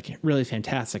just like really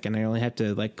fantastic. And I only have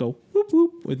to like go whoop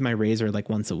whoop with my razor like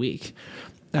once a week.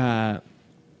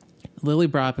 Lily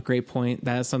brought up a great point.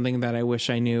 That is something that I wish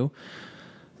I knew.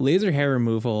 Laser hair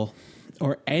removal,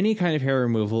 or any kind of hair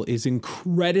removal, is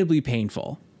incredibly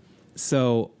painful.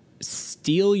 So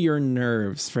steel your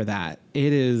nerves for that.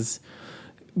 It is,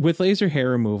 with laser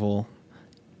hair removal,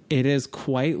 it is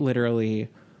quite literally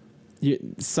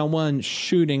someone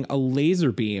shooting a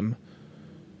laser beam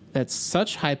that's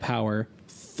such high power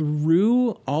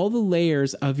through all the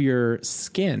layers of your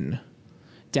skin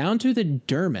down to the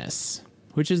dermis,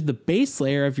 which is the base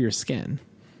layer of your skin,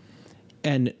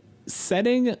 and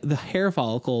setting the hair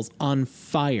follicles on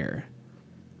fire.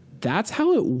 That's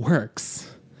how it works.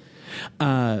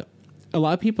 A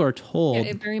lot of people are told... Yeah,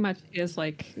 it very much is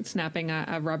like snapping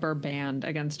a rubber band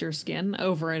against your skin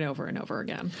over and over and over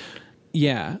again.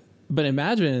 Yeah, but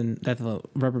imagine that the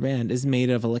rubber band is made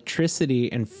of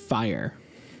electricity and fire.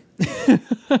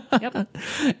 Yep.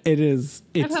 It's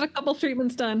I've had a couple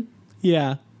treatments done.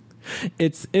 Yeah.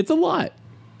 It's a lot.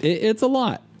 It's a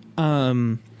lot.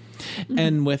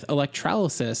 And with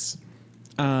electrolysis,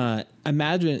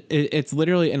 imagine it's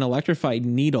literally an electrified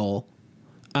needle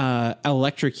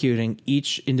electrocuting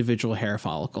each individual hair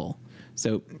follicle.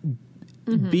 So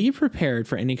be prepared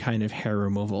for any kind of hair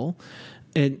removal.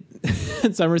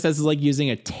 Summer says it's like using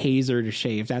a taser to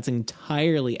shave. That's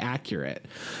entirely accurate.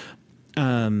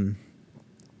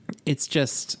 It's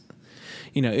just,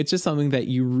 it's just something that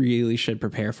you really should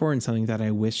prepare for, and something that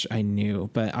I wish I knew.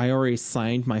 But I already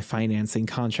signed my financing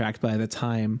contract by the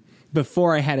time,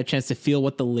 before I had a chance to feel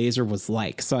what the laser was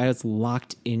like. So I was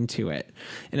locked into it.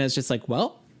 And I was just like,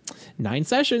 well, 9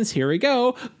 sessions, here we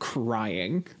go,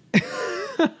 crying.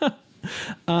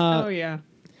 Oh, yeah.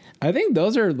 I think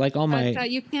those are like all my...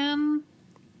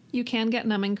 You can get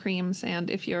numbing creams, and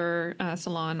if your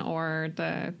salon or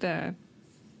the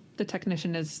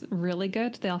technician is really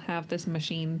good, they'll have this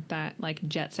machine that like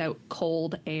jets out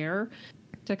cold air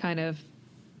to kind of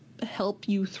help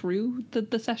you through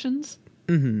the sessions.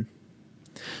 Mm-hmm.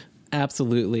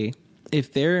 Absolutely.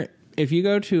 If you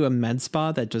go to a med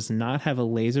spa that does not have a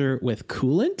laser with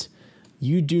coolant,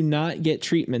 you do not get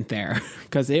treatment there,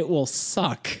 because it will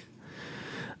suck.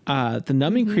 The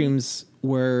numbing creams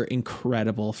were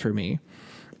incredible for me.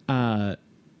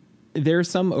 There are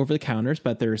some over the counters,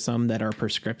 but there are some that are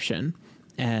prescription,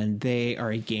 and they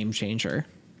are a game changer.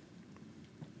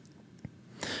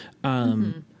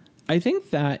 I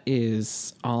think that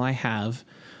is all I have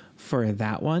for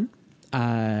that one.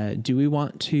 Do we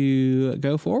want to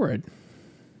go forward?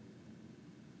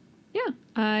 Yeah,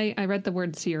 I read the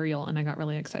word cereal and I got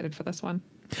really excited for this one.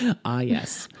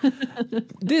 Yes.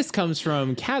 This comes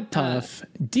from Cat Puff.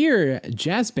 Dear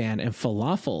Jazz Band and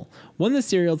Falafel, one of the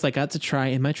cereals I got to try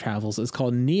in my travels is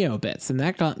called Neobits, and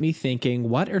that got me thinking,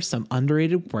 what are some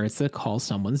underrated words to call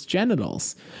someone's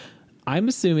genitals? I'm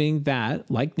assuming that,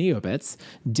 like Neobits,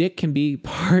 dick can be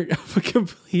part of a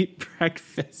complete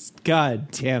breakfast.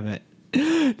 God damn it.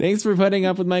 Thanks for putting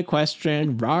up with my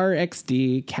question. Rar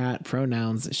XD, cat,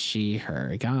 pronouns, she,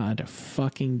 her. God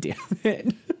fucking damn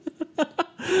it.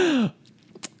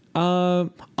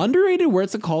 Underrated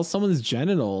words to call someone's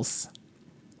genitals.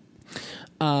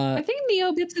 I think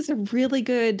Neobits is a really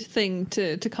good thing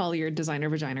to call your designer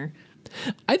vagina.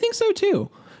 I think so too.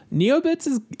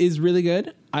 Neobits is really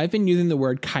good. I've been using the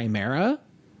word chimera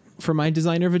for my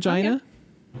designer vagina.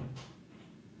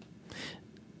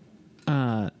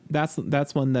 Okay.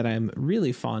 That's one that I'm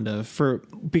really fond of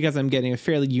because I'm getting a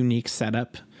fairly unique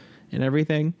setup and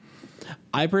everything.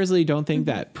 I personally don't think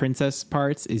that princess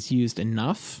parts is used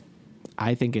enough.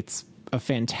 I think it's a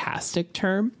fantastic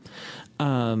term.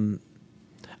 I'm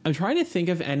trying to think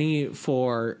of any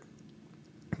for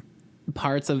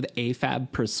parts of the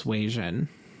AFAB persuasion.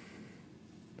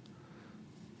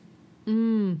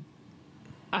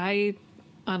 I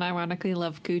unironically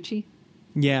love Gucci.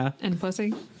 Yeah. and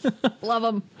pussy. Love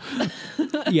them.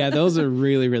 Yeah, those are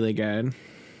really, really good.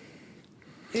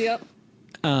 Yep.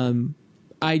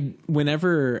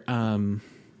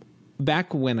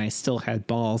 Back when I still had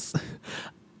balls,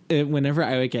 whenever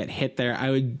I would get hit there,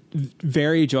 I would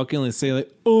very jokingly say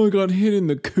like, "Oh, I got hit in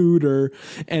the cooter,"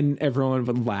 and everyone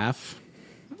would laugh.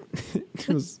 it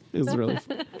was really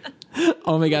fun.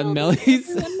 Oh my god, Millie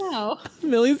No.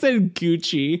 Millie said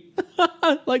Gucci,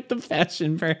 like the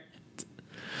fashion brand.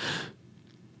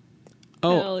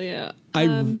 Oh, Hell yeah.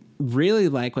 I really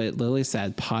like what Lily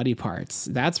said. Potty parts.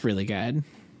 That's really good.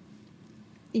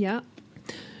 Yeah.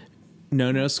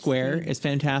 No Square is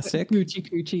fantastic. Gucci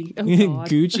coochie. Oh god.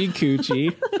 Gucci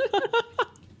coochie.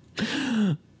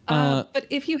 But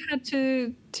if you had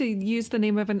to use the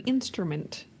name of an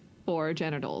instrument for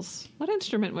genitals, what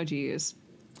instrument would you use?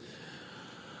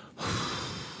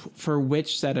 For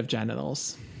which set of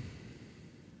genitals?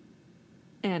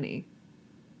 Annie.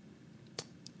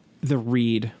 The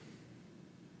reed.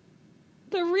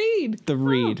 The reed. The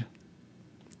reed.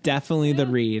 Definitely the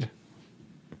reed.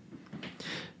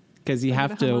 Because you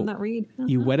have On that to, reed.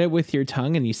 you wet it with your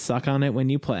tongue and you suck on it when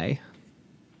you play.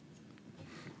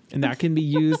 And that can be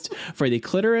used for the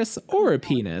clitoris or a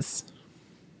penis.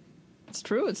 It's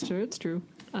true. It's true. It's true.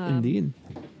 Indeed.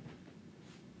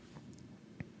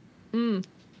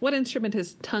 What instrument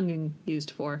is tonguing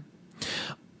used for?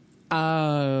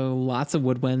 Lots of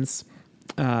woodwinds.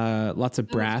 Lots of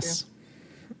brass.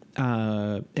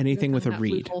 Anything with a That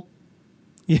reed. flute hole.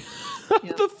 Yeah.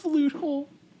 Yeah. The flute hole.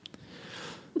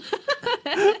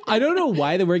 I don't know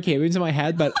why the word came into my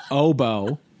head, but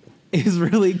oboe is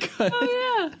really good.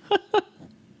 Oh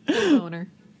yeah. Boner.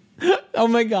 Oh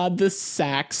my god, the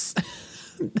sax.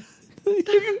 You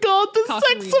can call it the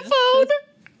Cockerinas. saxophone.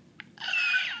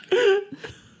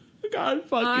 God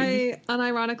fucking. I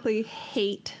unironically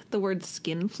hate the word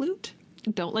skin flute.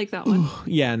 Don't like that one.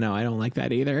 Yeah, no, I don't like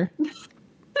that either.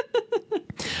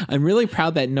 I'm really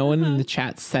proud that no one in the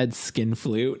chat said skin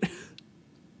flute.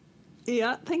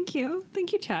 Yeah, thank you.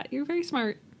 Thank you, chat. You're very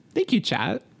smart. Thank you,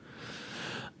 chat.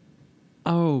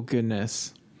 Oh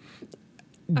goodness.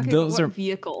 Okay, Those but are what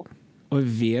vehicle? what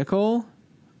vehicle?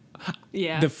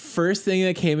 Yeah. The first thing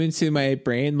that came into my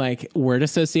brain, like word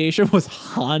association, was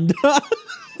Honda.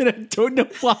 And I don't know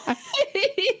why.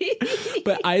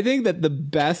 But I think that the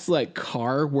best like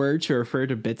car word to refer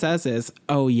to bits as is,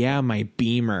 oh yeah, my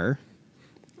Beamer.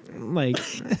 Like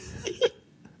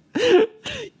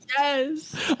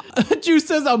yes. Juice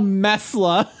says a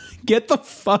Mesla. Get the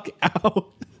fuck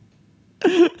out.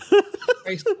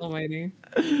 Christ almighty.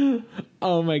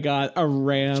 Oh my god, a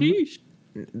Ram. Sheesh.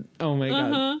 Oh my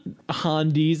god.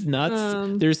 Hondi's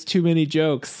nuts. There's too many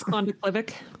jokes. Honda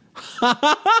Civic.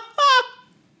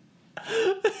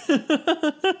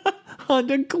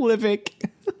 Honda Clivic.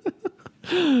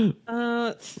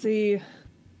 Let's see.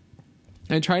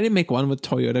 I tried to make one with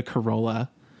Toyota Corolla.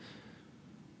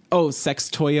 Oh, Sex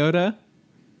Toyota.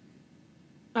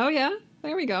 Oh yeah.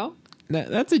 There we go.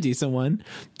 That's a decent one.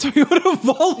 Toyota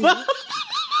Volva.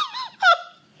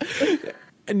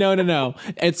 No.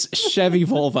 It's Chevy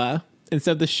Volva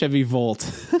instead of the Chevy Volt.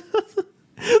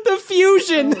 The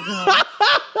Fusion.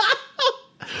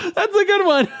 That's a good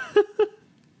one.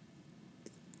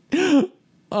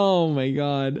 Oh my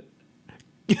god.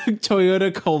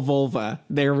 Toyota Volva.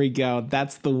 There we go.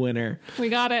 That's the winner. We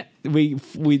got it. We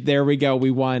there we go.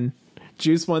 We won.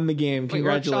 Juice won the game. We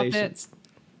workshopped Congratulations.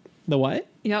 The what?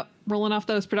 Yep. Rolling off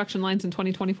those production lines in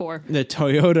 2024. The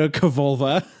Toyota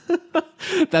Volva.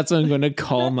 That's what I'm going to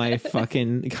call my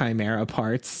fucking Chimera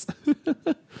parts.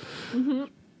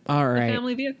 All right.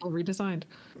 Family vehicle redesigned.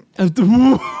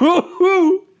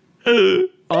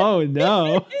 Oh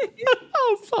no.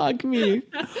 Oh fuck me.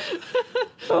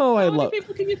 Oh, I How many love.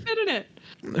 people can you fit in it?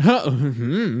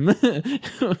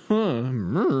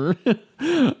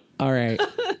 All right.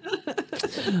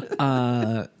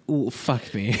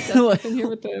 Fuck me. In here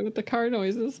with the car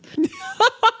noises.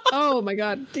 Oh my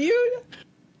god.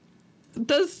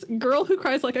 Does Girl Who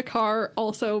Cries Like a Car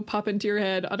also pop into your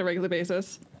head on a regular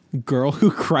basis? Girl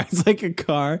Who Cries Like a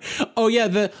Car. Oh yeah,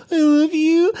 the I love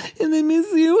you and I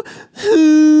miss you.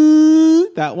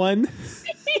 That one.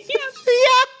 Yeah.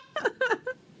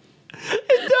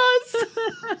 It does.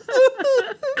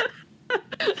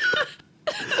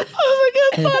 Oh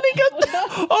my god, Bonnie got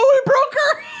oh, we broke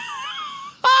her.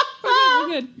 We're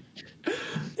good.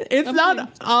 It's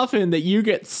not often that you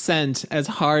get sent as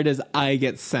hard as I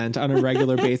get sent on a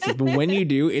regular basis, but when you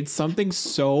do, it's something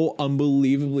so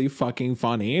unbelievably fucking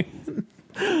funny.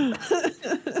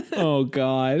 Oh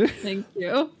god. Thank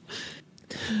you.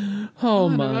 Oh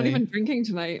God, my. I'm not even drinking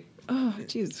tonight. Oh,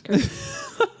 Jesus Christ.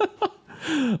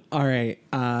 All right.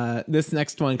 This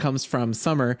next one comes from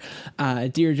Summer.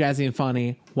 Dear Jazzy and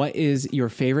Fonny, what is your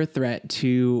favorite threat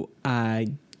to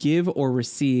give or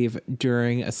receive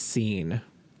during a scene?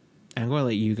 I'm going to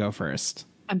let you go first.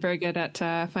 I'm very good at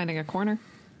finding a corner.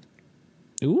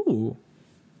 Ooh,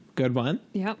 good one.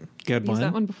 Yep. Good Used one.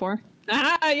 that one before.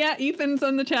 Yeah, Ethan's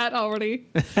in the chat already.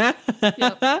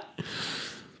 Yep.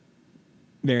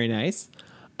 Very nice.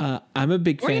 I'm a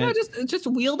big Or fan. just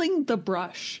wielding the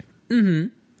brush.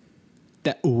 Is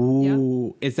that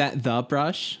the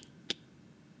brush?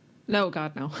 No,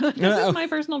 God, no. This is my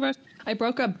personal brush. I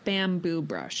broke a bamboo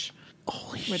brush.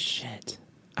 Holy shit.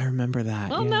 I remember that.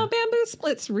 Well, yeah. no, bamboo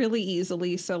splits really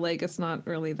easily, so like it's not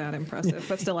really that impressive.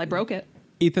 But still, I broke it.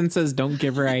 Ethan says, "Don't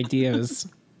give her ideas."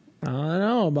 I don't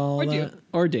know about Or do. that.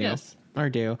 Or do. Yes. Or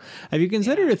do. Have you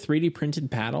considered a 3D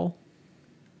printed paddle?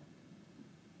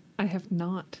 I have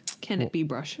not. Can it be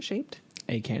brush shaped?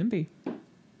 It can be.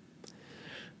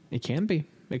 It can be.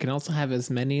 It can also have as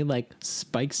many like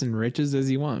spikes and ridges as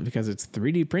you want because it's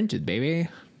 3D printed, baby.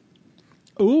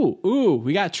 Ooh,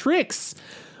 we got tricks.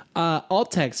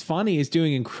 Altex Fonny is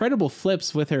doing incredible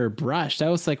flips with her brush. That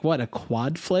was like what, a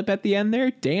quad flip at the end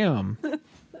there? Damn.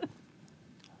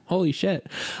 Holy shit.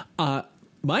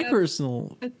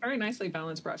 Personal. It's a very nicely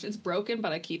balanced brush. It's broken,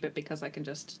 but I keep it because I can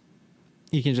just.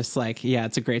 You can just like, yeah,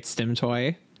 it's a great stim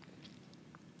toy.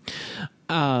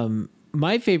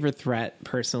 My favorite threat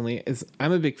personally is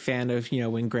I'm a big fan of,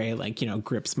 when Gray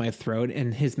grips my throat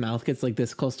and his mouth gets like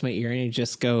this close to my ear and he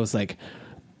just goes like,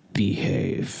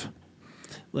 behave.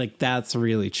 Like that's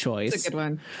really choice. It's a good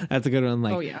one. That's a good one.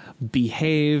 Like, Oh, yeah.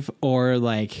 behave, or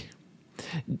like,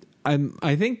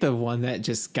 I think the one that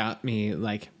just got me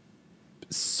like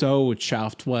so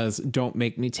chuffed was don't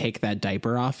make me take that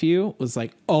diaper off you. Was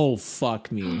like, oh,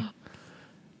 fuck me.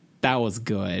 That was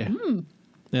good.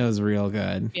 That was real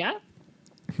good. Yeah.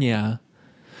 Yeah.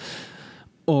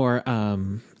 Or,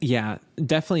 yeah,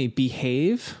 definitely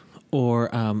behave, or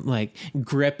like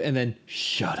grip and then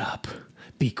shut up.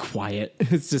 Be quiet.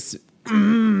 It's just,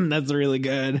 that's really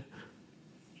good.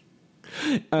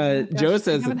 Joe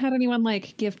says, I haven't had anyone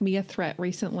like give me a threat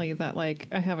recently that like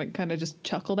I haven't kind of just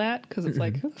chuckled at because it's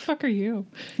like, who the fuck are you?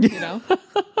 You know?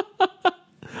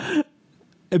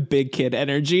 a big kid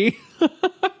energy.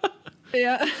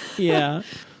 Yeah. Yeah.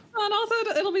 And also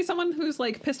it'll be someone who's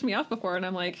like pissed me off before and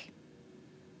I'm like,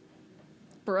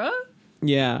 bruh,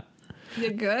 Yeah.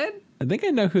 you good? I think I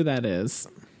know who that is.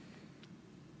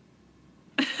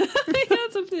 Yeah,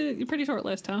 it's a pretty short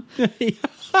list, huh?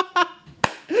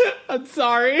 I'm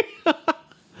sorry.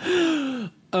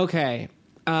 Okay.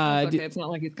 It's okay. It's not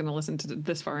like he's going to listen to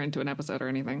this far into an episode or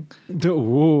anything.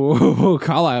 Ooh,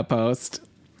 call out post.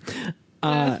 Do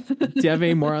you have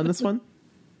any more on this one?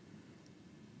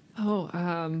 Oh,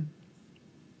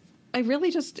 I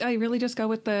really just go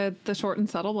with the short and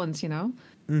subtle ones, you know?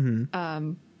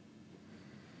 Mm-hmm.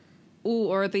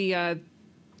 Or the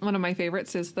one of my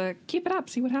favorites is the keep it up,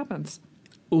 see what happens.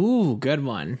 Ooh, good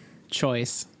one.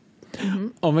 Choice. Mm-hmm.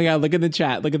 Oh my god, look at the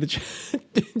chat. Look at the chat.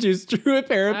 Just drew a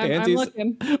pair of panties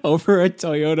over a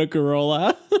Toyota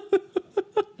Corolla.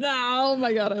 Oh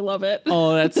my god, I love it.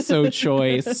 Oh, that's so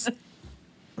choice.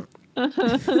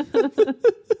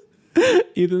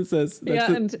 Ethan says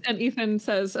and Ethan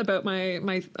says about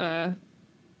my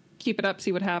keep it up,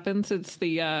 see what happens. It's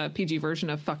the PG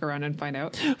version of fuck around and find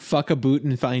out. Fuck a boot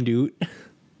and find out.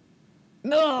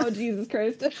 No, Jesus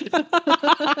Christ.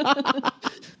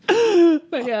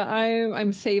 But yeah,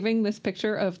 I'm saving this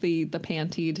picture of the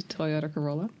pantied Toyota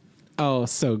Corolla. Oh,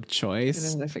 so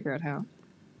choice. And then I figure out how.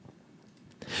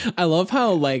 I love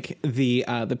how like the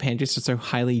panties are so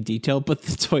highly detailed, but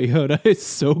the Toyota is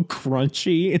so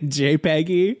crunchy and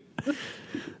JPEGy.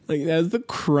 Like that's the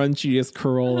crunchiest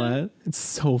Corolla. It's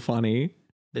so funny.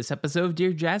 This episode of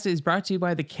Dear Jazzy is brought to you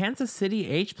by the Kansas City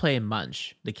H-Play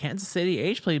Munch. The Kansas City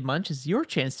H-Play Munch is your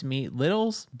chance to meet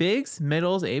littles, bigs,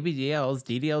 middles, ABDLs,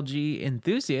 DDLG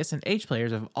enthusiasts, and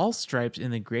H-players of all stripes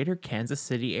in the greater Kansas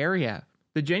City area.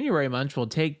 The January Munch will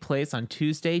take place on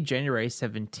Tuesday, January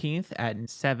 17th at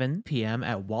 7 p.m.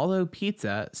 at Wallow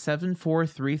Pizza,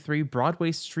 7433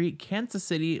 Broadway Street, Kansas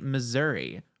City,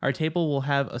 Missouri. Our table will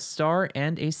have a star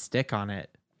and a stick on it.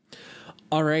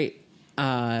 All right.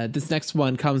 This next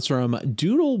one comes from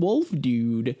Doodle Wolf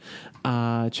Dude.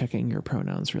 Checking your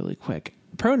pronouns really quick.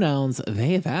 Pronouns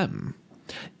they, them.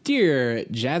 Dear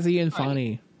Jazzy and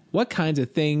Fonny, what kinds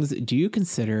of things do you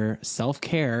consider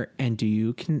self-care, and do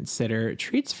you consider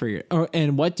treats for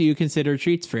and what do you consider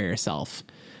treats for yourself?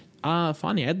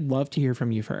 Fonny, I'd love to hear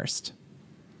from you first.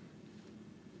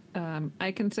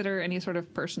 I consider any sort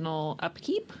of personal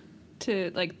upkeep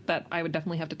to like that I would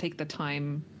definitely have to take the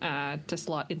time to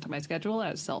slot into my schedule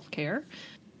as self-care.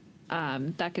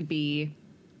 That could be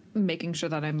making sure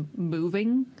that I'm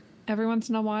moving every once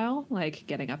in a while, like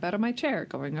getting up out of my chair,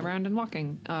 going around and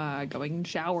walking, going and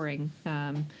showering,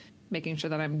 making sure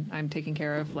that I'm taking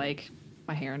care of like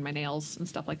my hair and my nails and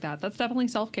stuff like that. That's definitely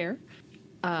self-care.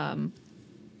 And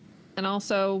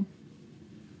also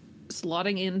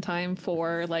slotting in time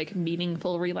for like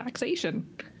meaningful relaxation.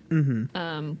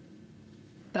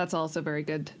 That's also very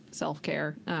good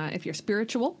self-care. If you're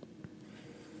spiritual,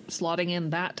 slotting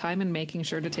in that time and making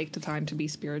sure to take the time to be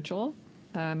spiritual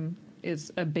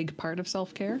is a big part of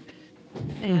self-care.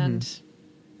 And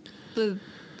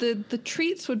the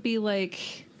treats would be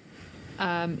like,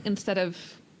 instead of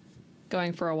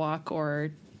going for a walk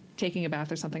or taking a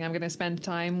bath or something, I'm going to spend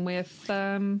time with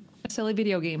a silly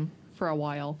video game for a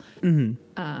while.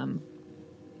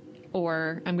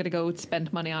 Or I'm going to go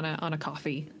spend money on a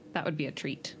coffee. That would be a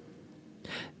treat.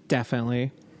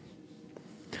 Definitely.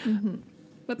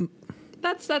 But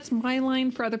that's my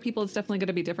line. For other people, it's definitely going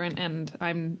to be different, and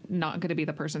I'm not going to be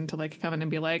the person to like come in and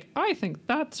be like, I think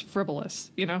that's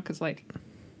frivolous, you know, because like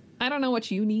I don't know what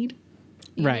you need.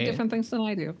 You Right. need different things than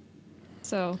I do.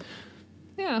 So,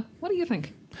 yeah. What do you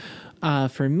think?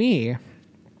 For me,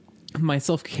 my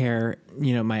self-care,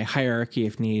 you know, my hierarchy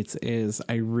of needs is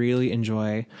I really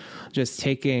enjoy just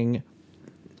taking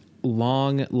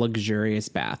long, luxurious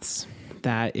baths.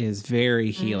 That is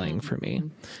very healing for me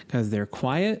because they're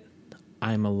quiet.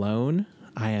 I'm alone.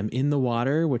 I am in the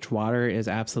water, which water is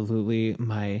absolutely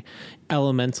my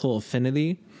elemental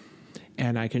affinity.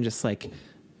 And I can just like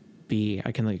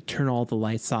I can like turn all the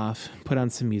lights off, put on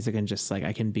some music, and just like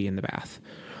I can be in the bath.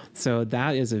 So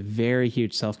that is a very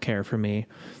huge self-care for me.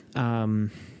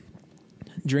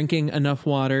 Drinking enough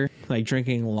water, like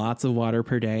drinking lots of water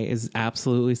per day, is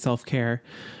absolutely self-care.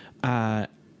 I'm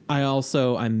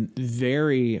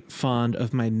very fond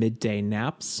of my midday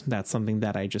naps. That's something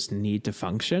that I just need to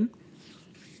function.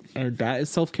 That is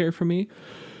self-care for me.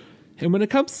 And when it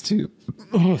comes to,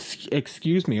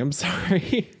 excuse me, I'm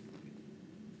sorry.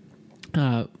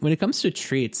 When it comes to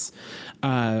treats,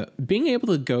 being able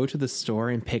to go to the store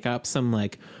and pick up some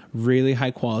like really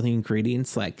high quality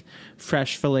ingredients like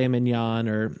fresh filet mignon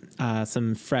or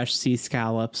some fresh sea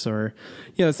scallops, or,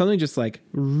 you know, something just like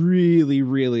really,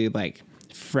 really like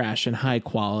fresh and high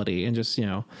quality, and just, you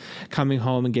know, coming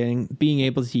home and being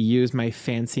able to use my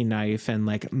fancy knife and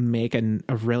like make a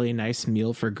really nice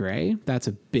meal for Gray. That's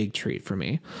a big treat for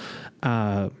me.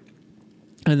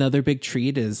 Another big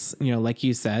treat is, you know, like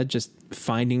you said, just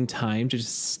finding time to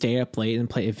just stay up late and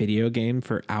play a video game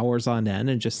for hours on end,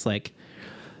 and just like,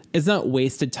 it's not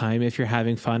wasted time if you're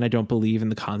having fun. I don't believe in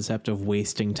the concept of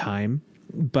wasting time,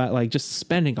 but like just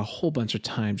spending a whole bunch of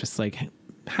time just like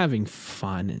having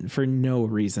fun and for no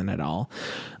reason at all.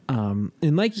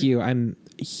 And like you, I'm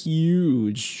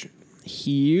huge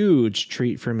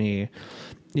treat for me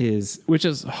which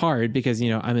is hard because, you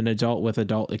know, I'm an adult with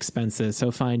adult expenses.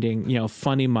 So finding, you know,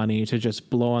 funny money to just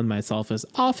blow on myself is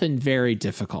often very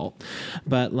difficult.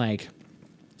 But like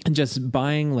just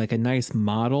buying like a nice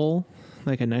model,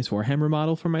 like a nice Warhammer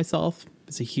model for myself,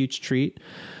 is a huge treat.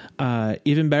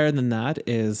 Even better than that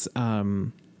is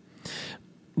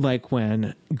like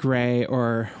when Gray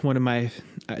or one of my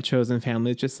chosen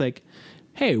families just like,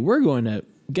 hey, we're going to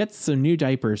get some new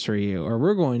diapers for you, or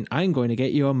I'm going to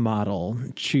get you a model,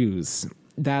 choose.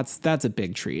 That's a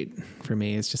big treat for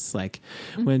me. It's just like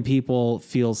when people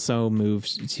feel so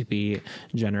moved to be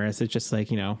generous, it's just like,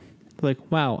 you know,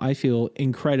 like, wow, I feel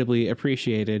incredibly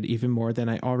appreciated, even more than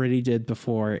I already did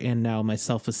before. And now my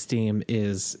self-esteem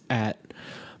is at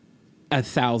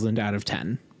 1,000 out of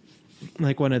 10.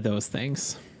 Like one of those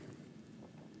things.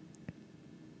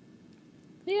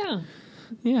 Yeah.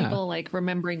 Yeah. People like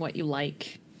remembering what you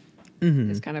like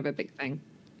is kind of a big thing.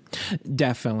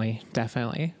 Definitely.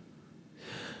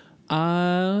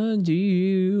 Do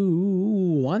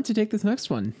you want to take this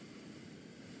next one?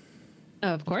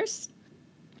 Of course.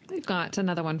 We've got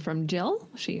another one from Jill.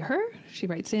 She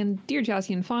writes in, Dear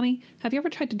Jazzy and Fawny, have you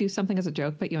ever tried to do something as a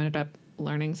joke, but you ended up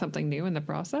learning something new in the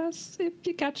process? If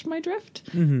you catch my drift.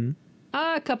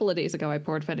 A couple of days ago, I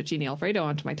poured fettuccine Alfredo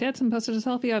onto my tits and posted a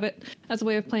selfie of it as a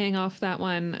way of playing off that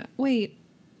one, wait,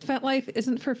 FetLife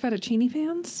isn't for fettuccine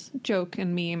fans? Joke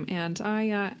and meme, and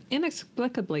I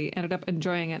inexplicably ended up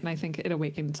enjoying it, and I think it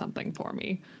awakened something for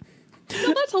me.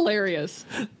 No, that's hilarious.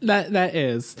 That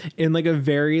is, in like a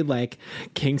very like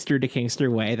Kingster to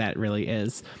Kingster way, that really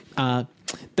is.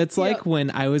 That's like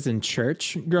when I was in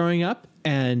church growing up,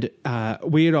 and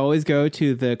we'd always go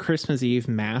to the Christmas Eve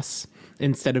Mass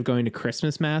instead of going to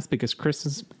Christmas Mass, because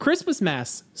Christmas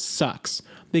Mass sucks.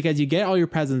 because you get all your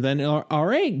presents. Then, all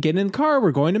right, get in the car.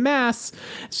 We're going to mass.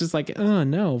 It's just like, oh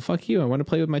no, fuck you. I want to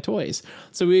play with my toys.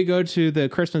 So we go to the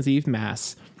Christmas Eve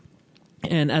mass.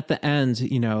 And at the end,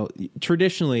 you know,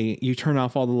 traditionally you turn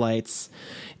off all the lights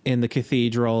in the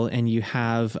cathedral and you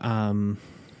have,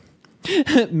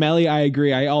 Melly, I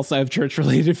agree. I also have church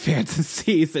related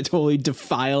fantasies that totally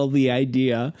defile the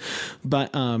idea,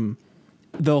 but,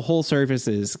 the whole service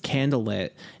is candlelit.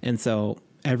 And so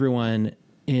everyone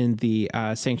in the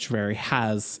sanctuary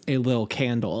has a little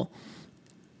candle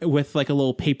with like a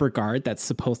little paper guard that's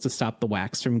supposed to stop the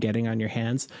wax from getting on your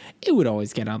hands. It would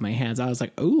always get on my hands. I was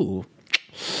like, ooh,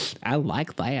 I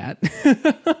like that.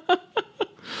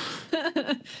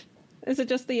 Is it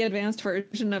just the advanced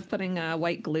version of putting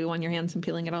white glue on your hands and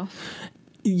peeling it off?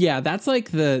 Yeah, that's like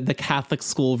the Catholic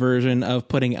school version of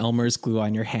putting Elmer's glue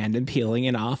on your hand and peeling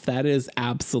it off. That is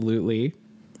absolutely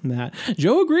that.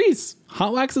 Joe agrees.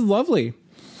 Hot wax is lovely.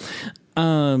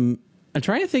 I'm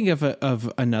trying to think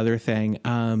of another thing.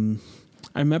 I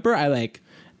remember I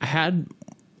had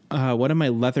one of my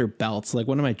leather belts, like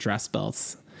one of my dress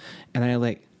belts, and I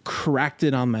like cracked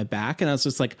it on my back, and I was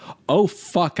just like, oh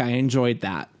fuck, I enjoyed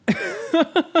that.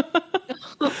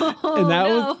 And that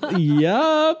was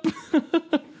yup.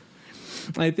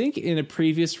 I think in a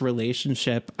previous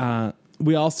relationship,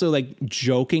 we also like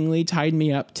jokingly tied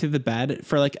me up to the bed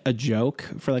for like a joke,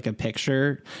 for like a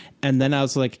picture, and then I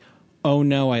was like, oh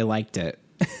no, I liked it.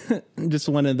 Just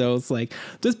one of those like,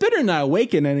 this better not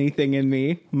awaken anything in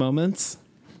me moments.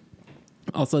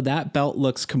 Also, that belt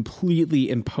looks completely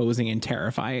imposing and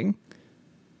terrifying.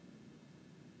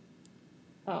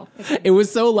 Oh, okay. It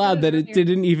was so loud that it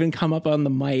didn't even come up on the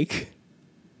mic.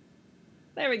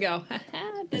 There we go.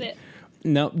 Did it.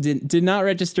 Nope, did not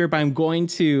register, but I'm going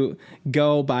to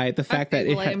go by the fact that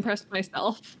I impressed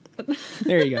myself.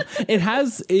 There you go.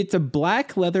 It's a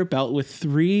black leather belt with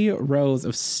 3 rows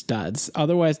of studs,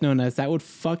 otherwise known as that would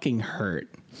fucking hurt.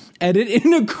 Edit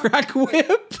in a crack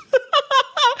whip.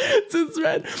 It's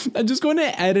red. I'm just going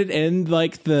to edit in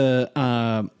like the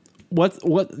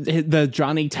the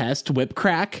Johnny Test whip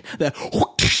crack, the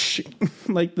whoosh,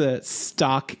 like the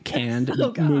stock canned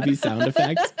movie sound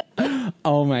effect.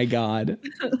 Oh my god.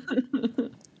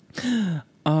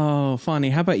 Oh, funny.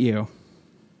 How about you?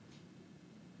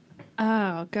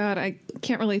 Oh god, I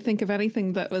can't really think of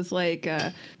anything that was like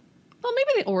well,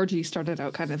 maybe the orgy started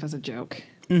out kind of as a joke.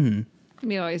 Mm-hmm.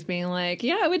 Me always being like,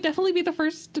 yeah, I would definitely be the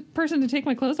first person to take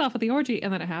my clothes off at the orgy,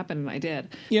 and then it happened and I did.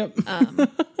 Yep.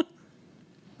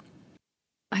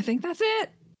 I think that's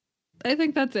it.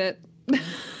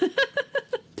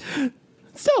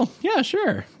 Still, yeah,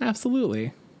 sure.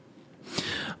 Absolutely.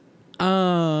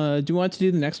 Do you want to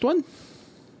do the next one?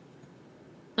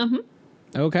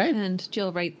 Okay. And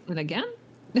Jill writes in again.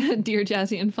 Dear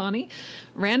Jazzy and Fawny,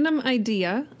 random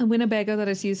idea, a Winnebago that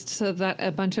is used so that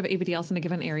a bunch of ABDLs in a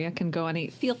given area can go on a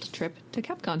field trip to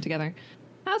Capcom together.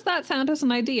 How's that sound as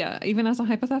an idea, even as a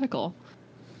hypothetical?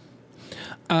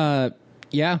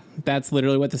 Yeah, that's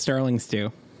literally what the Starlings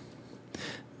do.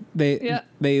 They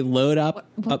load up.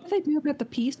 What do they do about the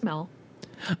pee smell?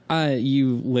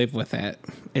 You live with it.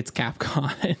 It's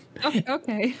Capcom.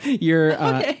 Okay. You're.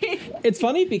 Okay. It's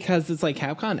funny because it's like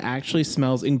Capcom actually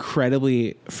smells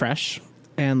incredibly fresh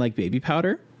and like baby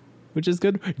powder, which is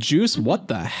good. Juice. What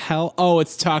the hell? Oh,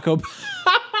 it's Taco.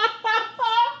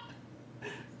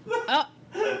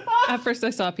 At first, I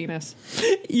saw a penis.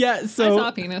 Yeah. So I saw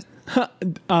a penis.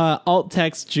 Alt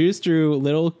text Juice drew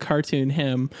little cartoon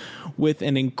him with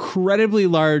an incredibly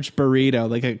large burrito,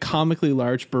 like a comically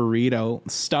large burrito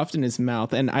stuffed in his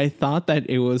mouth. And I thought that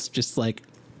it was just like,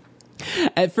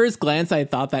 at first glance, I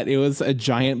thought that it was a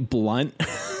giant blunt,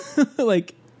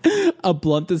 like a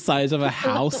blunt the size of a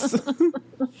house.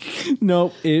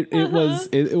 Nope, it was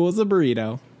a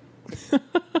burrito. The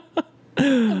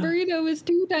burrito is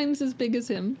 2 times as big as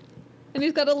him. And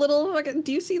he's got a little fucking,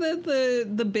 do you see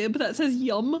the bib that says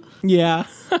yum? Yeah.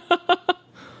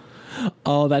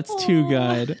 Oh, that's too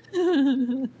good.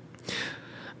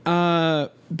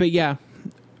 But yeah,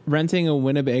 renting a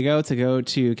Winnebago to go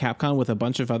to Capcom with a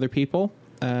bunch of other people.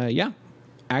 Yeah,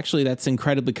 actually, that's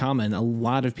incredibly common. A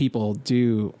lot of people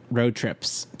do road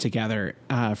trips together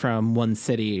from one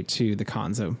city to the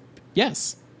con. So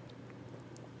yes.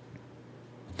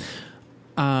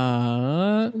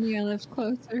 Only I lived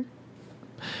closer.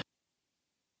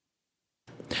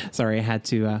 Sorry, I had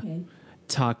to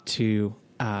talk to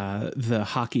the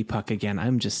hockey puck again.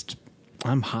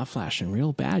 I'm hot flashing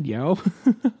real bad, yo.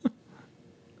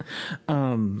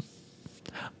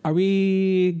 Are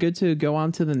we good to go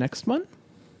on to the next one?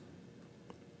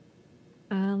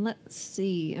 Let's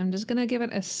see. I'm just gonna give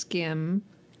it a skim.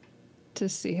 to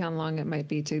see how long it might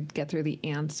be to get through the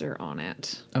answer on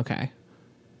it. Okay.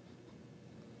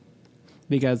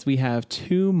 Because we have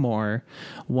two more,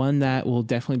 one that will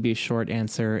definitely be a short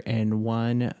answer and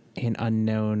one an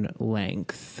unknown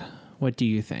length. What do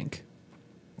you think?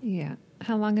 Yeah.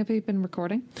 How long have you been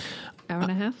recording? Hour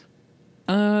and a half?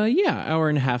 Yeah, hour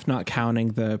and a half, not counting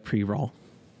the pre-roll.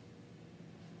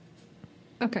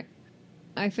 Okay.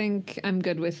 I think I'm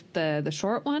good with the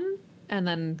short one. And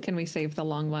then can we save the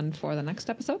long one for the next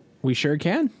episode? We sure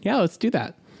can. Yeah, let's do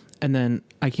that. And then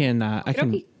I can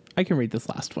read this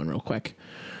last one real quick.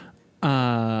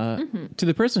 To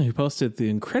the person who posted the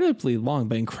incredibly long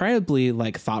but incredibly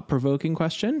thought-provoking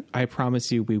question, I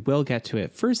promise you we will get to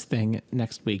it first thing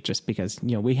next week, just because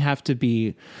we have to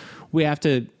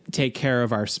take care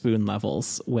of our spoon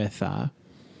levels with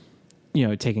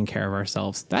taking care of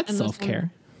ourselves. That's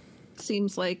self-care.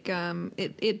 Seems like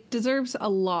it deserves a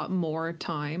lot more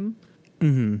time.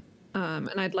 And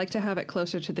I'd like to have it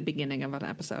closer to the beginning of an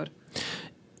episode.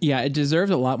 Yeah, it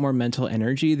deserves a lot more mental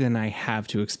energy than I have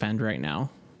to expend right now.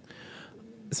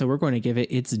 So we're going to give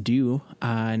it its due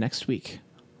next week.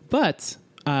 But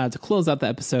to close out the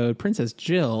episode, Princess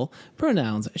Jill,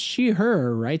 pronouns she,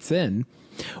 her, writes in,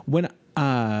 Dear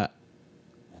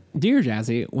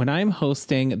Jazzy, when I'm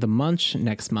hosting the Munch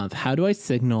next month, how do I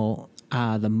signal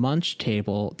the Munch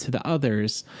table to the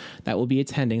others that will be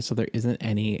attending so there isn't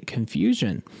any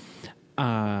confusion?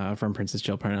 From Princess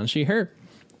Jill, pronouns she, her.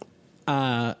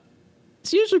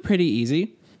 It's usually pretty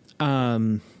easy.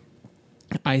 I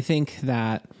think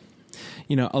that,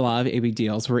 a lot of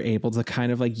ABDLs were able to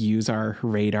kind of use our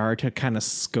radar to kind of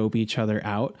scope each other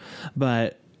out.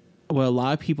 But what a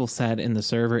lot of people said in the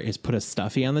server is put a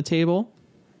stuffy on the table.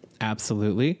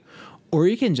 Absolutely. Or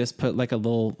you can just put a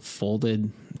little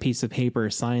folded piece of paper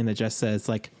sign that just says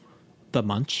the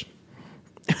Munch.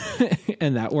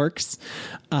 And that works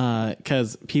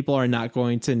because people are not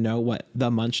going to know what the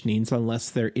Munch means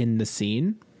unless they're in the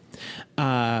scene.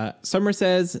 Summer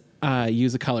says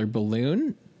use a colored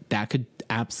balloon. That could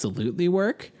absolutely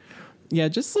work. Yeah,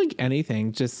 just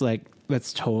anything, just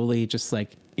that's totally just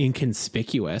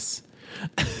inconspicuous.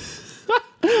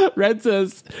 Red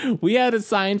says we had a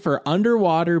sign for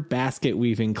Underwater Basket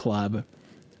Weaving Club.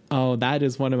 Oh, that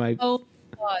is one of my... Oh,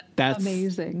 God, that's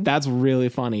amazing. That's really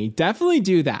funny. Definitely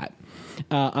do that.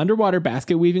 Underwater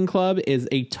Basket Weaving Club is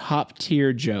a top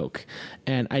tier joke,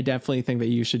 and I definitely think that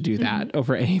you should do that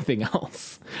over anything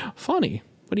else. Funny.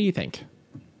 What do you think?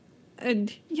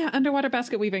 And yeah, underwater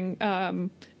basket weaving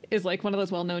is one of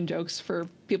those well-known jokes for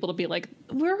people to be like,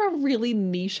 we're a really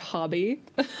niche hobby.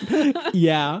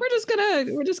 Yeah.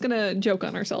 we're just gonna joke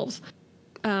on ourselves.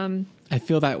 I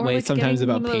feel that way sometimes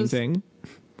about painting.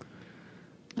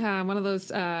 One of those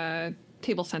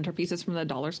table centerpieces from the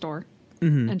dollar store,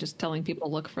 and just telling people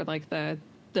to look for the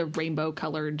rainbow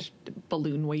colored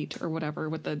balloon weight or whatever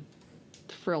with the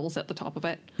frills at the top of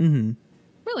it.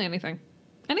 Really anything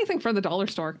from the dollar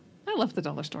store. I love the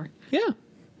dollar store. Yeah.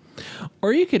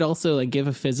 Or you could also give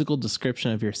a physical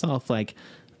description of yourself. I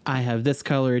have this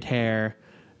colored hair.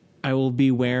 I will be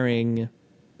wearing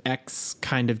X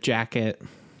kind of jacket.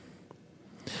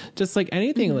 Just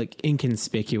anything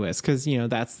inconspicuous, because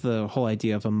that's the whole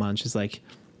idea of a Munch is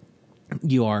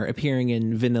you are appearing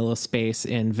in vanilla space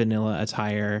in vanilla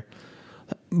attire,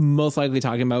 most likely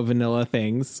talking about vanilla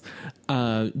things,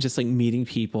 just meeting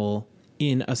people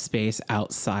in a space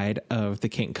outside of the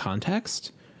kink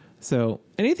context. So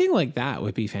anything like that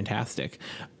would be fantastic.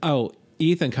 Oh,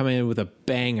 Ethan coming in with a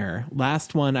banger.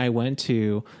 Last one I went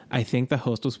to, I think the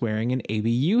host was wearing an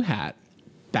ABU hat.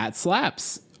 That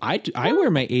slaps. I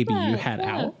wear my ABU hat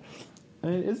out.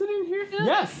 Is it in here? Yeah.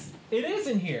 Yes, it is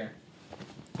in here.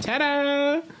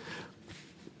 Ta-da!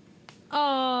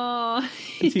 Oh.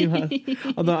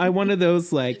 Although I'm one of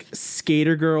those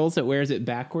skater girls that wears it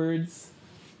backwards.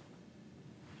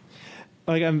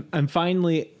 I'm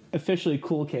finally officially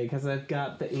cool K because I've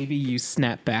got the ABU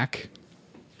snapback.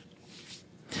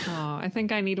 Oh, I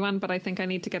think I need one, but I think I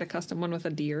need to get a custom one with a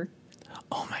deer.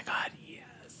 Oh my God,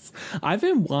 yes. I've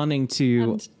been wanting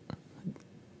to...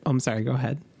 I'm sorry, go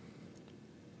ahead.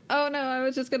 Oh no, I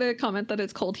was just going to comment that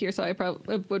it's cold here, so I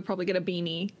would probably get a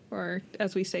beanie, or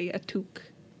as we say, a toque,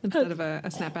 instead of a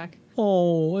snapback.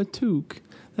 Oh, a toque.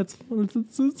 That's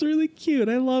really cute.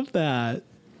 I love that.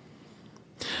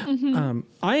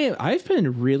 I've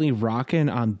been really rocking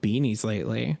on beanies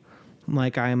lately.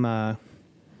 I've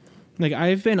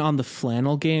been on the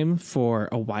flannel game for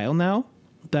a while now,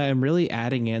 that I'm really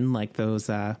adding in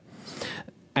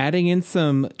adding in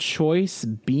some choice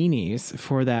beanies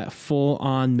for that full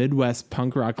on Midwest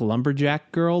punk rock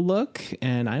lumberjack girl look.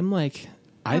 And I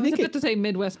I was think about to say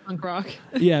Midwest punk rock.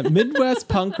 yeah, Midwest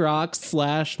punk rock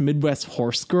 / Midwest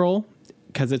horse girl,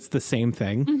 because it's the same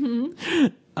thing.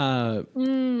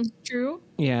 True.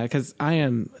 Yeah, because I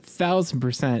am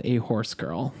 1000% a horse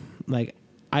girl. Like,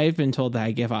 I've been told that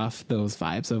I give off those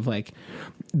vibes of like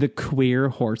the queer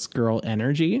horse girl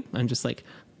energy. I'm just like,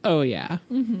 oh yeah.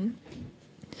 And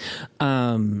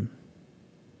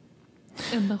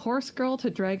the horse girl to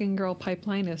dragon girl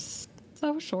pipeline is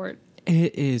so short.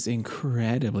 It is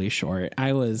incredibly short.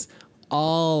 I was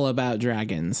all about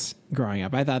dragons growing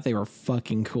up. I thought they were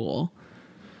fucking cool.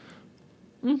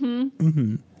 And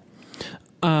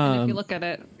if you look at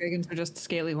it, dragons are just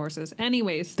scaly horses.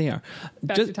 Anyways, They are.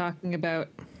 back Just- to talking about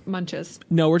munches.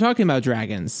 no, we're talking about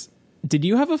dragons. Did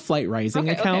you have a Flight Rising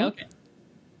account? Okay.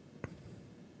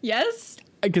 Yes.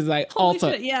 Because I Holy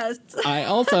also shit, yes. I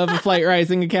also have a Flight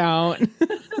Rising account.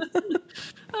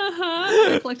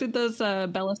 I collected those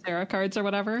Belisara cards or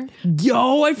whatever.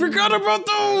 Yo, I forgot about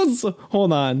those.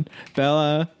 Hold on.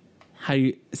 Bella, how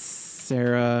you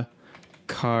Sarah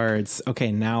cards.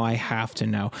 Okay, now I have to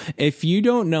know. If you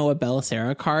don't know what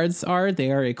Belisara cards are,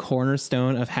 they are a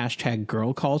cornerstone of hashtag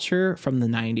girl culture from the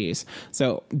 90s.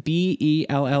 So BELLASARA.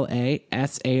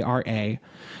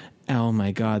 Oh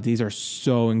my god, these are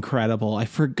so incredible. I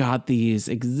forgot these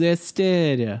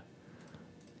existed.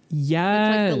 Yes.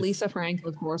 It's like the Lisa Frank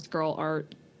with horse girl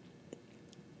art.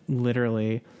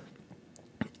 Literally.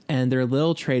 And they're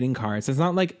little trading cards. It's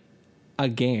not like a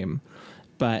game,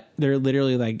 but they're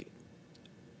literally like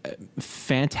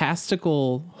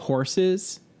fantastical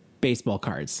horses baseball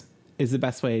cards is the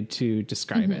best way to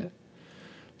describe it.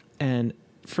 And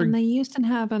for And they used to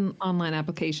have an online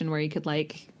application where you could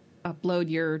like upload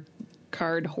your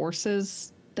card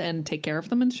horses and take care of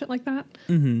them and shit like that.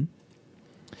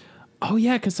 oh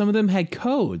yeah, because some of them had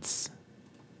codes.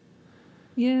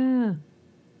 Yeah.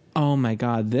 Oh my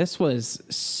god, this was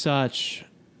such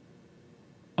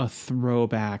a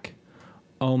throwback.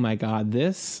 Oh my god,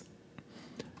 this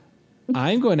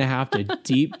I'm going to have to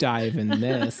deep dive in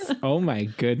this. Oh my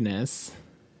goodness.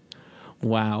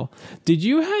 Wow. Did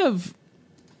you have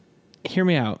hear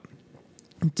me out.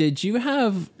 Did you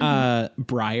have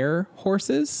Breyer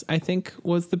horses? I think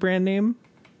was the brand name.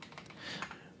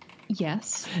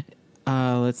 Yes.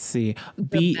 Let's see.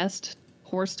 The best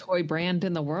horse toy brand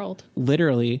in the world.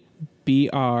 Literally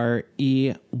BREYER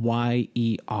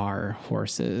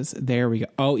horses. There we go.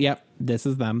 Oh, yep. This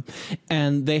is them.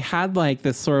 And they had like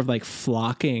this sort of like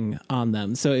flocking on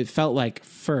them. So it felt like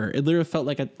fur. It literally felt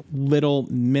like a little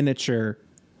miniature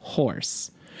horse.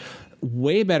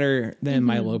 Way better than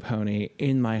My Little Pony,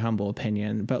 in my humble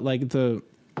opinion. But like the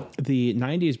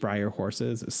 90s Breyer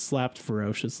horses slapped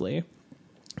ferociously.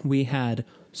 We had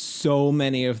so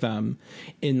many of them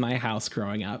in my house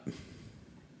growing up.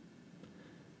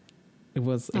 It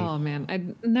was Oh man, I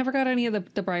never got any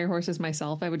of the Breyer horses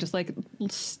myself. I would just like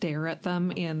stare at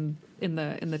them in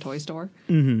the toy store.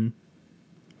 it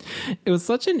was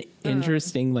such an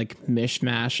interesting like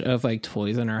mishmash of like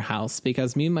toys in our house,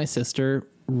 because me and my sister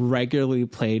regularly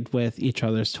played with each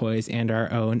other's toys and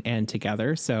our own and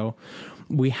together. So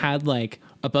we had like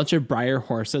a bunch of Breyer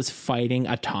horses fighting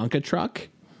a Tonka truck,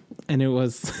 and it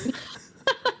was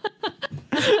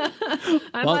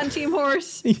I'm on Team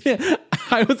Horse. yeah,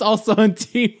 I was also on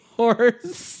Team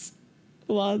Horse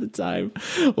a lot of the time.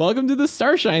 Welcome to the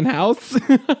Starshine house.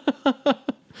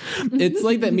 It's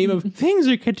like that meme of things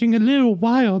are getting a little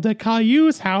wild at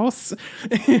Caillou's house.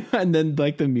 And then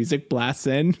like the music blasts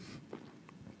in.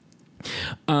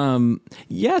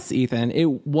 Yes, Ethan,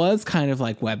 it was kind of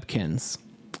like Webkins.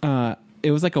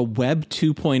 It was like a Web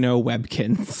 2.0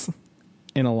 Webkins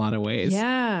in a lot of ways.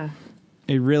 Yeah.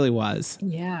 It really was.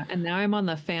 Yeah. And now I'm on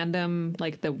the fandom,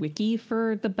 like the wiki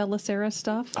for the Belisara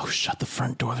stuff. Oh, shut the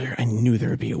front door there. I knew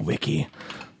there would be a wiki.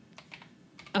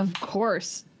 Of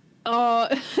course.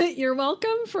 You're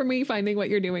welcome for me finding what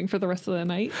you're doing for the rest of the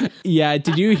night. Yeah,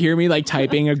 did you hear me like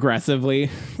typing aggressively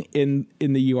in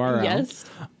the URL? Yes.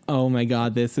 Oh my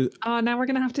god, this is Now we're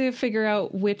going to have to figure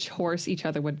out which horse each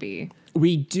other would be.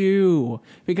 we do,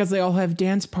 because they all have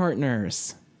dance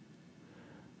partners.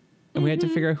 And we had to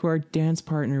figure out who our dance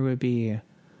partner would be.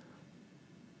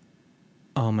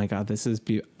 Oh my god, this is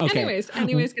beautiful. Okay.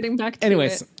 Anyways, getting back to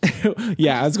Anyways, it.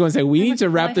 yeah, I was going to say we need to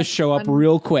wrap the show up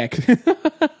real quick.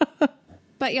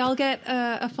 But y'all get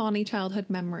a funny childhood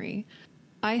memory.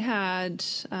 I had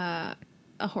a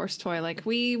horse toy. Like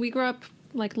we grew up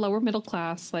like lower middle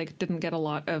class, like didn't get a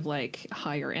lot of like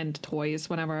higher end toys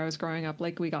whenever I was growing up.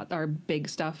 Like we got our big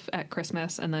stuff at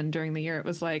Christmas, and then during the year it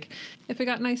was like if we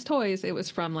got nice toys, it was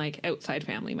from like outside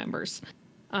family members.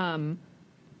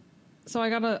 So I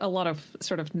got a lot of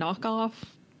sort of knockoff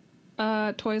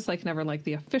toys, like never like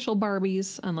the official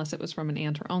Barbies, unless it was from an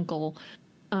aunt or uncle.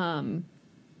 And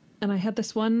I had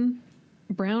this one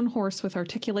brown horse with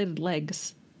articulated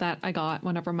legs that I got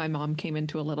whenever my mom came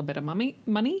into a little bit of money.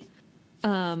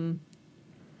 And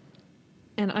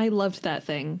I loved that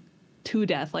thing to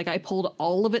death. Like I pulled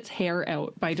all of its hair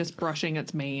out by just brushing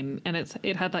its mane, and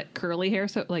it had that curly hair,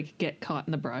 so it like get caught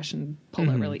in the brush and pull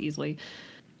it really easily.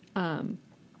 And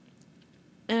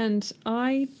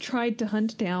I tried to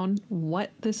hunt down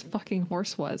what this fucking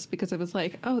horse was, because it was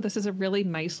like, oh, this is a really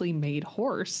nicely made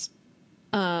horse.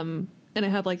 And it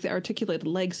had like the articulated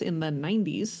legs in the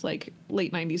 90s, like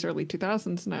late 90s, early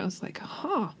 2000s. And I was like,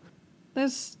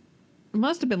 this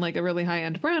must have been like a really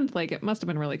high-end brand. Like it must have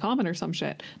been really common or some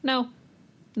shit. No.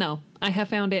 I have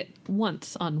found it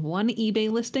once on one eBay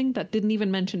listing that didn't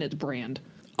even mention its brand.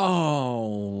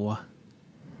 Oh.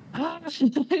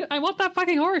 I want that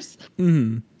fucking horse.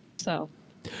 Mm-hmm. So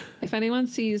if anyone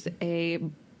sees a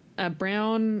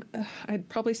brown, I'd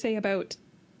probably say about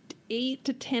 8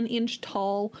 to 10 inch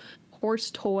tall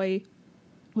horse toy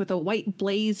with a white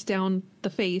blaze down the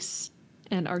face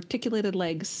and articulated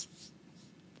legs,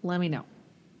 let me know.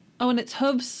 Oh, and its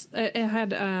hooves, it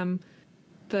had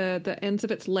the ends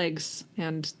of its legs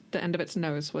and the end of its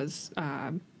nose was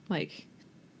like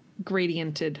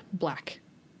gradiented black.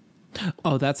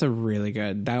 Oh, that's a really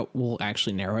good. That will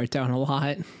actually narrow it down a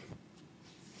lot.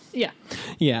 Yeah.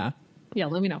 Yeah. Yeah,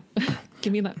 let me know.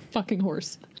 Give me that fucking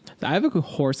horse. I have a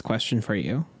horse question for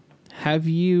you. Have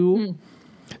you,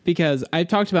 because I've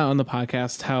talked about on the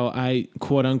podcast how I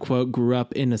quote unquote grew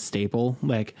up in a stable.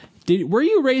 Like, were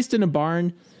you raised in a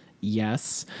barn?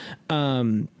 Yes.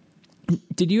 Did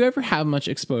you ever have much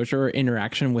exposure or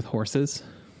interaction with horses?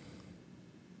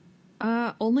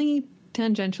 Only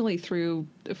tangentially through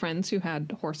friends who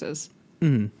had horses.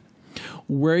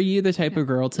 Were you the type of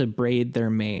girl to braid their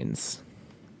manes?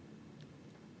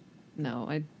 No,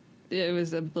 I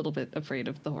was a little bit afraid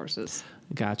of the horses.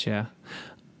 Gotcha.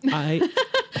 They're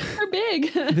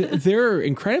big. They're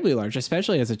incredibly large,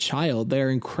 especially as a child. They're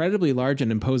incredibly large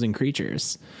and imposing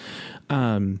creatures.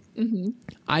 I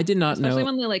did not know. Especially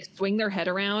when they like swing their head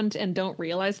around and don't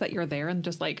realize that you're there and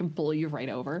just like pull you right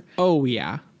over. Oh,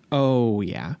 yeah.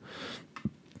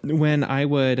 When I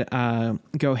would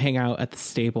go hang out at the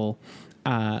stable,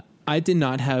 I did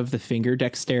not have the finger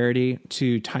dexterity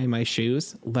to tie my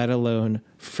shoes, let alone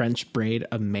French braid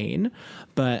a mane.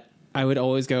 But I would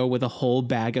always go with a whole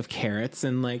bag of carrots,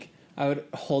 and like I would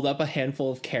hold up a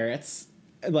handful of carrots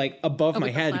like above my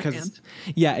head because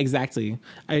yeah, exactly.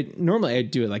 I'd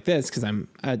do it like this because I'm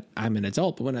an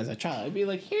adult, but when I was a child, I'd be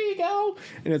like, here you go.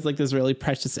 And it's like this really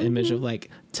precious image of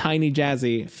like tiny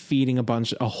Jazzy feeding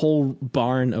a whole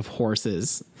barn of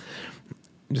horses,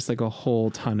 just like a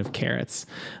whole ton of carrots.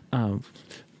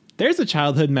 There's a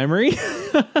childhood memory.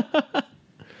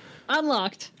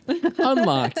 Unlocked.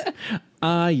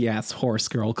 Yes, horse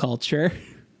girl culture.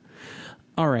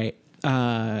 All right.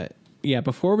 Yeah,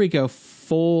 before we go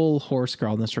full horse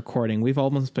girl in this recording, we've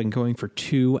almost been going for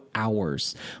 2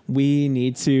 hours. We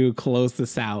need to close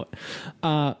this out.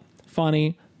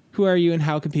 Fawny, who are you and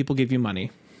how can people give you money?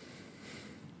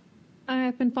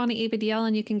 I've been Fawny ABDL,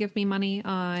 and you can give me money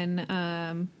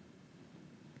on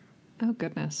oh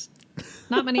goodness,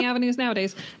 not many avenues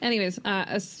nowadays. Anyways,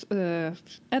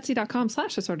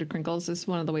 Etsy.com/assorted crinkles is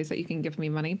one of the ways that you can give me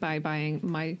money by buying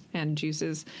my and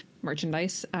Juice's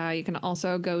merchandise. You can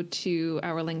also go to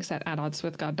our links at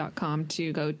oddswithgod.com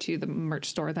to go to the merch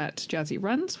store that Jazzy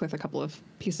runs with a couple of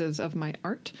pieces of my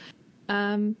art.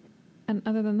 And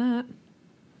other than that,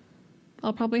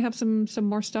 I'll probably have some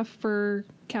more stuff for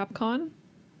Capcom.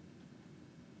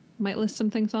 Might list some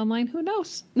things online. Who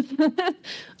knows? What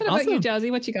about you,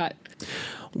 Jazzy? What you got?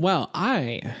 Well,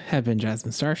 I have been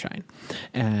Jasmine Starshine,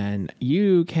 and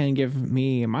you can give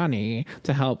me money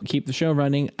to help keep the show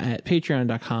running at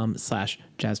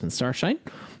patreon.com/Jasmine Starshine.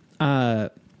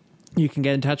 You can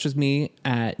get in touch with me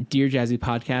at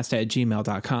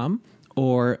dearjazzypodcast@gmail.com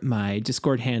or my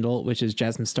Discord handle, which is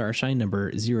Jasmine Starshine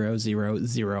number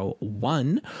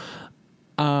 0001.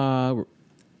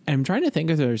 I'm trying to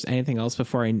think if there's anything else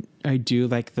before I do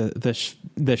like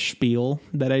the spiel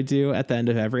that I do at the end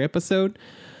of every episode.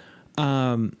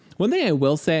 One thing I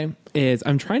will say is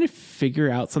I'm trying to figure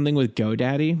out something with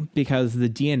GoDaddy because the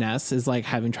DNS is like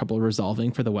having trouble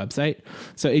resolving for the website.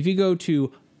 So if you go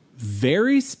to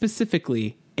very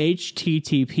specifically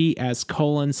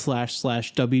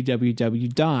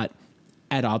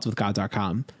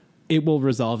https://www.atoddswithgod.com, it will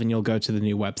resolve and you'll go to the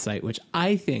new website, which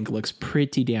I think looks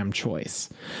pretty damn choice.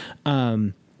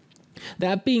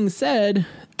 That being said,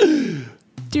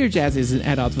 Dear Jazzy is an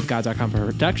At Odds with God.com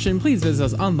production. Please visit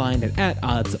us online at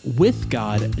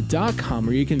atoddswithgod.com,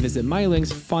 where you can visit my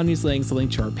links, Fonny's links, a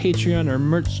link to our Patreon, our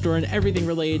merch store, and everything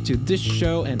related to this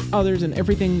show and others, and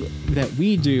everything that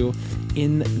we do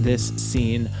in this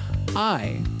scene.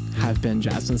 I have been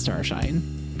Jasmine Starshine.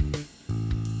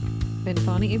 Been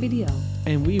Fonny ABDL.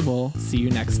 And we will see you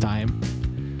next time.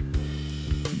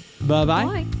 Bye-bye.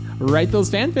 Bye. Write those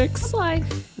fanfics. Goodbye.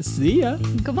 See ya.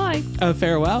 Goodbye.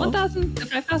 Farewell. 1,000 to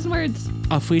 5,000 words.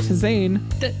 Auf Wiedersehen.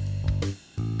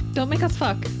 Don't make us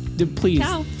fuck. Please,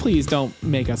 Ciao. please don't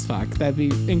make us fuck. That'd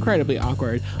be incredibly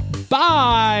awkward.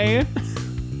 Bye.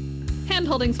 Hand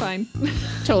holding's fine.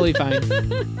 Totally fine.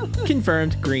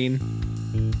 Confirmed. Green.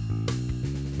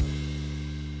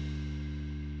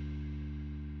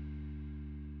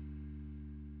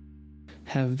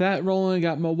 Have that rolling.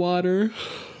 Got my water.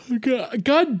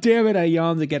 God damn it, I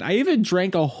yawned again. I even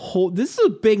drank a whole... This is a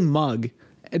big mug.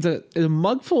 It's a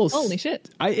mug full of... Holy shit.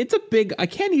 It's a big... You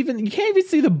can't even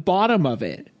see the bottom of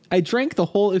it. I drank the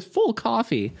whole... It's full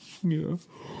coffee. Yeah.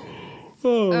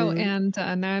 Oh, and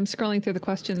now I'm scrolling through the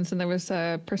questions, and there was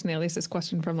a person Alice's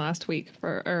question from last week,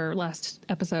 last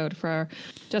episode, for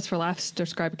Just for Laughs,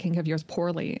 describe a kink of yours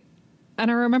poorly.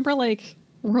 And I remember, like,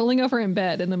 rolling over in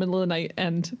bed in the middle of the night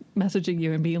and messaging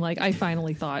you and being like, I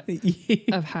finally thought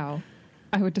of how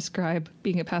I would describe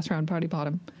being a pass-around party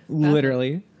bottom.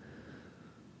 Literally.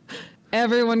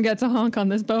 Everyone gets a honk on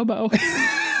this Bobo.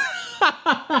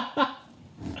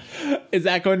 Is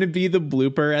that going to be the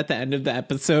blooper at the end of the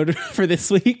episode for this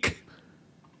week?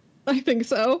 I think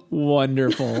so.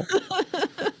 Wonderful.